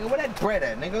what's up, nigga. Where that bread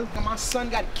at, nigga? My son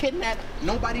got kidnapped.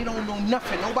 Nobody don't know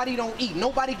nothing. Nobody don't eat.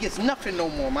 Nobody gets nothing no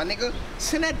more, my nigga.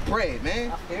 Send that bread,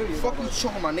 man. I feel you. Fuck you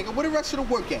talking, my nigga. Where the rest of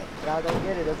the work at? Gotta go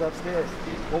get it. It's upstairs.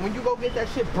 Well, when you go get that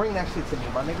shit, bring that shit to me,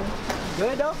 my nigga.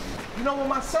 Good though? You know where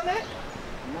my son at?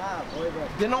 Nah, boy, bro.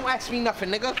 Then don't ask me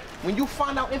nothing, nigga. When you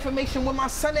find out information where my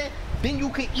son at, then you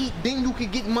can eat, then you can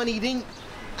get money, then...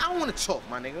 I don't want to talk,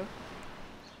 my nigga.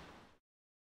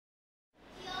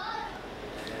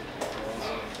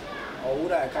 Oh, who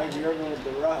that? Kaiji Irvin with the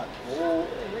rock. Oh,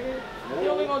 He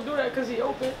only gonna do that because he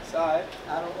open. It's alright.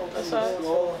 I don't open. That's alright.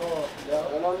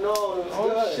 No. It's Oh,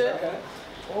 good. shit. Okay.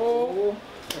 Oh.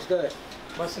 It's good.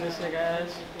 Busting this nigga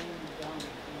ass.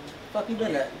 Fuck you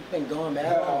been at? Been going, man.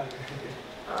 How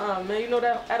long? Man, you know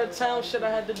that out of town shit I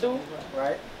had to do?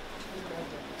 Right.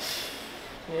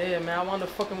 Yeah, man, I wound up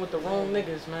fucking with the wrong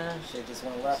niggas, man. Shit just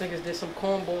went left. Niggas did some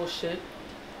cornball shit.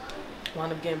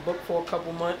 Wound up getting booked for a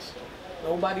couple months.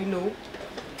 Nobody knew.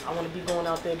 I want to be going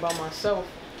out there by myself.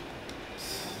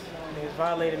 Niggas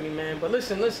violated me, man. But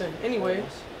listen. Anyway,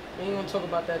 we ain't gonna talk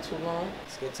about that too long.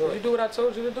 Let's get to it. Did you do what I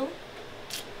told you to do?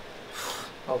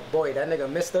 Oh boy, that nigga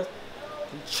Mister,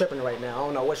 he tripping right now. I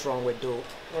don't know what's wrong with dude.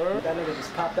 That nigga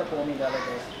just popped up on me the other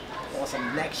day on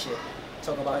some neck shit.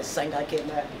 Talking about his son got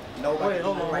kidnapped. Nobody Wait,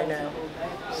 hold eating on, right hold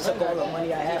now. Took all the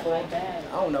money I had for him.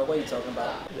 I don't know what you talking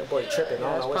about. Your boy tripping. I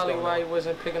don't That's know what's probably going why on. he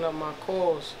wasn't picking up my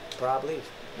calls. Probably.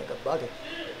 Nigga bugging.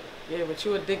 Yeah, but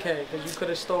you a dickhead, because you could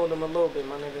have stole them a little bit,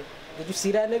 my nigga. Did you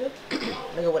see that nigga?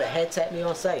 Nigga with a head tap me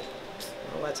on sight.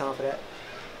 I don't got time for that.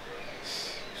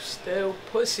 Still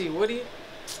pussy, Woody.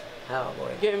 How,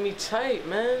 boy? Getting me tight,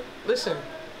 man. Listen,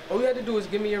 all you had to do is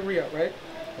give me a re-up, right?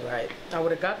 Right. I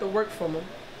would have got the work from him.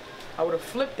 I would have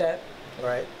flipped that.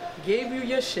 Right. Gave you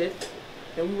your shit,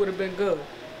 and we would have been good.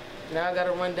 Now I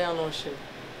gotta run down on shit.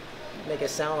 Make it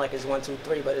sound like it's 1, 2,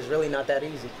 3, but it's really not that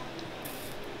easy.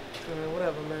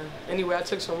 Whatever, man. Anyway, I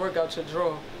took some work out your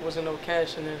drawer. Wasn't no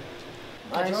cash in there.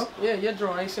 My drawer? Yeah, your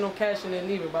drawer. I ain't seen no cash in there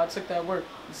neither, but I took that work.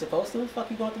 You supposed to? What the fuck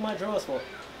you going through my drawers for?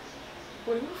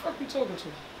 Wait, who the fuck you talking to?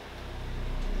 You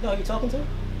know who you talking to?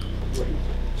 Woody.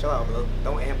 Chill out, bro.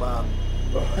 Don't amp up.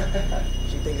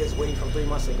 She thinks it's Woody from 3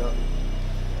 months ago.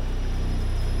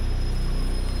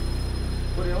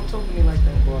 Woody, don't talk to me like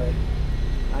that. Boy,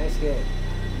 I ain't scared.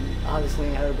 Obviously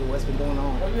ain't heard of what's been going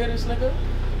on. Oh, you hear this nigga?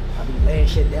 I be laying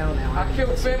shit down now. I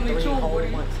killed family too,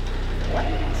 Woody. What?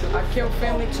 I killed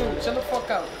family too. Chill the fuck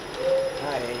out.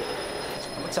 Alright,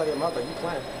 I'm gonna tell your mother, you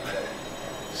playing.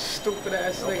 Stupid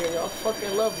ass nigga, y'all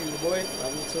fucking love you, boy.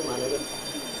 Love you too, my nigga.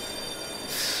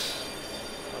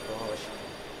 What's wrong with you?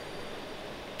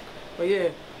 But yeah,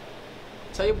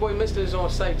 tell your boy Mister is on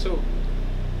site too.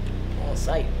 On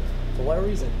site? For what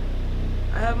reason?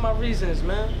 I have my reasons,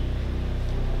 man.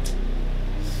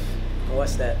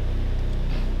 What's that?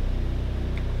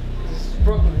 This is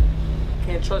Brooklyn.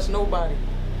 Can't trust nobody.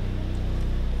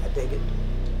 I dig it.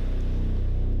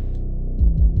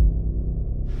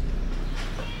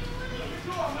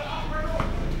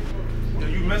 Yo,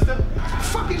 you mister?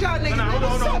 Fuck is y'all niggas, man? Hold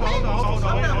What's up,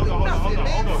 man? Nothing,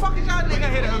 man. Fuck is y'all niggas,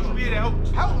 man?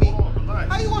 Help me.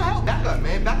 How you gonna help? Back up,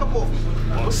 man. Back up off me.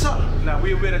 What's up? Now,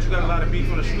 we aware that you got a lot of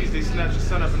beef on the streets. They snatched your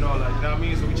son up and all that. You know what I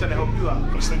mean? So we trying to help you out.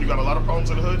 Understand you got a lot of problems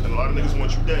in the hood, and a lot of niggas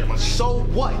want you dead. So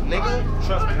what, nigga?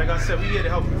 Trust me, like I said, we here to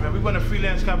help you, man. We run a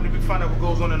freelance company. We find out what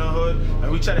goes on in the hood,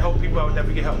 and we try to help people out that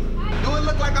we can help. Do it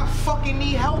look like I fucking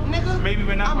need help, nigga? Maybe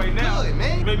we're not I'm right now. good,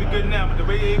 man. You may be good now, but the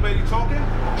way everybody talking,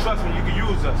 trust me, you can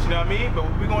use us. You know what I mean? But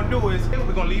what we're gonna do is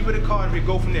we're gonna leave with a card and we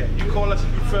go from there. You call us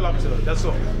and you fill up to it. That's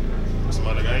all. Listen,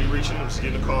 my nigga, I ain't reaching. I'm just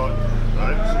getting the card. All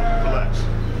right, so relax.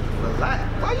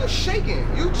 Relax? Why you shaking?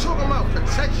 You talking about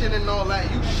protection and all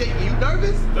that. You shaking. You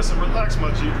nervous? Listen, relax,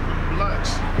 my G.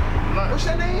 Relax. Relax. What's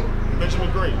your name?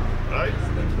 Benjamin Green. All right?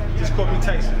 Just call me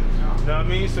Tyson. You know what I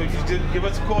mean? So you just give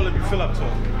us a call and you fill up to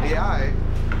him. Yeah, all right.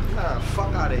 Nah,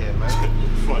 fuck out of here, man.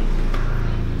 Funny.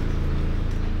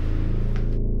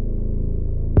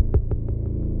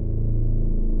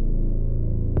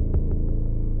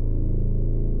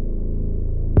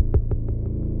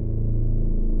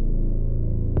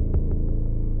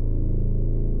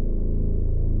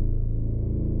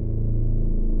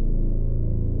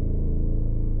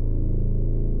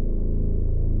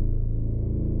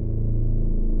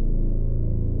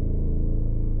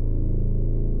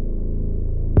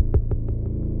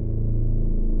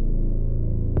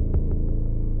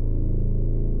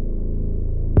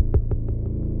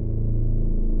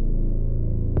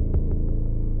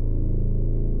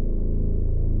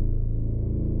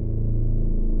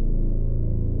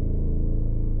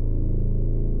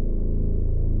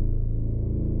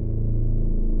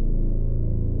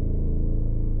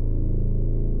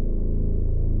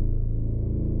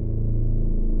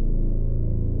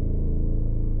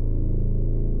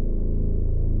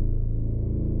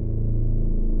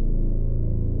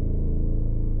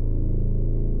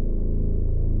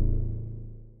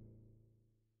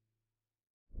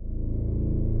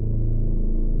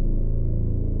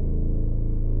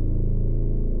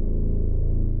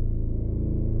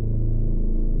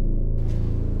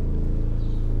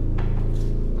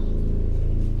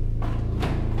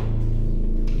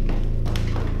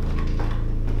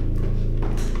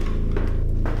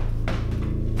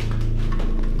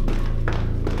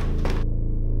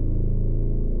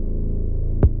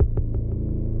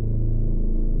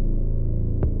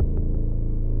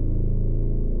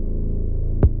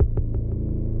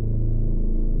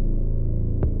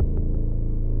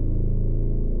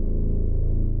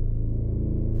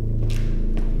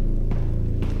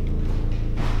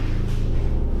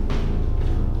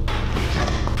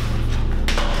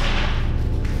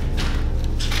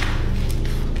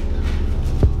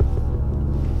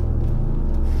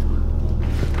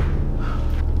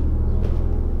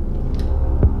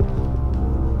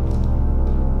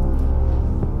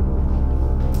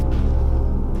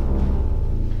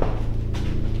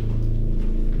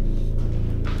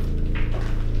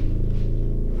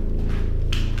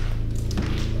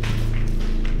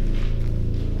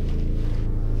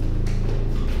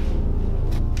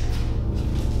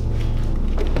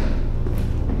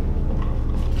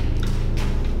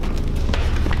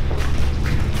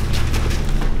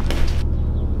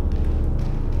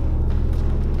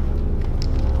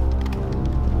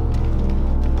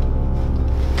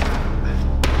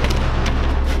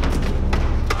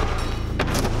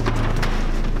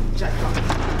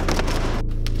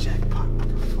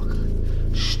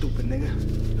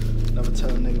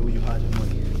 know where you hide your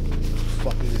money.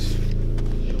 Fuck is this?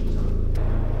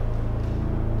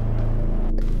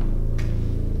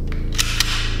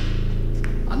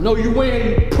 I know you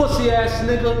ain't, you pussy ass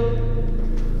nigga.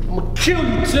 I'ma kill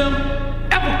you, Tim.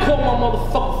 Ever call my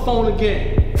motherfucking phone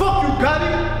again. Fuck you,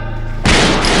 Gotti.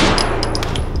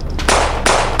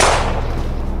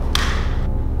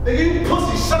 Nigga, you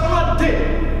pussy, suck my dick.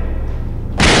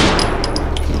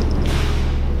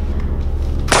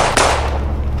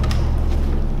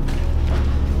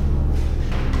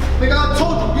 Nigga, I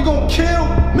told you, we gon' kill.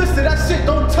 Mister, that shit,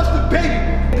 don't touch the baby.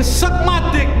 Nigga, suck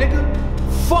my dick, nigga.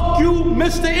 Fuck you,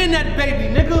 Mister, in that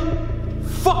baby, nigga.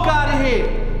 Fuck out of here.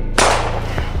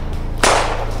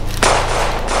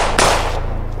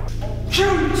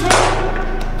 Kill you, Tim.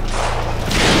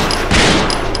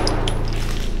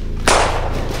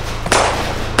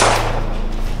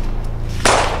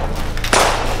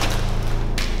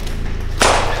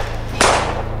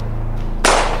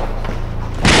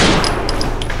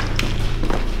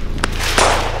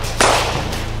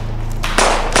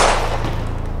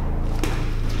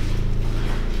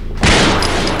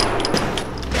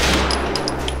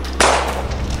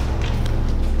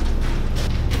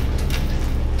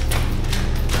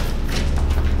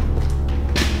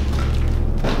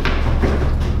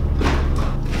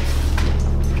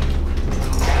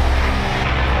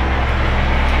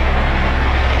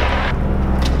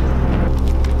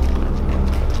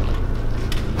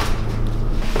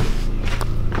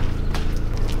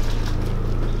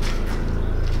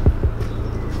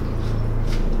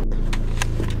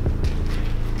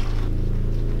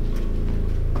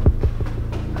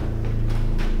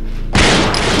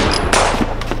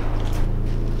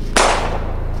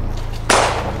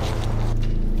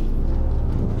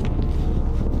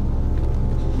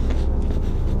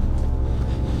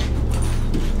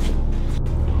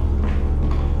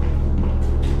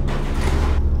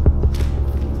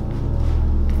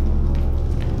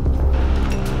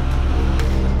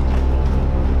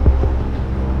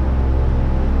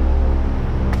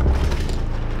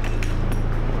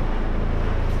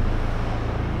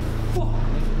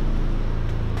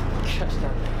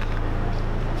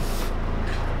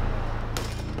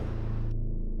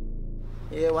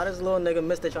 Yeah, why this little nigga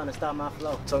Mister trying to stop my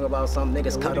flow? Talking about some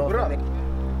niggas cut off.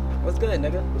 What's good,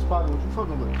 nigga? What's poppin'? What you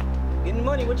fucking with? Getting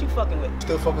money, what you fucking with?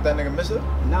 Still fuck with that nigga Mister?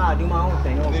 Nah, I do my own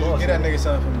thing. No boss, get that nigga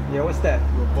something for me. Yeah, what's that?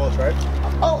 You're a boss, right?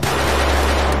 Oh!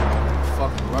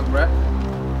 Fucking rugrat.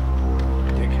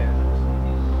 Dickhead.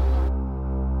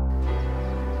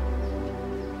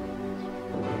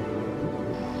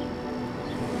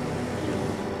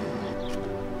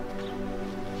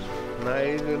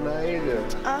 Naija.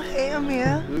 Oh, hey,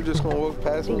 Amir. You just gonna walk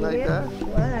past me like that?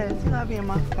 What? You not being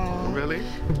my phone. Really?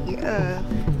 Yeah.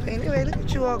 But anyway, look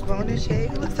at you all grown and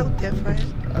shit. You look so different.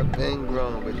 I've been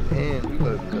grown, but damn, you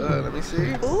look good. Let me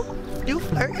see. Ooh, you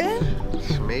flirting?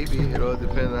 Maybe. It all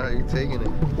depends on how you're taking it.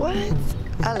 What?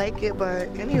 I like it, but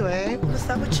anyway, what's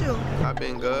up with you? I've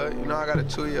been good. You know I got a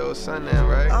 2-year-old son now,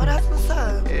 right? Oh, that's what's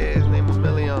up. Yeah, his name is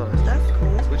Million. That's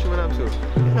cool. What you been up to?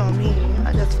 You know me.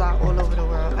 I just fly all over the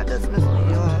world. I just miss New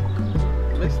York.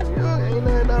 Miss New York? Ain't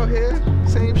nothing out here.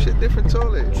 Same shit, different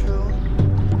toilet. True.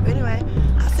 But anyway,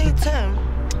 I seen Tim.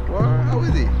 What? How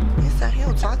is he? He said he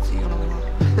don't talk to you no more.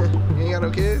 You ain't got no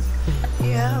kids?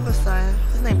 Yeah, I have a son.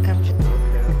 His name MJ.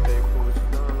 Okay, cool. What you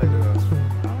doing later?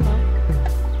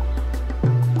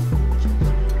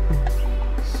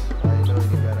 I know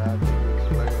you better out there.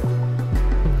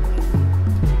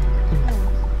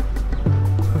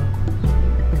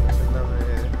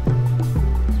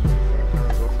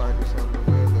 Go find you something to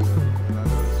wear later. And I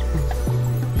know it's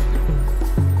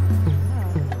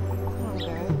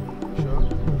sure?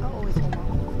 I always hold my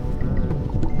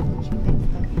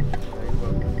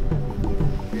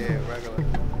Yeah, regular.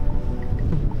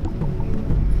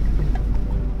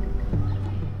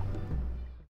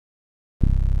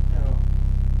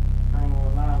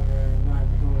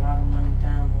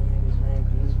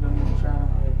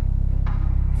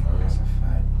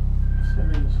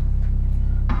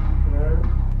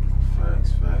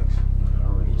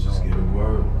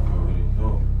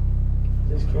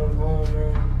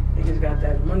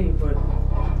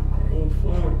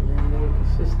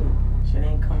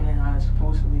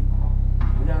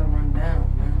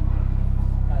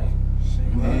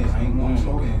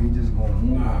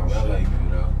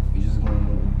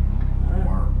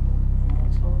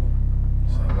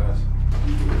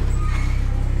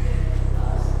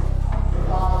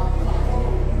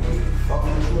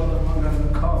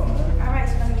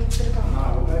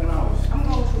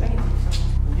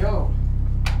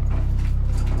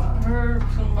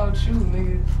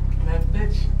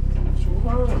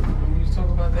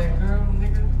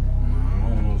 nigga. I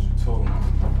don't know what you're talking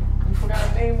about. You forgot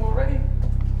her name already?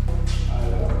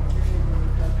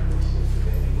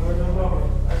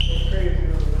 That's crazy,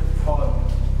 man.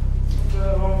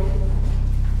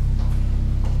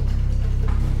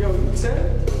 Yo, you 10?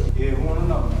 Yeah, who wanna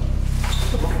know?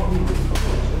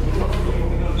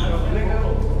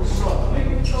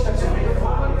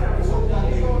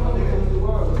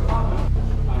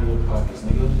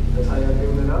 That's how y'all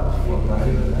giving it up?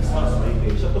 That's us,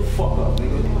 man. Shut the fuck up,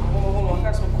 nigga. Hold on, I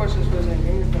got some questions for this nigga.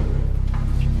 Give me a second.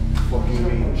 Fuck you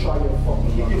mean? Try your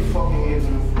fucking. Keep your fucking hands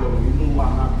on the floor. You know I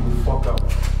knock you the fuck out.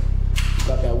 You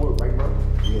got that work, right, bro?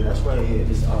 Yeah, that's right here.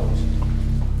 This is ours.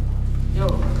 Yo,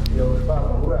 what's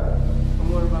poppin'? Who that? I'm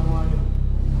worried about why you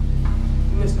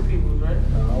missed the peoples, right?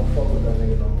 Nah, I don't fuck with that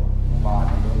nigga no more. Lie,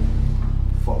 nigga.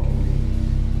 Fuck you,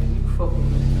 nigga. You fucking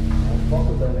missed it. I don't fuck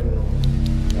with that nigga no more.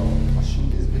 Yo, I'll shoot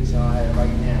this bitch on her head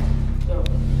right now. Yo,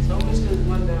 tell me this is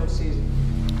rundown season.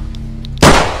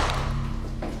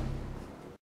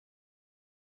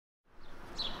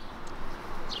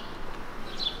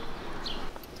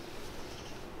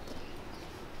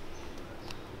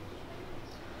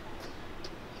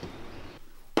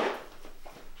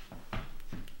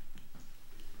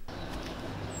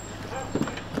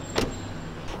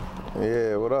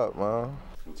 Yeah, what up, man?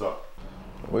 What's up?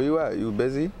 Where you at? You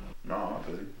busy? No, I'm not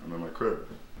busy. I'm in my crib.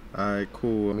 Alright,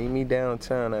 cool. Meet me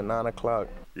downtown at 9 o'clock.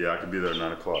 Yeah, I can be there at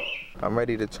 9 o'clock. I'm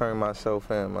ready to turn myself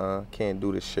in, man. Can't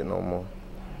do this shit no more.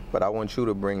 But I want you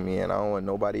to bring me in. I don't want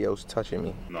nobody else touching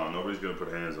me. No, nobody's gonna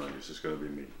put hands on you. It's just gonna be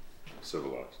me.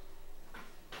 Civilized.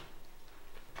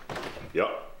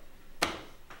 Yup.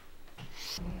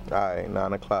 Alright,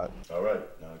 9 o'clock. All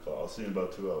right, 9 o'clock. I'll see you in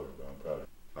about 2 hours, bro. I'm proud of you.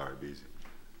 All right, be easy.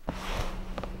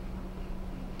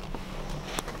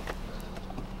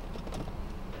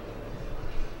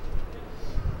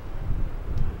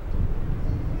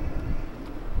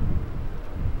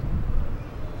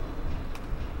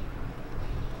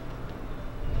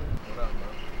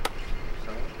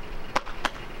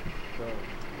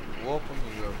 Walk with me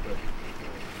real quick.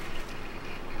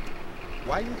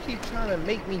 Why you keep trying to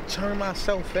make me turn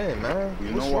myself in, man?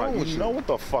 You What's know wrong what? with You know what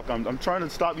the fuck? I'm trying to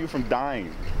stop you from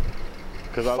dying.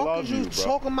 Cause I love you, bro.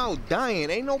 Talking about dying?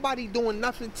 Ain't nobody doing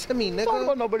nothing to me, nigga. Talking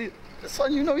about nobody.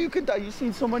 Son, you know you could die. You've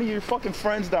seen so many of your fucking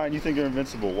friends die and you think you're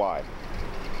invincible. Why?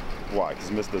 Why?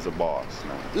 Because Mister's a boss.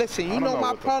 No. Listen, you know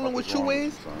my problem with you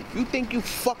is? You think you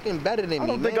fucking better than me, I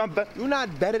don't think I'm better. You're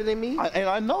not better than me. And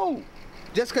I know.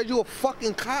 Just because you a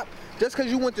fucking cop, just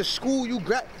because you went to school, you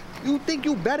think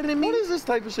you better than me? What is this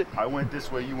type of shit? I went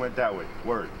this way, you went that way.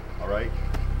 Word, all right?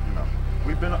 You know,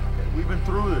 we've been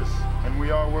through this, and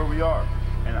we are where we are.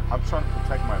 And I'm trying to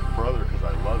protect my brother because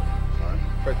I love you, son.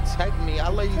 Protect me? I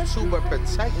love you too, but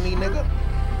protect me, nigga.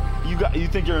 You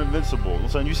think you're invincible.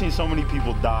 Son, you've seen so many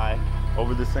people die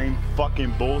over the same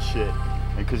fucking bullshit.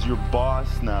 And because you're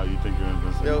boss now, you think you're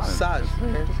invincible. Yo, Saj,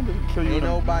 man. Kill you ain't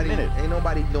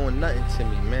nobody doing nothing to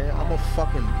me, man. I'm a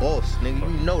fucking boss, nigga.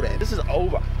 You know that. This is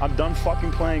over. I'm done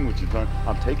fucking playing with you, son.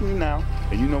 I'm taking you now,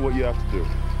 and you know what you have to do.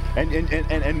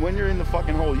 And when you're in the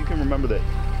fucking hole, you can remember that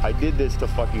I did this to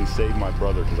fucking save my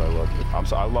brother because I love you.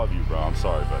 I love you, bro. I'm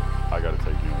sorry, but I gotta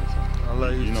take you in, son. I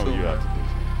love you You know too, what you man. have to do.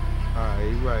 All right,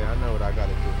 you right. I know what I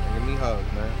gotta do. Man. Give me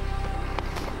hugs, man.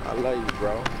 I love you,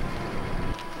 bro.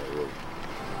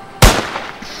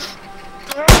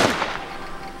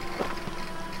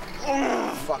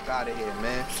 Fuck out of here,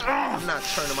 man. I'm not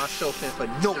turning myself in for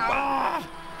nobody.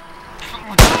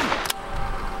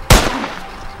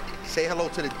 Say hello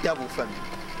to the devil for me.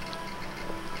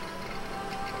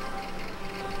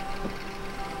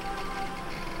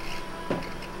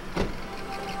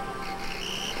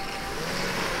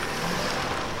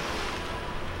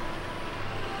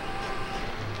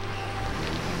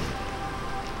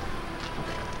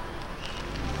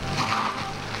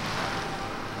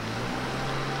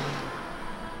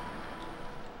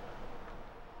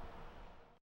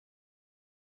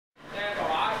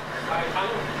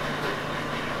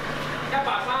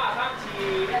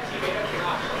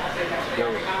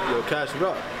 Yo, Cash, what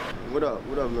up? What up,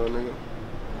 little nigga?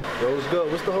 Yo, what's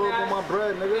good? What's the hold on my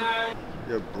bread, nigga?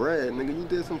 Your bread, nigga, you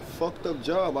did some fucked up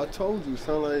job. I told you,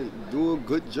 son, like, do a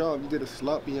good job. You did a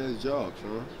sloppy ass job,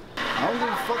 son. I don't give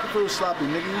a fuck if it was sloppy,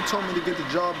 nigga. You told me to get the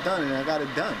job done, and I got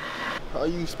it done. How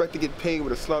you expect to get paid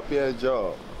with a sloppy ass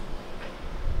job?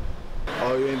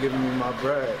 Oh, you ain't giving me my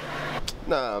bread.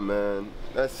 Nah, man.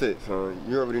 That's it, son.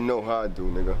 You already know how I do,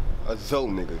 nigga. I Zoe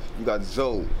niggas. You got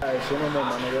Zoe. Alright, show no more,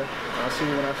 my nigga. I'll see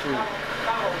you when I see you.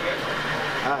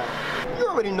 Alright. You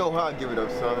already know how I give it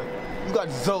up, son. You got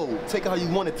Zoe. Take it how you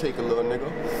want to take it, little nigga.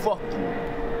 Fuck you.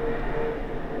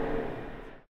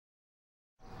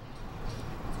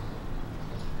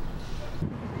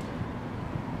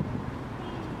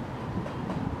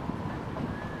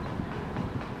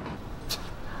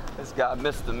 this guy,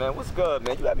 Mr. Man. What's good,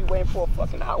 man? You had me waiting for a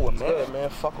fucking hour, man. Good, man.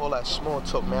 Fuck all that small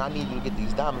talk, man. I need you to get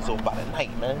these diamonds over by the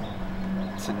night, man.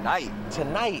 Tonight?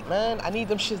 Tonight, man. I need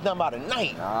them shits done by the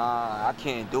night. Nah, I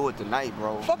can't do it tonight,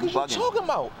 bro. Fuck is you talking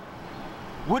about?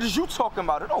 What is you talking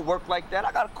about? It don't work like that.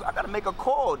 I gotta make a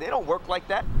call. They don't work like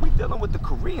that. We dealing with the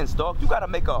Koreans, dog. You gotta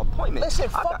make an appointment. Listen,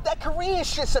 fuck that Korean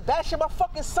shit, Sebastian. My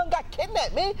fucking son got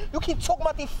kidnapped, man. You keep talking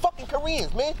about these fucking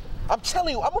Koreans, man. I'm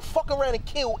telling you, I'ma fuck around and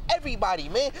kill everybody,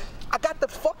 man. I got the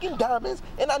fucking diamonds,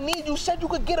 and I need you. Said you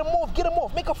could get them off. Get them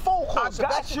off. Make a phone call,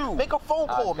 Sebastian. I got you. Make a phone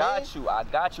call, man. I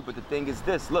got you. But the thing is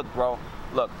this. Look, bro.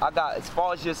 Look, I got, as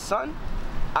far as your son,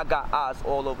 I got eyes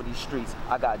all over these streets.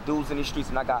 I got dudes in these streets,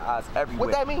 and I got eyes everywhere.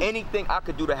 What that mean? Anything I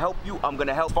could do to help you, I'm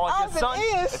gonna help.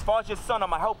 As far as your son,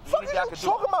 I'ma help you. Fuck are you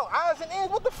talking about, eyes and ears?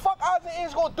 What the fuck eyes and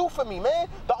ears gonna do for me, man?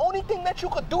 The only thing that you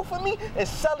could do for me is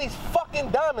sell these fucking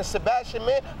diamonds, Sebastian,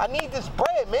 man. I need this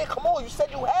bread, man. Come on, you said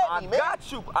you had me, man. I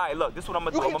got you. All right, look, this is what I'm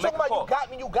gonna do. You keep talking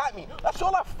about you got me. That's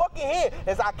all I fucking hear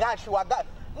is I got you.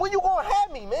 When you gonna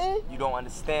have me, man? You don't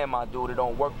understand, my dude. It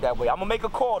don't work that way. I'm gonna make a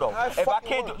call though. If I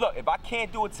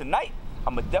can't do it tonight,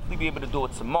 I'm gonna definitely be able to do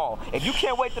it tomorrow. If you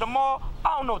can't wait till tomorrow,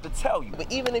 I don't know what to tell you.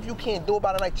 But even if you can't do it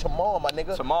by the night tomorrow, my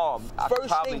nigga. Tomorrow,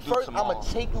 first thing first, I'm gonna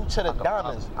take you to the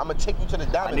diamonds. I'm gonna take you to the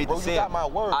diamonds, I need bro. to see you got him. my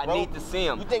word, bro. I need to see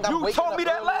him. You think I'm waking told up me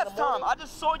that early last in the morning? time. I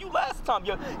just saw you last time.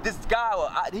 This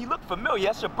guy, he looked familiar.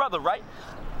 That's your brother, right?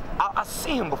 I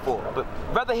see him before, but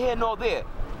rather here nor there.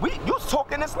 You was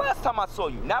talking this last time I saw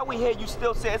you. Now we hear you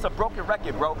still say it's a broken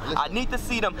record, bro. Listen. I need to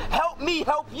see them. Help me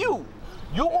help you.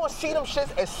 You gonna see them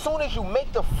shits as soon as you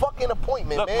make the fucking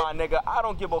appointment, Look, man. my nigga, I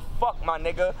don't give a fuck, my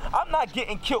nigga. I'm not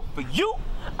getting killed for you.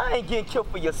 I ain't getting killed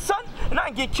for your son, and I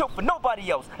ain't getting killed for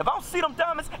nobody else. If I don't see them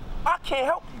diamonds, I can't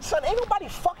help you. Son, ain't nobody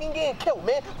fucking getting killed,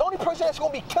 man. The only person that's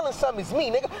gonna be killing something is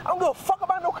me, nigga. I don't give a fuck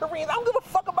about no Koreans. I don't give a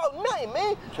fuck about nothing,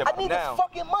 man. I need this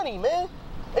fucking money, man.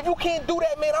 If you can't do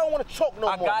that, man, I don't want to talk no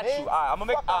more, man. I got you. All right, I'm gonna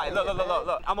make.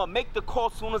 Look. I'm gonna make the call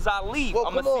as soon as I leave. Well,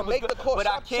 I'm come gonna on, make the call. But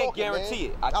Stop I can't talking, guarantee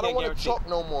man. it. I don't want to talk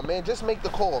no more, man. Just make the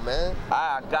call, man.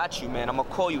 I got you, man. I'm gonna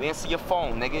call you. Answer your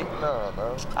phone, nigga. Nah,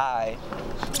 bro. Alright.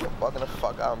 You bugging the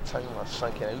fuck out. I'm telling you, my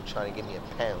son, can you trying to give me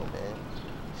a pound, man?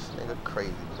 This nigga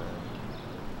crazy, man.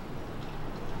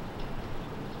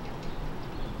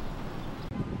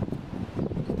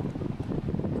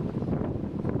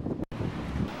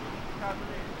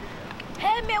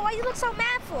 Hey man, why you look so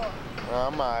mad for?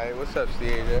 I'm alright. What's up,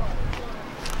 Steve?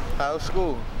 How's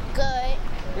school? Good.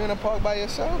 You in the park by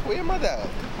yourself? Where your mother at?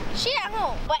 She at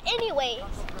home. But anyways,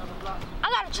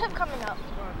 I got a trip coming up.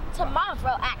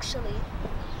 Tomorrow, actually.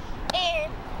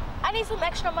 And I need some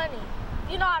extra money.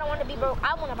 You know I don't want to be broke.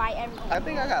 I want to buy everything. I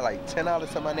think I got like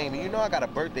 $10 to my name. And you know I got a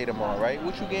birthday tomorrow, right?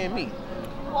 What you getting me?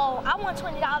 Well, I want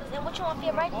 $20. And what you want for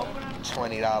your birthday?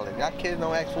 $20. Y'all kids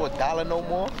don't ask for $1 no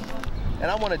more. And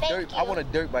I want a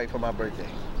dirt bike for my birthday.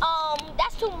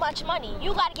 That's too much money.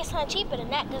 You gotta get something cheaper than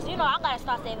that, cause you know I gotta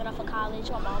start saving up for college.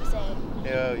 My mom said.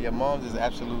 Yeah, your mom's is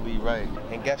absolutely right.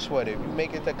 And guess what? If you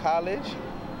make it to college,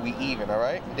 we even. All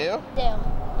right? Deal? Deal.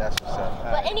 That's what's up.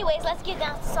 But anyways, let's get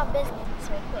down to some business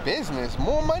real quick. Business?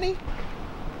 More money?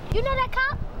 You know that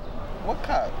cop? What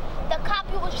cop? The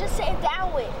cop you was just sitting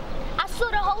down with. I saw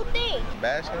the whole thing.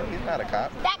 Sebastian, he's not a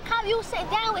cop. That cop you was sitting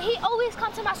down with, he always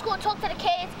comes to my school and talk to the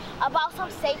kids about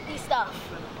some safety stuff.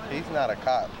 He's not a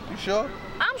cop. You sure?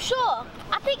 I'm sure.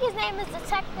 I think his name is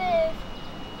Detective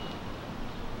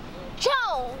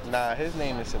Jones. Nah, his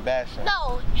name is Sebastian.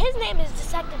 No, his name is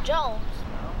Detective Jones.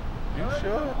 You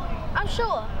sure? I'm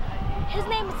sure. His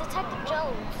name is Detective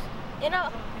Jones. You know,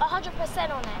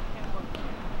 100% on that.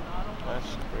 That's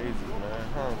crazy,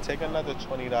 man. Take another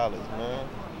 $20, man.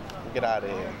 Get out of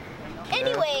here.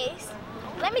 Anyways,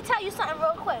 let me tell you something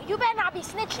real quick. You better not be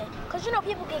snitching, because you know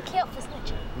people get killed for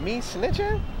snitching. Me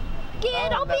snitching? Yeah,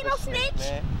 don't be no snitch.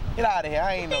 Man. Get out of here.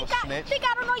 I ain't no snitch. Think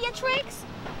I don't know your tricks?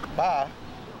 Bye.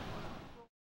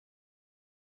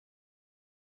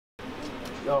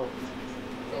 Yo,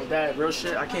 Dad, real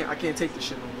shit. I can't take this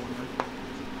shit no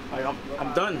more, man. Like,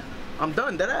 I'm done. I'm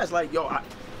done. That ass, like, yo,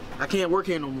 I can't work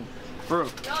here no more. For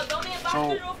real. Yo, don't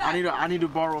So I need to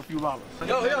borrow a few dollars.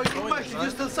 Yo, you might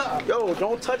just do something. Yo,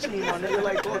 don't touch me, my nigga.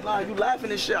 Like, bro, nah, you laughing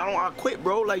and shit. I quit,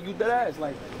 bro. Like, you dead ass.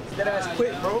 Like, dead ass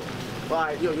quit, bro.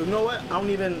 Like, yo, you know what? I don't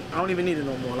even need it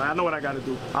no more. Like, I know what I gotta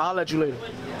do. I'll let you later.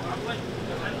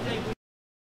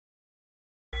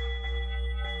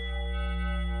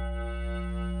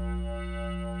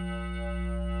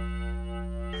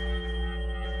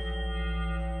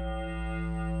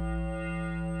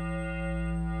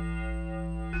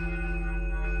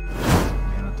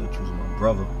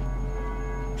 Brother,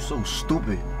 you so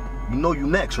stupid. You know you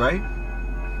next, right?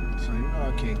 So you know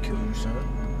I can't kill you, son.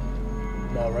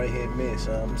 No, right here, man,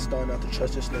 son. I'm starting not to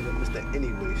trust this nigga, Mr.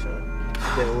 Anyway, son.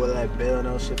 Did all that bailing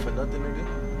out shit for nothing, nigga?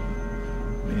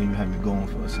 Man, you had me going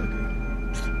for a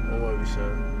second. Don't worry,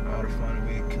 son. I gotta find a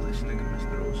way to kill this nigga,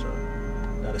 Mr. Though,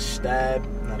 son. Not a stab,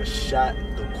 not a shot,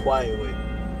 the quiet way.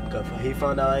 Cause if he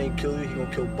found out I ain't kill you, he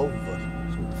gonna kill both of us.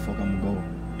 So what the fuck I'm gonna go?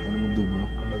 What I'm gonna do, bro?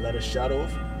 I'm gonna let a shot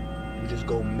off. You just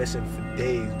go missing for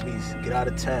days, please. Get out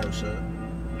of town,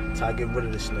 son. Till I get rid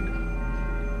of this nigga.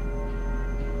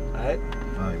 Alright?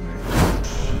 Alright, man.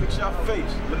 Fix your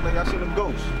face. Look like y'all seen a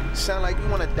ghost. Sound like you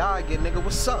wanna die again, nigga.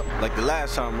 What's up? Like the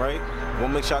last time, right? What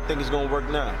makes y'all think it's gonna work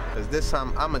now? Cause this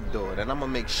time I'ma do it, and I'ma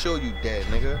make sure you dead,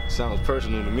 nigga. Sounds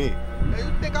personal to me. Hey,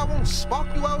 you think I won't spark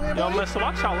you out here, Yo, boy? listen,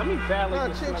 watch out. Let me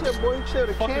validate this. Chill, boy. Chill.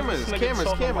 The Fuck is cameras, this nigga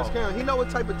talking about? He know what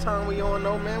type of time we on,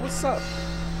 though, man. What's up?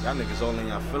 Y'all niggas all in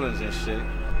y'all feelings and shit.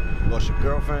 Lost your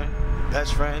girlfriend,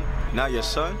 best friend, now your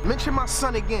son. Mention my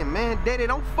son again, man. Daddy,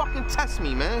 don't fucking test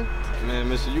me, man. Man,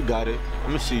 mister, you got it.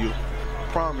 I'ma see you.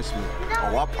 Promise me.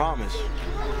 Oh, I promise.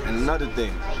 And another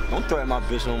thing, don't threaten my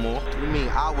bitch no more. You mean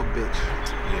our bitch?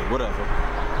 Yeah, whatever.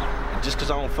 And just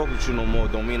cause I don't fuck with you no more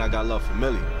don't mean I got love for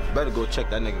Millie. Better go check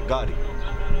that nigga Gotti.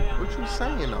 What you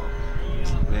saying, though?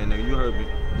 Man, nigga, you heard me.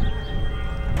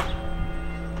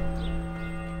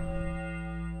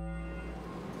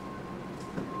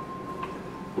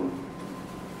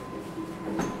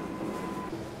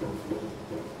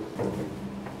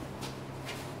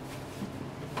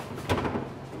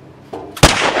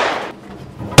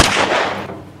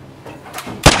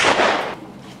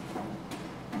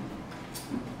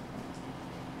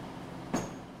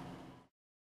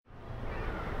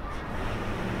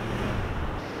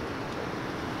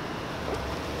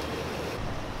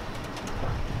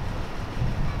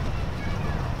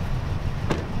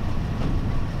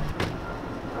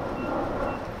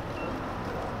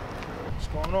 What's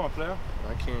going on, player?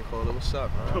 I can't call it. What's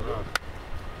up, man?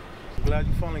 I'm glad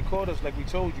you finally called us like we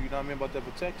told you, you know what I mean, about that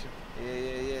protection.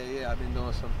 Yeah. I've been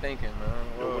doing some thinking, man.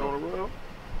 Yo, but on the real,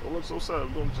 don't look so sad.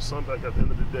 I'm going to get your son back at the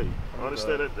end of the day. I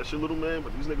understand that's your little man,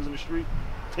 but these niggas in the street,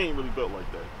 they ain't really built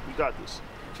like that. We got this.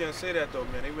 You can't say that though,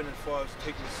 man. They went as far as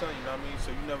taking the son, you know what I mean?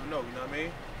 So you never know, you know what I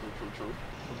mean? True.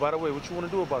 But by the way, what you want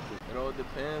to do about this? It all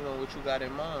depends on what you got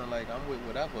in mind. Like, I'm with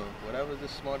whatever. Whatever's the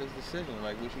smartest decision.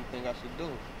 Like, what you think I should do.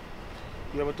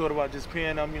 You ever thought about just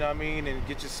paying them, you know what I mean, and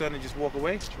get your son and just walk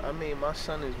away? I mean, my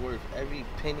son is worth every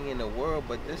penny in the world,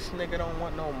 but this nigga don't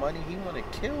want no money. He want to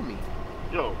kill me.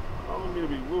 Yo, I don't mean to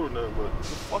be rude now, but what the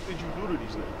fuck did you do to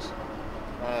these niggas?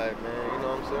 Alright, man, you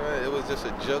know what I'm saying? It was just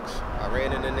a jokes. I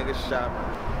ran in the nigga's shop,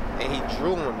 and he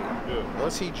drew on me. Yeah.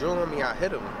 Once he drew on me, I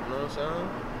hit him. You know what I'm saying?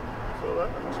 Feel that?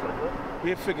 I respect that. We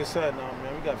have figure something out,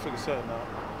 man. We got to figure something out.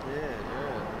 Yeah.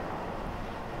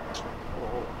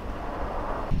 Hold on.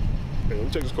 Hey, let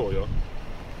me take this call, y'all.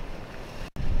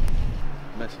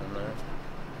 Listen, man.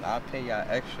 I'll pay y'all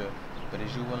extra, but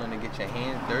is you willing to get your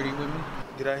hands dirty with me?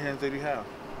 Get our hands dirty how?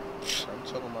 I'm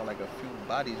talking about like a few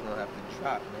bodies gonna have to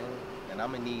drop, man. And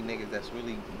I'm gonna need niggas that's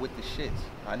really with the shits.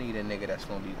 I need a nigga that's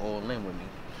gonna be all in with me.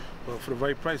 Well, for the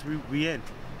right price, we in.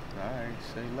 Alright,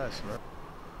 say less, man.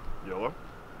 Yo,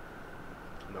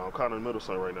 no, I'm kind of in the middle of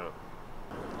something right now.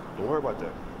 Don't worry about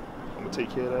that. I'm gonna take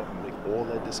care of that and make all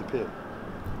that disappear.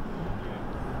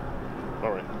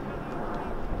 All right.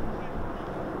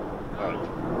 All right.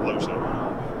 Love you, son.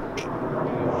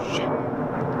 Shit. You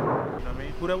know what I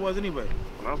mean? Who that was anyway?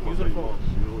 When I was my baby boss,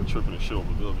 you know, tripping and shit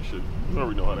over building shit. You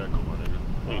already know how that go, my nigga.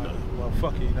 Ain't nothing. Well,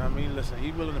 fuck it, you know what I mean? Listen,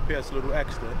 he willing to pay us a little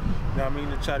extra, you know what I mean,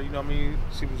 to try to, you know what I mean,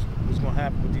 see what's gonna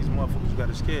happen with these motherfuckers who got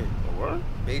us scared. What?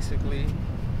 Basically,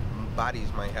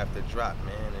 bodies might have to drop,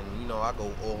 man. And you know, I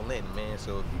go all in, man.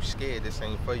 So if you scared, this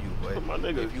ain't for you. But My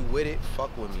nigga. if you with it,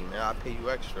 fuck with me, man. I'll pay you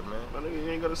extra, man. My nigga, you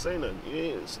ain't gotta say nothing.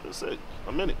 Yeah, it's it.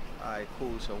 I'm in it. Alright,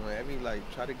 cool. So whenever like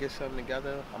try to get something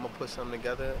together, I'm gonna put something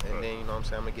together, and then you know what I'm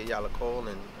saying, I'm gonna get y'all a call,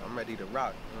 and I'm ready to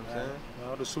rock. You know what I'm saying?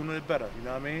 Well, the sooner the better. You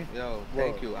know what I mean? Yo,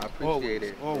 thank you. I appreciate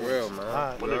it. Always. For real, man.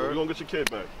 Right. My nigga, we gonna get your kid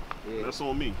back. Yeah. That's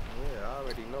on me. Yeah, I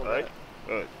already know All right?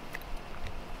 that. All right.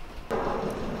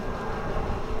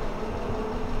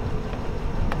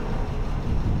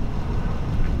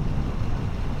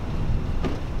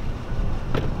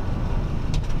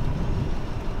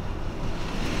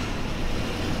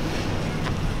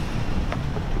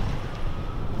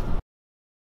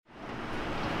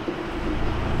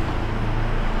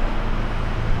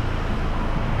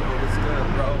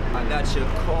 Your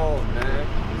call, man.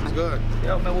 It's good.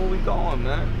 Yo, man, where we going,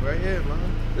 man? Right here, man.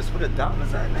 This where the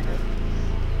diamonds at, nigga?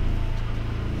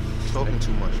 Talking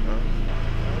too much, man.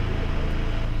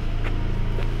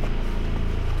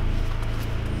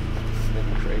 This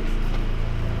nigga crazy.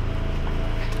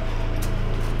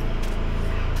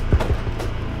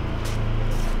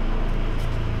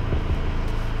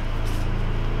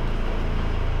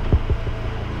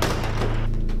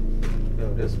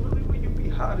 this really where you be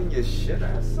hiding your shit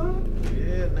at, son?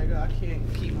 Yeah, nigga, I can't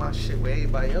keep my shit where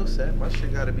everybody else at. My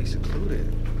shit gotta be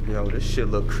secluded. Yo, this shit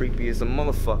look creepy as a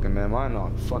motherfucker, man. Mine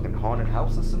on a fucking haunted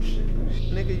house or some shit.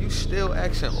 Nigga, you still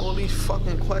asking all these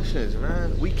fucking questions,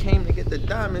 man. We came to get the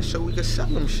diamonds so we could sell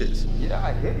them shits. Yeah,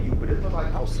 I hear you, but it look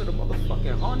like house of the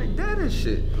motherfucking haunted dead and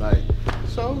shit. Like,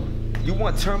 so? You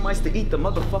want termites to eat the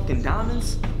motherfucking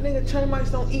diamonds? Nigga,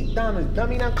 termites don't eat diamonds,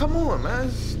 dummy. Now, come on,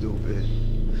 man. Stupid.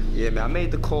 Yeah, man, I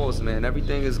made the calls, man.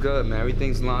 Everything is good, man.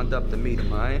 Everything's lined up to meet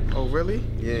him, alright? Oh, really?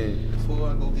 Yeah. Before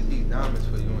I go get these diamonds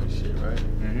for you and shit, right?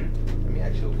 Mm-hmm. Let me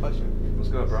ask you a question. What's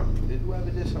good, bro? Did you ever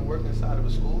do some work inside of a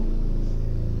school?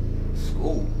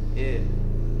 School? Yeah.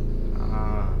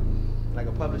 Like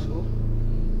a public school?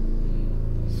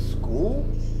 School?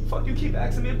 Fuck, you keep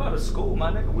asking me about a school,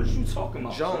 my nigga. What are you talking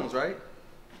about? Jones, right?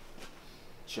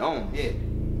 Jones? Yeah.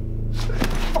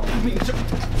 Fuck you mean, Jones?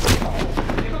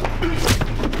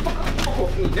 Fuck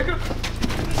off me, nigga.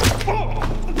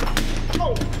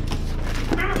 Oh!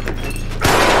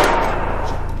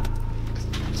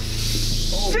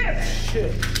 Shit!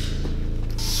 Shit!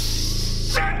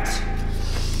 Shit!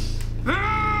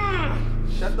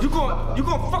 You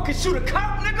gonna fucking shoot a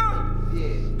cop, nigga?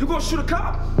 Yeah. You gonna shoot a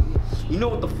cop? You know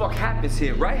what the fuck happens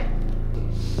here, right?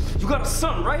 You got a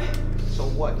son, right? So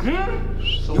what? So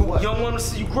you, what? You don't want to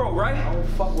see you grow, right? I don't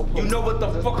fuck with you know what the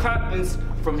fuck happens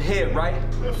from here, right?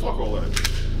 Man, fuck all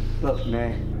that. Look,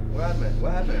 man. What happened?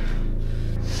 What happened?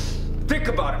 Think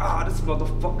about it. Ah, this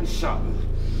motherfucker shot me.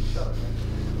 Shut up, man.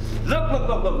 Look.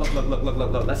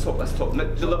 Let's talk. Look.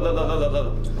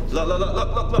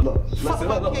 Fuck, ain't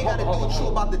gotta do you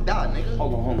about to die, nigga.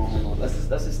 Hold on. Let's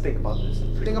just think about this.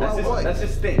 Think about what? Let's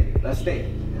just think. Let's think.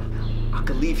 I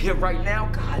could leave here right now.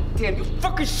 God damn, you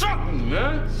fucking shot me,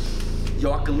 man.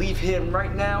 Yo, I could leave here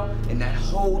right now, and that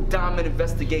whole diamond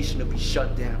investigation will be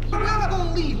shut down. I'm not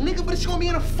gonna leave, nigga, but it's gonna be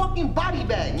in a fucking body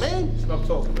bag, man. Stop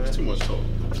talking, man. It's too much talk.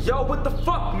 Yo, what the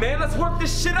fuck, man? Let's work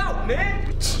this shit out, man.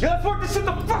 Yo, let's work this shit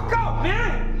the fuck out,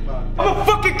 man. I'm a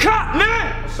fucking cop,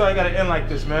 man. I'm sorry I gotta end like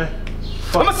this, man.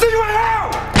 I'm gonna see you in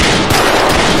hell.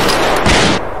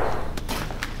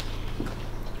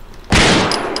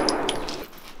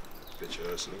 Bitch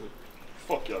ass nigga.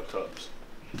 Fuck y'all cops.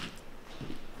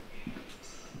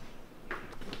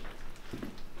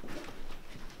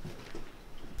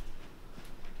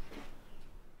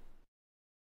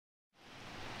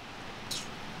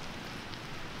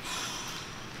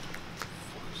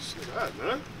 That,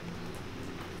 man.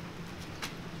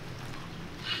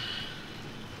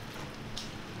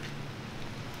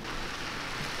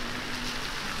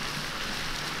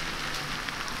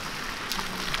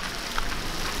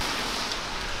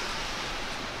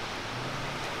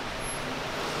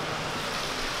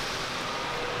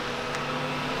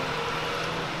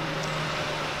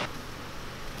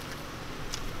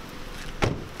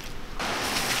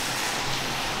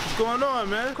 What's going on,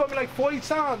 man? You called me like 40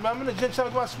 times, man. I'm in the gym trying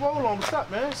to get my swole on. What's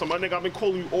up, man? So my nigga, I've been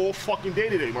calling you all fucking day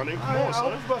today, my nigga. Come on, I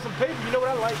son. hope you got some paper. You know what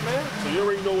I like, man. So you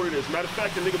already know what it is. Matter of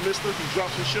fact, the nigga Mister, he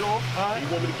dropped some shit off. He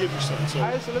want me to give you something. So,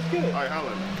 Alright, so let's get it. Alright,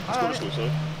 holla. Let's go this way,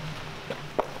 son.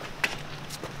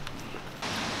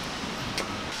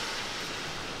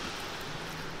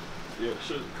 Yeah,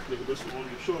 shit. Nigga Mister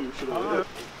wanted to show you shit over there.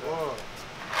 Oh,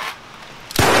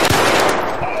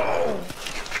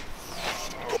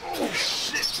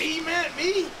 shit. Me, man.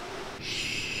 Me.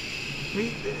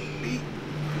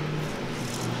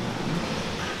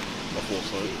 My fault,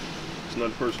 son. It's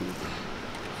nothing personal.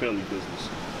 Family business.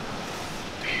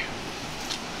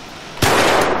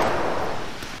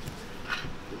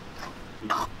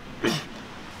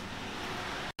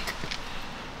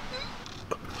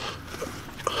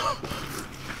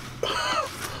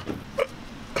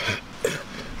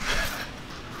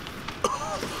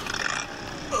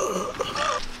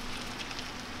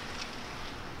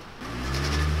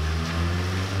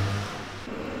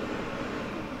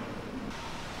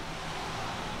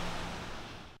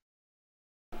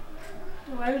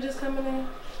 Why you just coming in?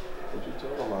 What you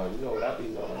talking about? You know what I be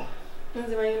doing.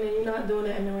 It's raining. You're not doing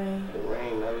it in the rain. The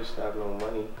rain never stop no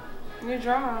money. You're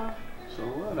dry. So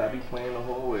what? I be playing the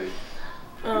whole way.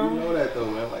 You know that though,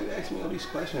 man. Like, ask me all these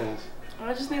questions.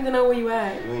 I just need to know where you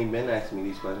at. You ain't been asking me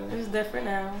these questions. It's different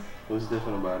now. What's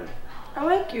different about it? I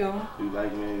like you. You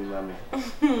like me or you love me? I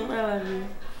love you.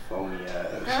 Phony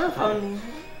ass. I'm phony.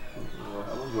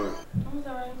 How was work? I was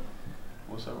alright.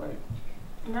 What's alright?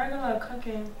 Regular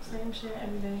cooking, same shit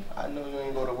every day. I know you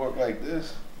ain't go to work like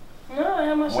this. No, I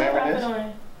have my chef Wearing outfit this?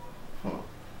 on.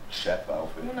 Chef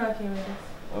outfit. You're not cute with this.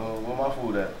 Where my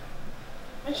food at?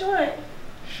 What you want?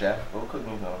 Chef, go cook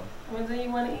me something. What do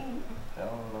you want to eat? I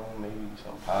don't know, maybe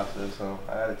some pasta or something.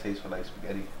 I had a taste for like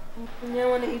spaghetti. You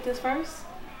don't want to eat this first?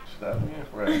 Stop me in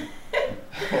for real.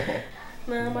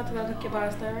 No, I'm about to go cook your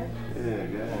pasta, right? Yeah,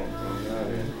 go ahead.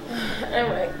 All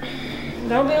right.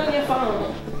 Don't be on your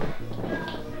phone.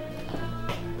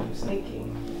 Sneaky.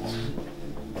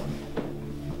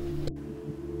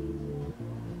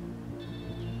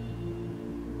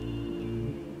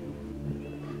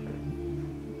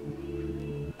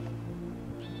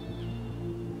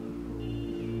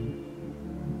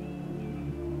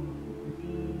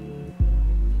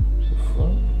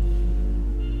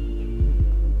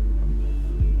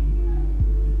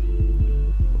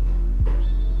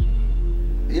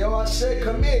 Yo, I said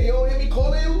come here. You don't hear me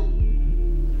calling you?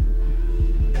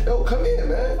 Yo, come here,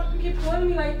 man. Why you keep calling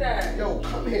me like that? Yo,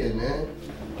 come here, man.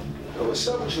 Yo, what's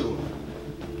up with you?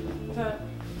 What's up?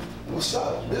 What's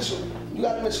up? This one, you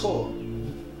got a missed call.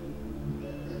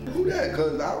 Who that?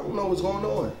 Cause I don't know what's going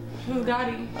on. Who's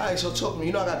Gotti? Alright, so talk to me.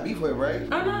 You know I got beef with him, right?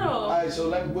 I know. Alright, so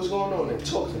like, what's going on then?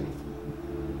 Talk to me.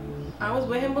 I was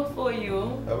with him before you.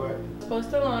 Alright. Supposed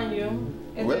to line you.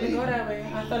 It Really? didn't go that way.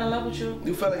 I fell in love with you.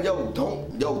 You fell in,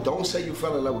 don't say you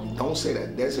fell in love with me. Don't say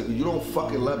that. That's it. You don't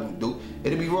fucking love me, dude.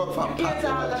 It'd be wrong if I You popped can't your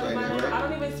tell I ass love right him. now, right? I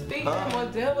don't even speak to him or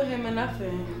deal with him or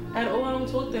nothing. At all, I don't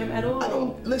talk to him at all. I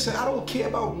don't care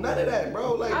about none of that,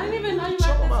 bro. Like, I didn't even know you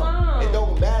talking like this about? long. It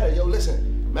don't matter, yo.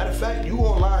 Listen, matter of fact, you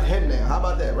gonna lie him now. How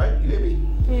about that, right? You hear me?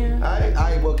 Yeah.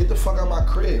 Alright, well, get the fuck out my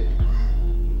crib.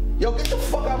 Yo, get the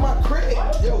fuck out my crib.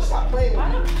 Yo, stop playing with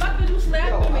me. Why the fuck did you slap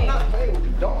Yo, me? I'm not playing with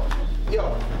you, dog.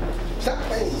 Yo, stop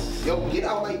playing with me. Yo, get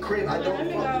out my crib. I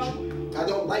don't fuck with you. I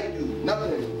don't like you.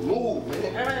 Nothing. Move,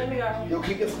 man. Alright, let me go. Yo,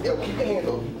 keep your hand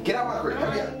on. Get out my crib.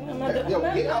 Hurry up. Yo,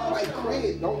 get out my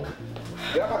crib. Don't.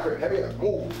 Get out my crib. Hurry up.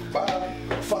 Move. Bye.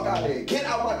 Fuck out of here. Get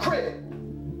out my crib.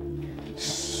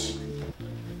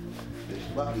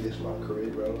 Lucky this my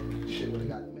crib, bro. Shit would've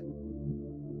got me.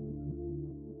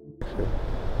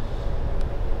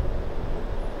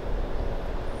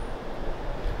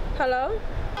 Hello?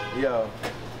 Yo.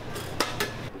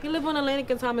 He live on Atlantic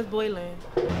and Thomas Boyland.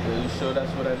 You sure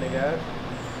that's what that nigga had?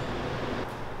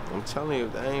 I'm telling you,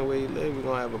 if that ain't where you live, we're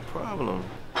gonna have a problem.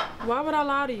 Why would I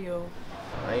lie to you?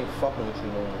 I ain't fucking with you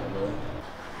no more, man.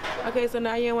 Okay, so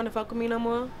now you don't want to fuck with me no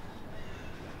more?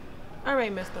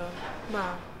 Alright, mister.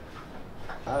 Bye.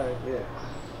 Alright, yeah.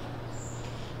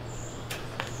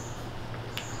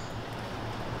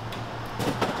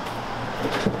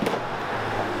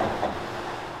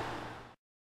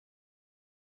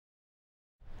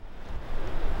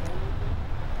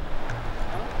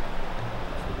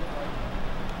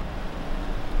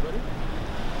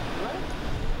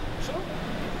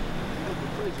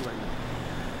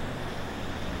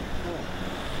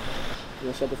 You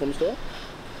want something from the store?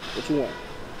 What you want?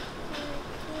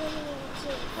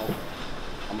 Oh,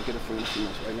 I'm gonna get it for you in a few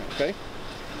minutes right now, okay?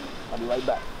 I'll be right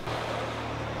back.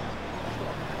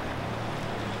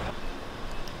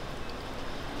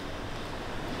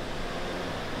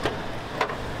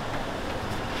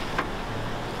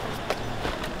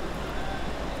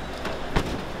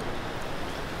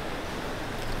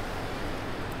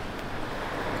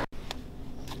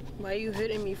 Why are you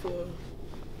hitting me for?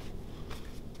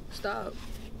 Stop.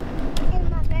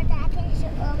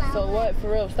 So what?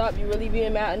 For real, stop. You really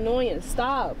being mad annoying.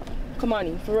 Stop. Come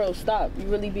on, for real, stop. You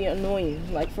really being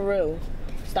annoying. Like, for real.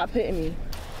 Stop hitting me.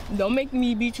 Don't make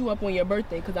me beat you up on your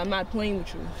birthday, because I'm not playing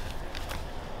with you.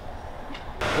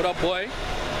 What up, boy?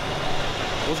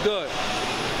 What's good?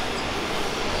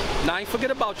 Nah, I ain't forget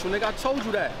about you, nigga. I told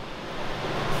you that.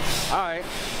 All right.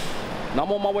 Now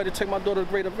I'm on my way to take my daughter to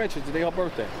Great Adventures. Today her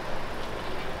birthday.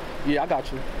 Yeah, I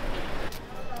got you.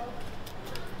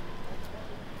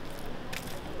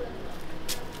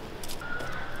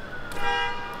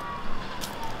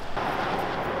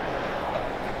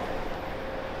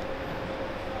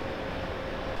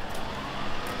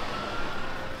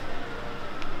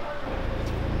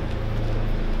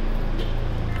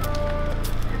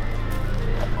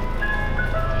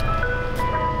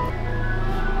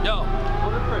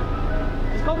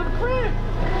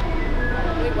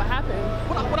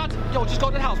 Yo, just go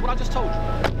to the house. What I just told you.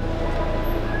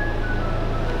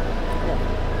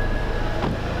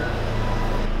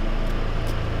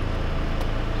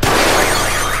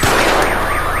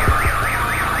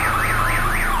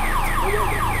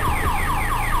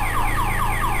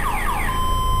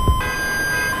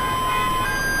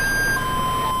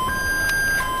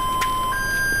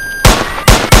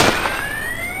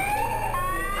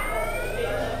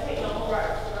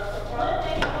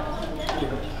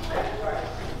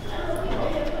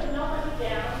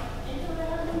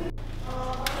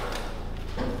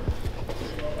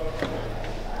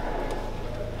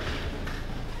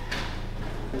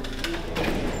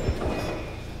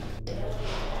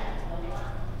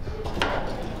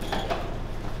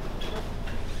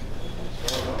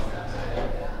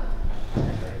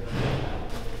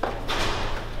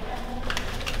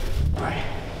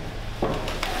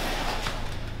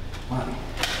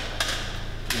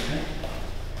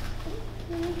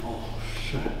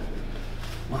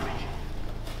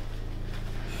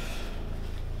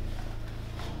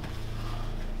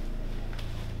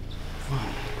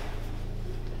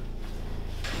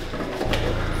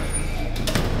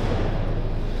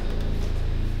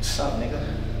 What's up, nigga?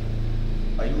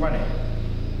 Are you running?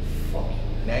 Fuck you.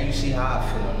 Now you see how I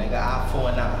feel, nigga. Eye for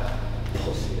an eye.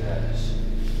 Pussy ass.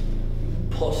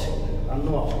 Pussy. I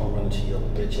know I was gonna run into your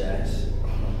bitch ass.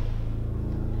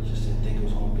 Just didn't think it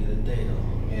was gonna be the day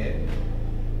though. Yeah.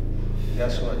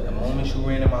 Guess what? The moment you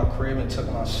ran in my crib and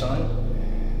took my son,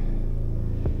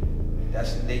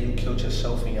 that's the day you killed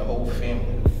yourself and your whole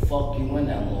family. Fuck you in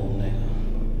that little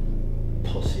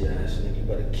nigga. Pussy ass nigga. You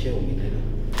better kill me, nigga.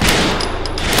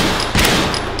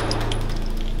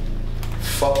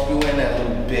 Fuck you in that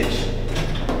little bitch.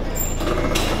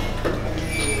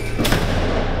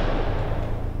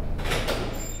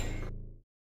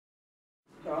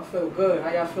 Yo, I feel good.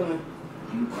 How y'all feeling?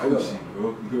 Cozy,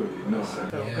 bro. Good, you know. Feel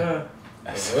good.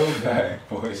 That's real bad,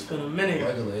 boy. It's been a minute.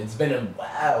 It's been a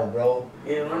while, bro.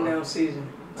 Yeah, rundown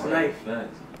season. Tonight.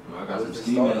 Facts. I got some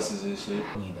ski masks and shit.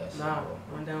 Nah,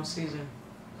 rundown season.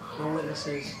 No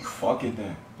witnesses. Fuck it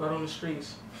then. Blood on the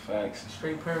streets. Facts.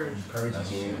 Straight purge. That's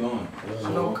where we going.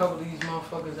 I know a couple of these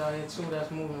motherfuckers out here too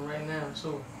that's moving right now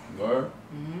too. Word?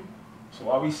 Mm-hmm. So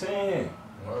why we saying?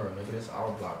 Word, nigga, this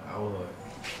our block, our hood.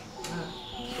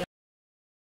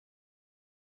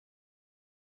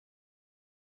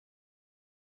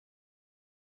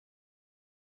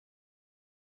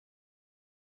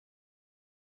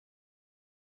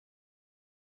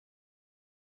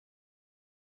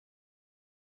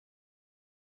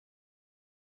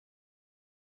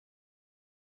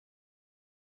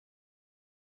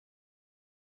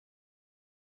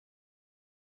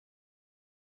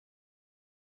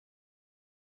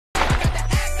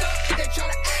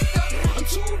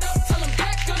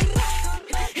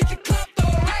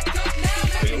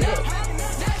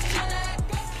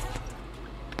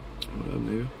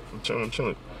 I'm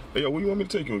chilling. Hey, yo, where you want me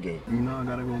to take you again? You know I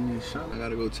gotta go meet Sean. I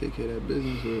gotta go take care of that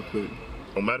business real quick.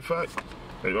 Oh, matter of fact,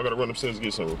 hey, I gotta run upstairs and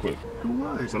get something real quick. Do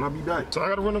what? Son, I'll be back. Son, I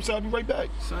gotta run upstairs, I'll be right back.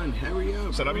 Son, hurry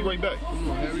up. Son, I'll be right back. Come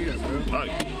on, hurry up, bro. All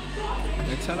right.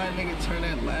 And tell that nigga turn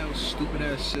that loud, stupid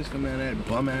ass system out of that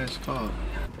bum ass car.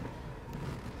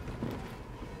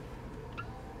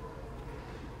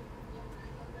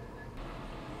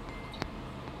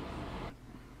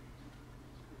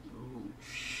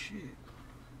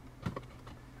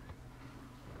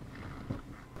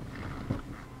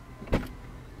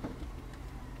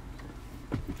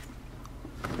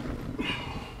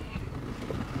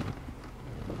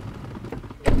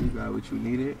 What you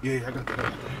needed? Yeah, I got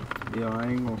that. Yo, I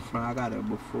ain't gonna front. I gotta,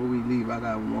 before we leave, I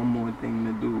got one more thing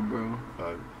to do, bro.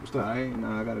 Alright, what's that? Alright,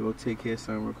 nah, I gotta go take care of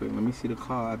something real quick. Let me see the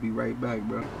car. I'll be right back,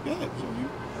 bro. Yeah, so you...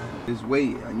 Just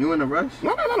wait. Are you in a rush?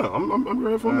 No. I'm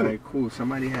ready for a minute. Alright, cool.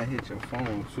 Somebody had hit your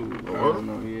phone, too. Oh, I don't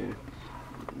know, yeah.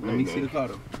 Let me see the car,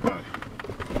 though. Alright.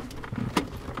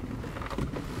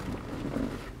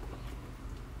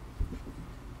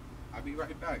 I'll be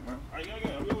right back, bro. Alright, yeah,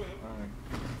 I'll be over here. Alright.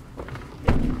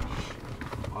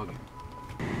 Okay.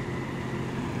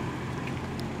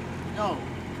 Yo,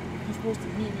 you supposed to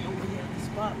meet me over here at the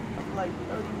spot for like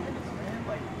 30 minutes, man.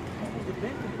 Like, I'm supposed to be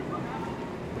there.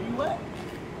 Where you at?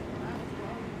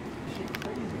 Shit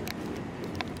crazy.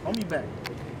 Call me back.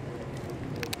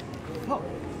 Fuck.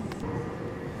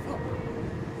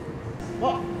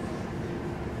 Fuck.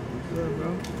 What's up, bro?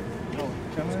 Yo,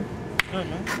 Chillin'? Good,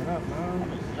 man. What up,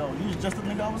 man? Yo, you was just the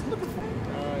nigga I was looking for.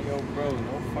 Yo, bro,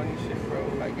 no funny shit, bro.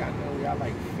 Like, I know y'all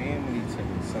like family to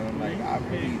me, son. Like, I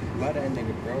really love that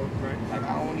nigga, bro. Like,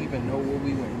 I don't even know where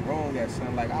we went wrong at,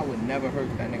 son. Like, I would never hurt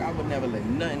that nigga. I would never let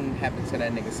nothing happen to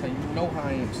that nigga, son. You know how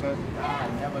I am, son. I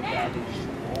never got this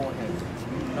shit on him.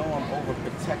 You know I'm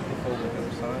overprotective over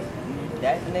him, son.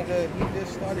 That nigga, he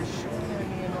just started shooting at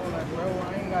me and all that, bro.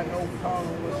 I ain't got no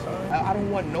problem with, son. I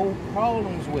don't want no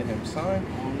problems with him, son.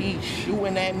 He's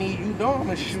shooting at me. You know I'm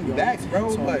gonna shoot back,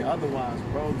 bro. But otherwise,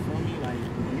 bro, you feel me? Like,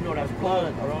 you know that's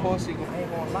blood, bro. Of course, I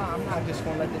ain't gonna lie. I'm not just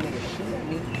gonna let the nigga shoot at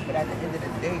me. But at the end of the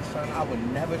day, son, I would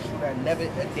never shoot at never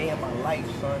a day in my life,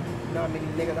 son. You know how many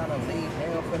niggas I done laid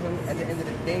down for him? At the end of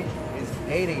the day, it's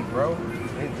day, bro.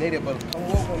 It's day, but come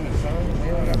walk with me, son.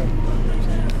 You don't gotta.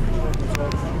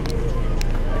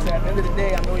 At the end of the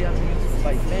day, I know y'all niggas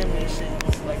like family and shit.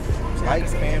 Like, Like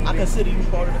family. I consider you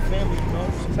part of the family, you know?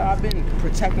 So I've been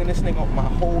protecting this nigga my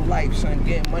whole life, son.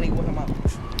 Getting money with him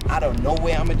out of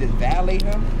nowhere. I'ma just violate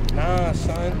him? Nah,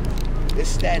 son.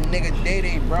 It's that nigga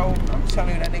Day, bro. I'm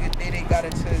telling you, that nigga Day got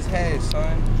into his head,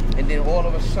 son. And then all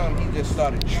of a sudden, he just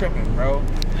started tripping, bro.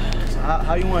 So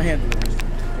how you want to handle this?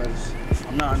 Because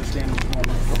I'm not understanding what's going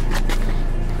on.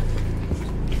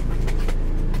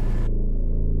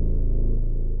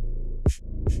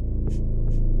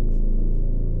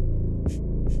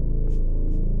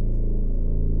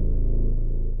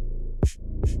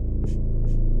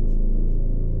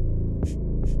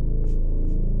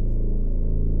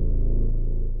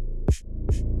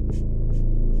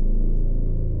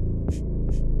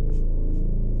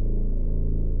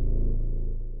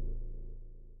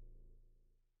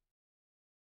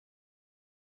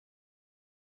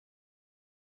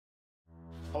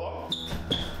 Hello?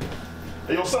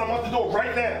 Hey, yo, son, I'm out the door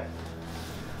right now.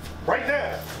 Right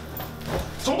now.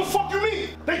 So what the fuck you mean?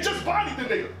 They just bodied the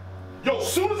nigga. Yo,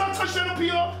 as soon as I touch that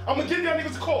PR, I'm gonna give y'all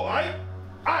niggas a call, alright?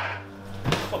 Alright.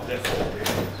 Fuck that phone, man.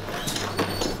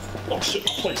 Oh shit,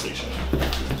 my PlayStation.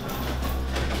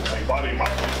 I ain't bodying my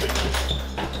PlayStation.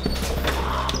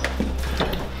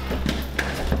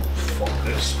 Fuck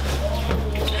this.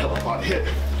 Get the hell up out of here.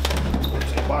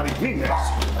 They bodied me now.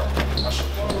 I should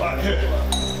get out of here.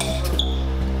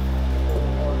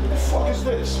 What the fuck is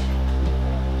this?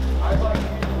 I'd like to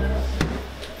hear this.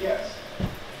 Yes.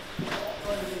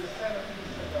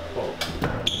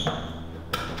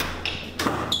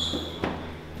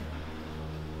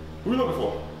 Who are you looking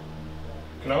for?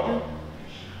 Can I help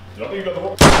you? I think you got the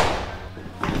wrong.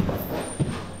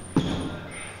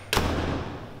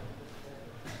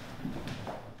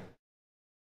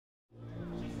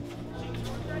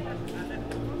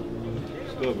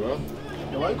 What's good, bro?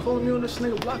 Yo, why you calling me on this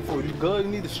nigga block for? You good?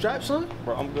 You need the strap, son?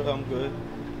 Bro, I'm good, I'm good.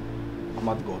 I'm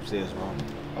about to go upstairs, bro.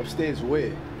 Upstairs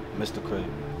where? Mr. Crib.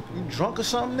 You drunk or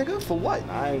something, nigga? For what?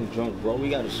 I ain't drunk, bro. We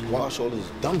gotta squash all this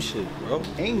dumb shit, bro.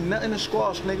 Ain't nothing to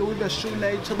squash, nigga. We been shooting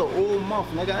at each other all month,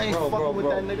 nigga. I ain't fucking with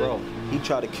that nigga. Bro, he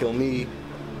tried to kill me.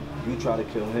 You tried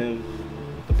to kill him.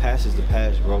 The past is the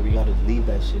past, bro. We gotta leave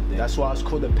that shit there. That's why it's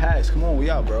called the past. Come on, we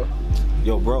out, bro.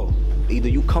 Yo, bro. Either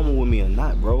you coming with me or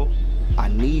not, bro. I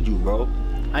need you, bro.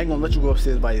 I ain't gonna let you go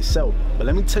upstairs by yourself. But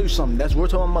let me tell you something. That's word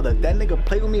to my mother. If that nigga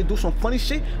play with me and do some funny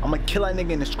shit, I'ma kill that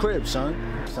nigga in his crib, son.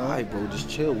 Alright, bro. Just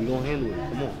chill. We gonna handle it.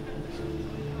 Come on.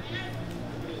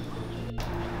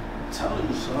 I'm telling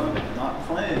you, son. I'm not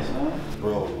playing, son.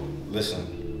 Bro,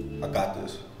 listen. I got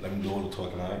this. Let me do all the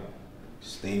talking, alright?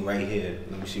 Stay right here.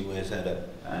 Let me see where his head at.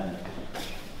 Alright.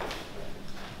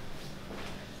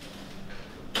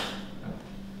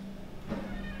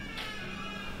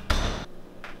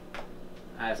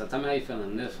 Alright, so tell me how you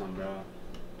feeling this one, bro.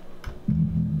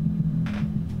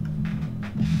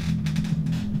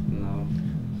 No.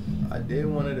 I did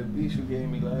one of the beats you gave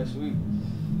me last week.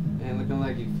 Ain't looking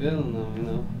like you feeling them, you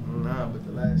know? Nah, but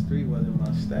the last three wasn't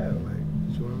my style. Like,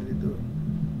 what you want me to do?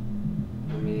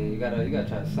 I mean, you gotta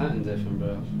try something different,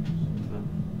 bro. So,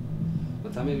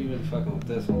 but tell me if you really fucking with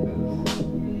this one, cause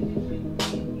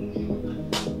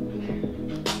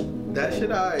That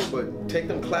shit alright, but take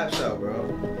them claps out, bro.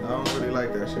 I don't really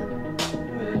like that shit.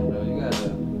 man, bro,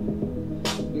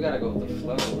 you gotta go with the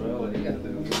flow, bro. What you gotta do?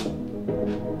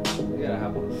 You gotta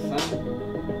hop on something.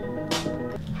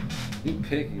 You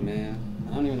picky, man.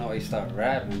 I don't even know why you start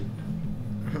rapping.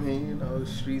 I mean, you know, the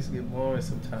streets get boring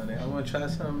sometimes. I want to try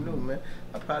something new, man.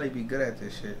 I'll probably be good at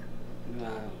this shit. Nah.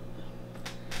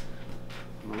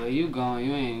 The way you going,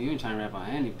 you ain't trying to rap on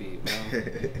any beat, bro.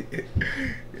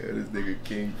 Yo, this nigga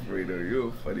King Fredo, you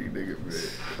a funny nigga, man.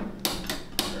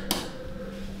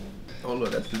 Hold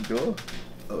on, that's the door?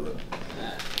 Hold on.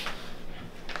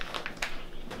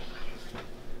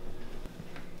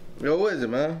 Yo, what is it,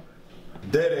 man?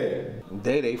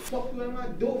 Day. Fuck you at my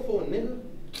door for, nigga?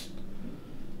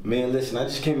 Man, listen, I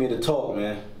just came here to talk,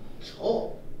 man.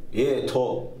 Talk? Yeah,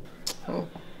 talk. Oh.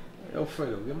 Yo,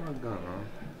 Fredo, get my gun, man.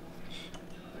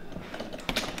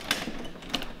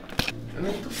 And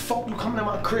what the fuck you coming to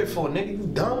my crib for, nigga? You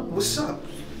dumb? What's up?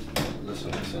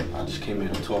 Listen, I just came here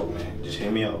to talk, man. Just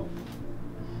hear me out.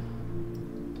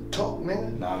 Talk,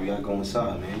 nigga? Nah, we gotta go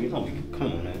inside, man. You know we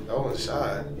come on, man. Go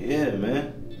inside? Yeah,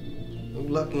 man. I'm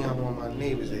lucky I don't want my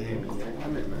neighbors to hear me, man.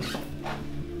 Come in, man.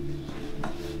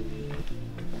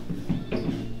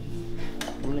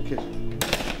 Come in the kitchen.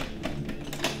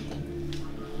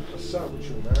 What's up with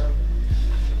you, man?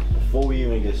 Before we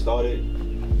even get started,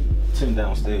 Tim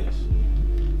downstairs.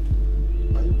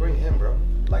 Why you bring him, bro?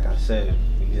 Like I said,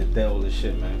 we need to deal with this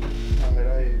shit, man. I mean,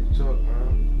 I hear you talk, man.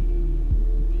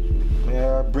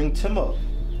 Man, bring Tim up. What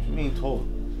you mean talk?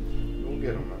 You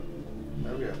get him, man.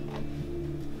 Hurry up.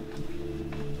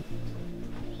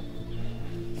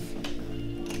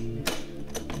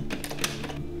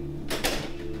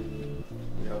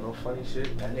 Yo, no funny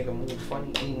shit. That nigga move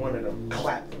funny. He one of them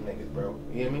clap them niggas, bro.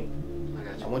 You hear me? I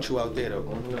got you. I want you out there though.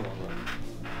 Go on, bro.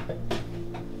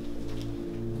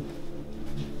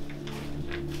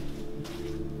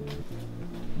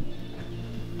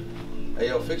 Hey,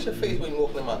 yo, fix your face when you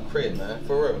walk in my crib, man.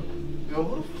 For real. Yo,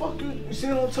 who the fuck you see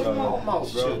what I'm talking about?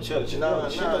 Mouth, bro. Chill. Nah.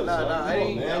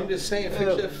 I'm just saying,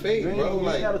 fix your face, bro.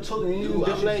 Like, you gotta talk to you.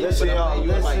 I'm letting you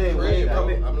in my crib, bro.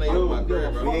 I'm letting you in my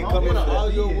crib, bro. We ain't coming for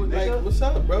that. Like, what's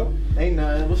up, bro? Ain't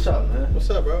nothing. What's up, man? What's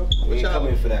up, bro? We ain't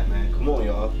coming for that, man. Come on,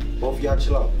 y'all. Both of y'all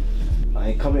chill out. I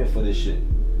ain't coming for this shit.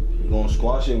 We gonna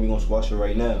squash it, and we gonna squash it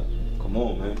right now. Come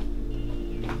on, man.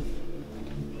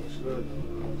 What's good?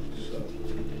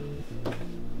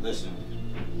 Listen,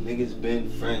 niggas been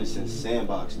friends since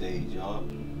sandbox days, y'all.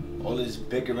 All this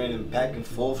bickering and back and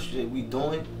forth shit we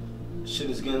doing, shit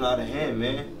is getting out of hand,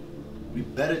 man. We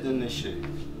better than this shit.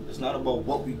 It's not about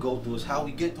what we go through, it's how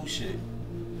we get through shit.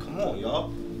 Come on,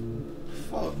 y'all.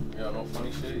 Fuck. Yo, no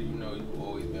funny shit. You know you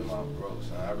always been my bro,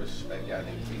 so I respect y'all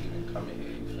niggas for even coming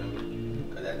here, you feel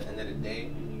me? Cause at the end of the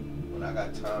day, when I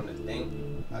got time to think,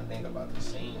 I think about the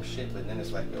same shit, but then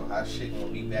it's like, yo, how shit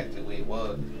gonna be back to the way it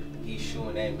was? He's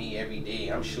shooting at me every day.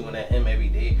 I'm shooting at him every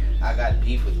day. I got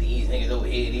beef with these niggas over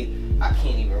here. I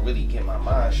can't even really get my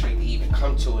mind straight to even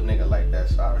come to a nigga like that.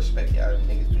 So I respect y'all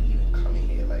niggas for even coming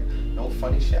here. Like, no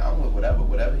funny shit. I'm with whatever.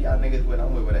 Whatever y'all niggas with,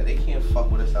 I'm with whatever. They can't fuck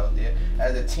with us out there.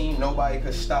 As a team, nobody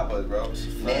could stop us, bro.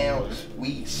 Now,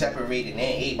 we separated. Now,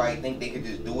 everybody think they could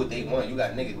just do what they want. You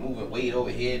got niggas moving weight over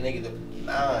here. Niggas,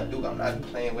 nah, dude, I'm not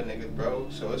playing with niggas, bro.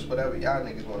 So it's whatever y'all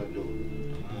niggas want to do.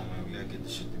 Come on, man. We gotta get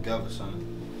this shit together, son.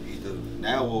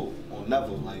 Now or never,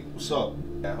 like, what's up?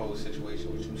 That whole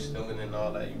situation with you stealing and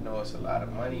all that, you know it's a lot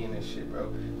of money in this shit,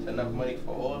 bro. It's enough money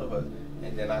for all of us.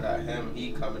 And then I got him,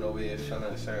 he coming over here feeling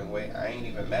a certain way. I ain't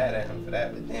even mad at him for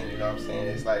that, but then, you know what I'm saying?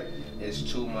 It's like, it's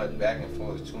too much back and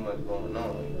forth, it's too much going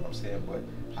on, you know what I'm saying? But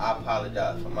I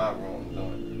apologize for my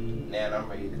wrongdoing. Now I'm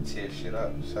ready to tear shit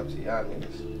up. It's up to y'all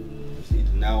niggas. It's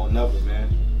either now or never, man.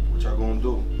 What y'all gonna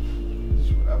do?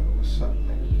 It's whatever, what's up,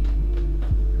 nigga?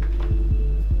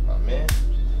 Man,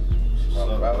 it's my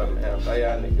brother, man. How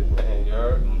y'all niggas, man? You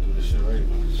heard? Gonna do this shit right,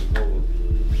 man. It's over.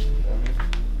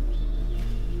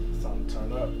 It's time to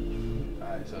turn up.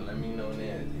 Alright, so let me know now. Is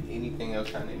there anything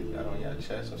else y'all niggas got on y'all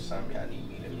chest or something y'all need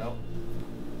me to know?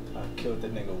 I killed the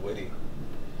nigga Woody.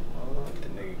 The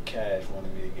nigga Cash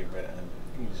wanted me to get rid of him.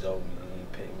 He was owed me, he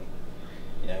didn't pay me.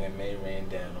 Young M.A ran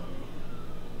down on me.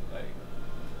 Like,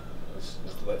 it's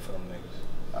lit for them niggas.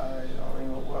 Alright, don't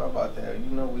even worry about that. You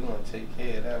know we gonna take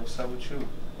care of that. What's up with you?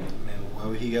 Man,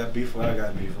 whoever he got beef with, I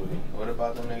got beef with him. What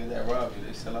about them niggas that robbed you?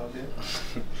 They still out there?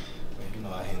 Man, you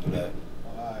know I handle that.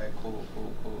 Alright, cool.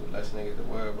 Less niggas to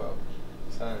worry about.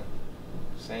 Son,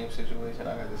 same situation.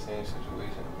 I got the same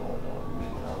situation going on with me.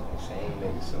 You know, same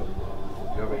niggas. So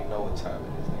you already know what time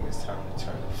it is, nigga. It's time to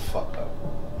turn the fuck up.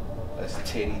 Let's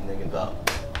tear these niggas up.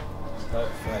 Start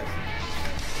facts.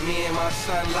 Me and my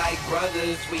son like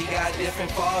brothers, we got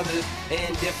different fathers and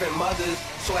different mothers.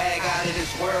 Swag out of this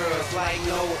world, it's like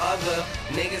no other.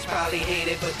 Niggas probably hate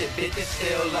it, but the bitches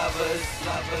still love us.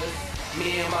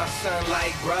 Me and my son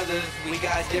like brothers, we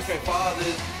got different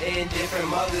fathers and different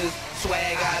mothers.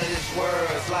 Swag out of this world,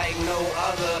 it's like no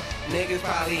other. Niggas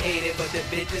probably hate it, but the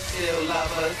bitches still love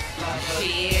us.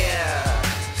 Yeah.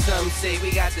 Some say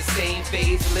we got the same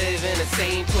face, live in the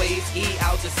same place, eat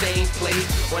out the same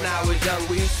place. When I was young,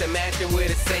 we used to match it with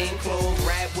the same clothes,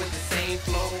 rap with the same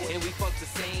flow, and we fuck the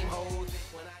same hoes.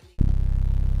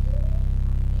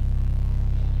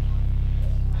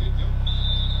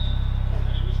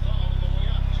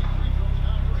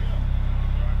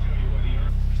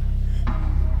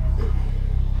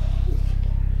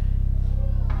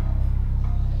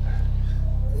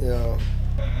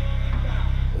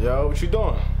 Yo, what you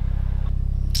doing?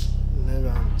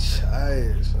 Nigga, I'm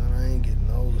tired, son. I ain't getting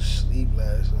no sleep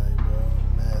last night, bro.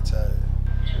 I'm mad tired.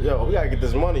 Yo, we gotta get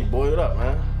this money, boy. It up,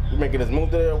 man. You making this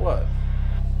move today or what?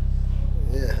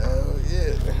 Yeah, hell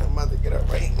yeah, man. I'm about to get up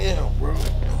right now, bro.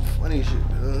 Funny shit,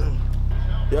 man.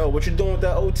 Yo, what you doing with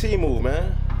that OT move,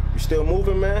 man? You still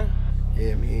moving, man?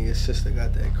 Yeah, me and your sister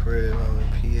got that crib out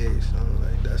in PA, son.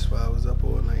 Like, that's why I was up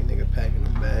all night, nigga, packing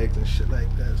them bags and shit like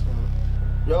that, son.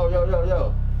 Yo,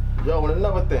 and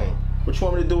another thing. What you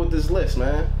want me to do with this list,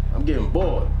 man? I'm getting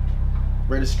bored.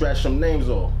 Ready to scratch some names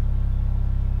off.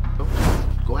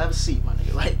 Go have a seat, my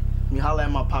nigga. Like, let me holler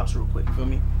at my pops real quick, you feel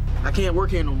me? I can't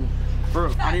work here no more.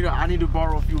 Bro, I need to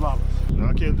borrow a few dollars. Nah,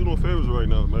 I can't do no favors right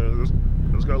now, man.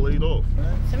 I just got laid off.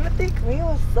 Timothy Green,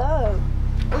 what's up?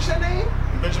 What's your name?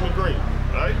 Benjamin Green,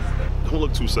 all right? Don't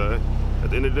look too sad.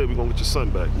 At the end of the day, we're gonna get your son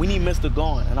back. We need Mr.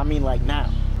 gone, and I mean like now.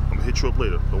 I'm gonna hit you up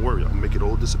later. Don't worry, I'm gonna make it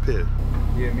all disappear.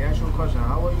 Yeah, me ask you a question.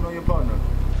 How well you know your partner?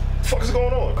 What the fuck is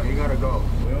going on? You gotta go.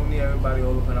 We don't need everybody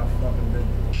all up in our fucking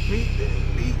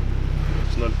business.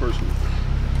 It's nothing personal.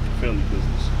 Family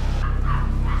business.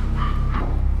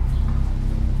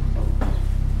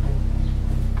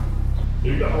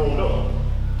 You got hold up.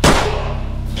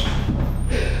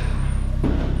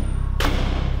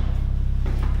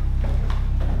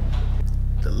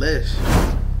 The list.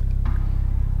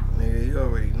 Nigga, you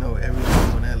already know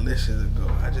everything on that list is a go.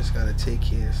 I just gotta take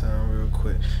care of something real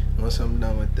quick. Once I'm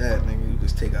done with that, nigga, you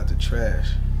just take out the trash.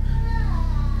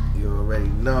 You already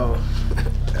know.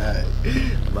 Alright.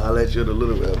 But I'll let you in a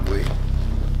little bit, boy.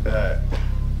 Alright.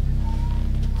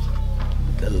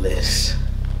 The list.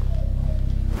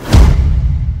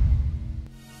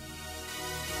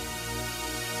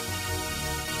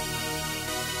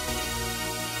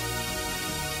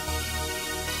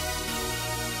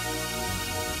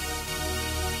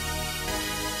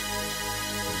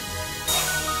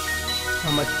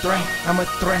 I'm a threat, I'm a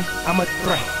threat, I'm a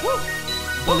threat.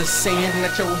 Bullets singing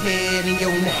at your head and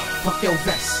your neck. Fuck your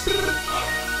vest.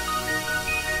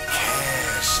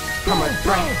 I'm a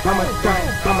threat, I'm a threat,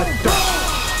 I'm a threat.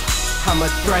 I'm a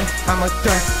threat, I'm a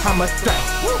threat, I'm a threat.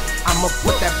 I'ma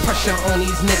put that pressure on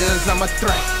these niggas, I'm a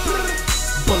threat.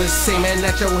 Bullets singing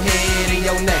at your head and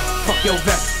your neck. Fuck your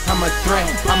vest. I'm a threat,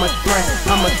 I'm a threat,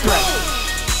 I'm a threat.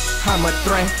 I'm a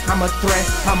threat, I'm a threat,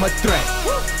 I'm a threat.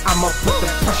 I'ma put the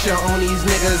pressure on these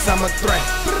niggas, I'm a threat.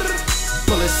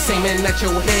 Bullets aiming at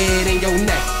your head and your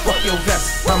neck. Fuck your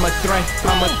vest. I'm a threat,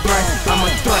 I'm a threat, I'm a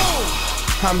threat.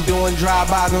 I'm doing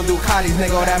drive-bys, no Ducatis,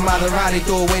 nigga, all that Maserati.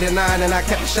 Threw away the 9 and I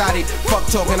kept a shotty. Fuck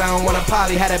talking, I don't wanna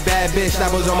poly. Had a bad bitch that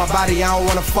was on my body. I don't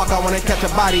wanna fuck, I wanna catch a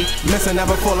body. Missing,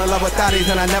 never fall in love with thotties,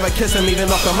 and I never kiss them, even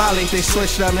off the molly. They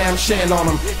switched up, now I'm shitting on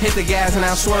them. Hit the gas and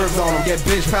I swerved on them. Get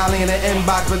bitch probably in the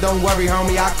inbox, but don't worry,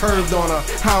 homie, I curved on her.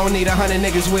 I don't need 100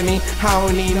 niggas with me. I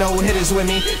don't need no hitters with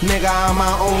me. Nigga, I'm my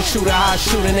own shooter. I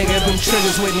shoot a nigga if them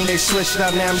triggers with me. They switched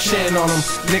up, now I'm shitting on them.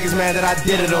 Niggas mad that I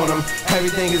did it on them.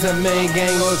 Everything is a million gang.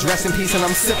 Rest in peace and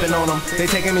I'm sipping on them. They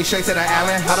taking me straight to the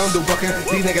island. I don't do booking.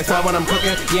 These niggas tell when I'm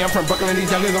cooking. Yeah, I'm from Brooklyn.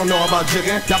 These youngers don't know about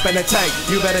jigging. Jump in the tank.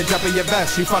 You better jump in your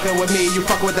vest. You fucking with me. You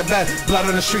fuck with the best. Blood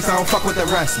on the streets. I don't fuck with the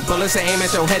rest. Bullets aim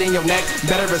at your head and your neck.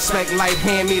 Better respect life.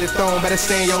 Hand me the throne. Better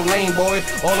stay in your lane, boy.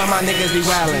 All of my niggas be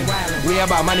wildin'. We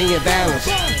about money and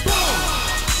balance.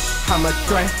 I'm a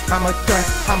threat. I'm a threat.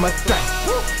 I'm a threat.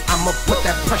 I'ma put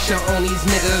that pressure on these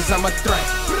niggas. I'm a threat.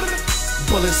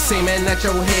 Bullets aiming at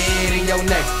your head and your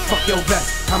neck. Fuck your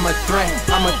vest. I'm a threat,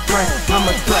 I'm a threat, I'm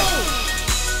a threat.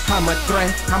 I'm a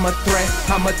threat, I'm a threat,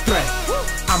 I'm a threat.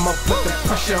 I'ma put the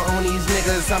pressure on these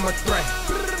niggas, I'm a threat.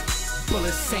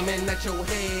 Bullets aiming at your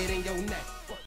head and your neck.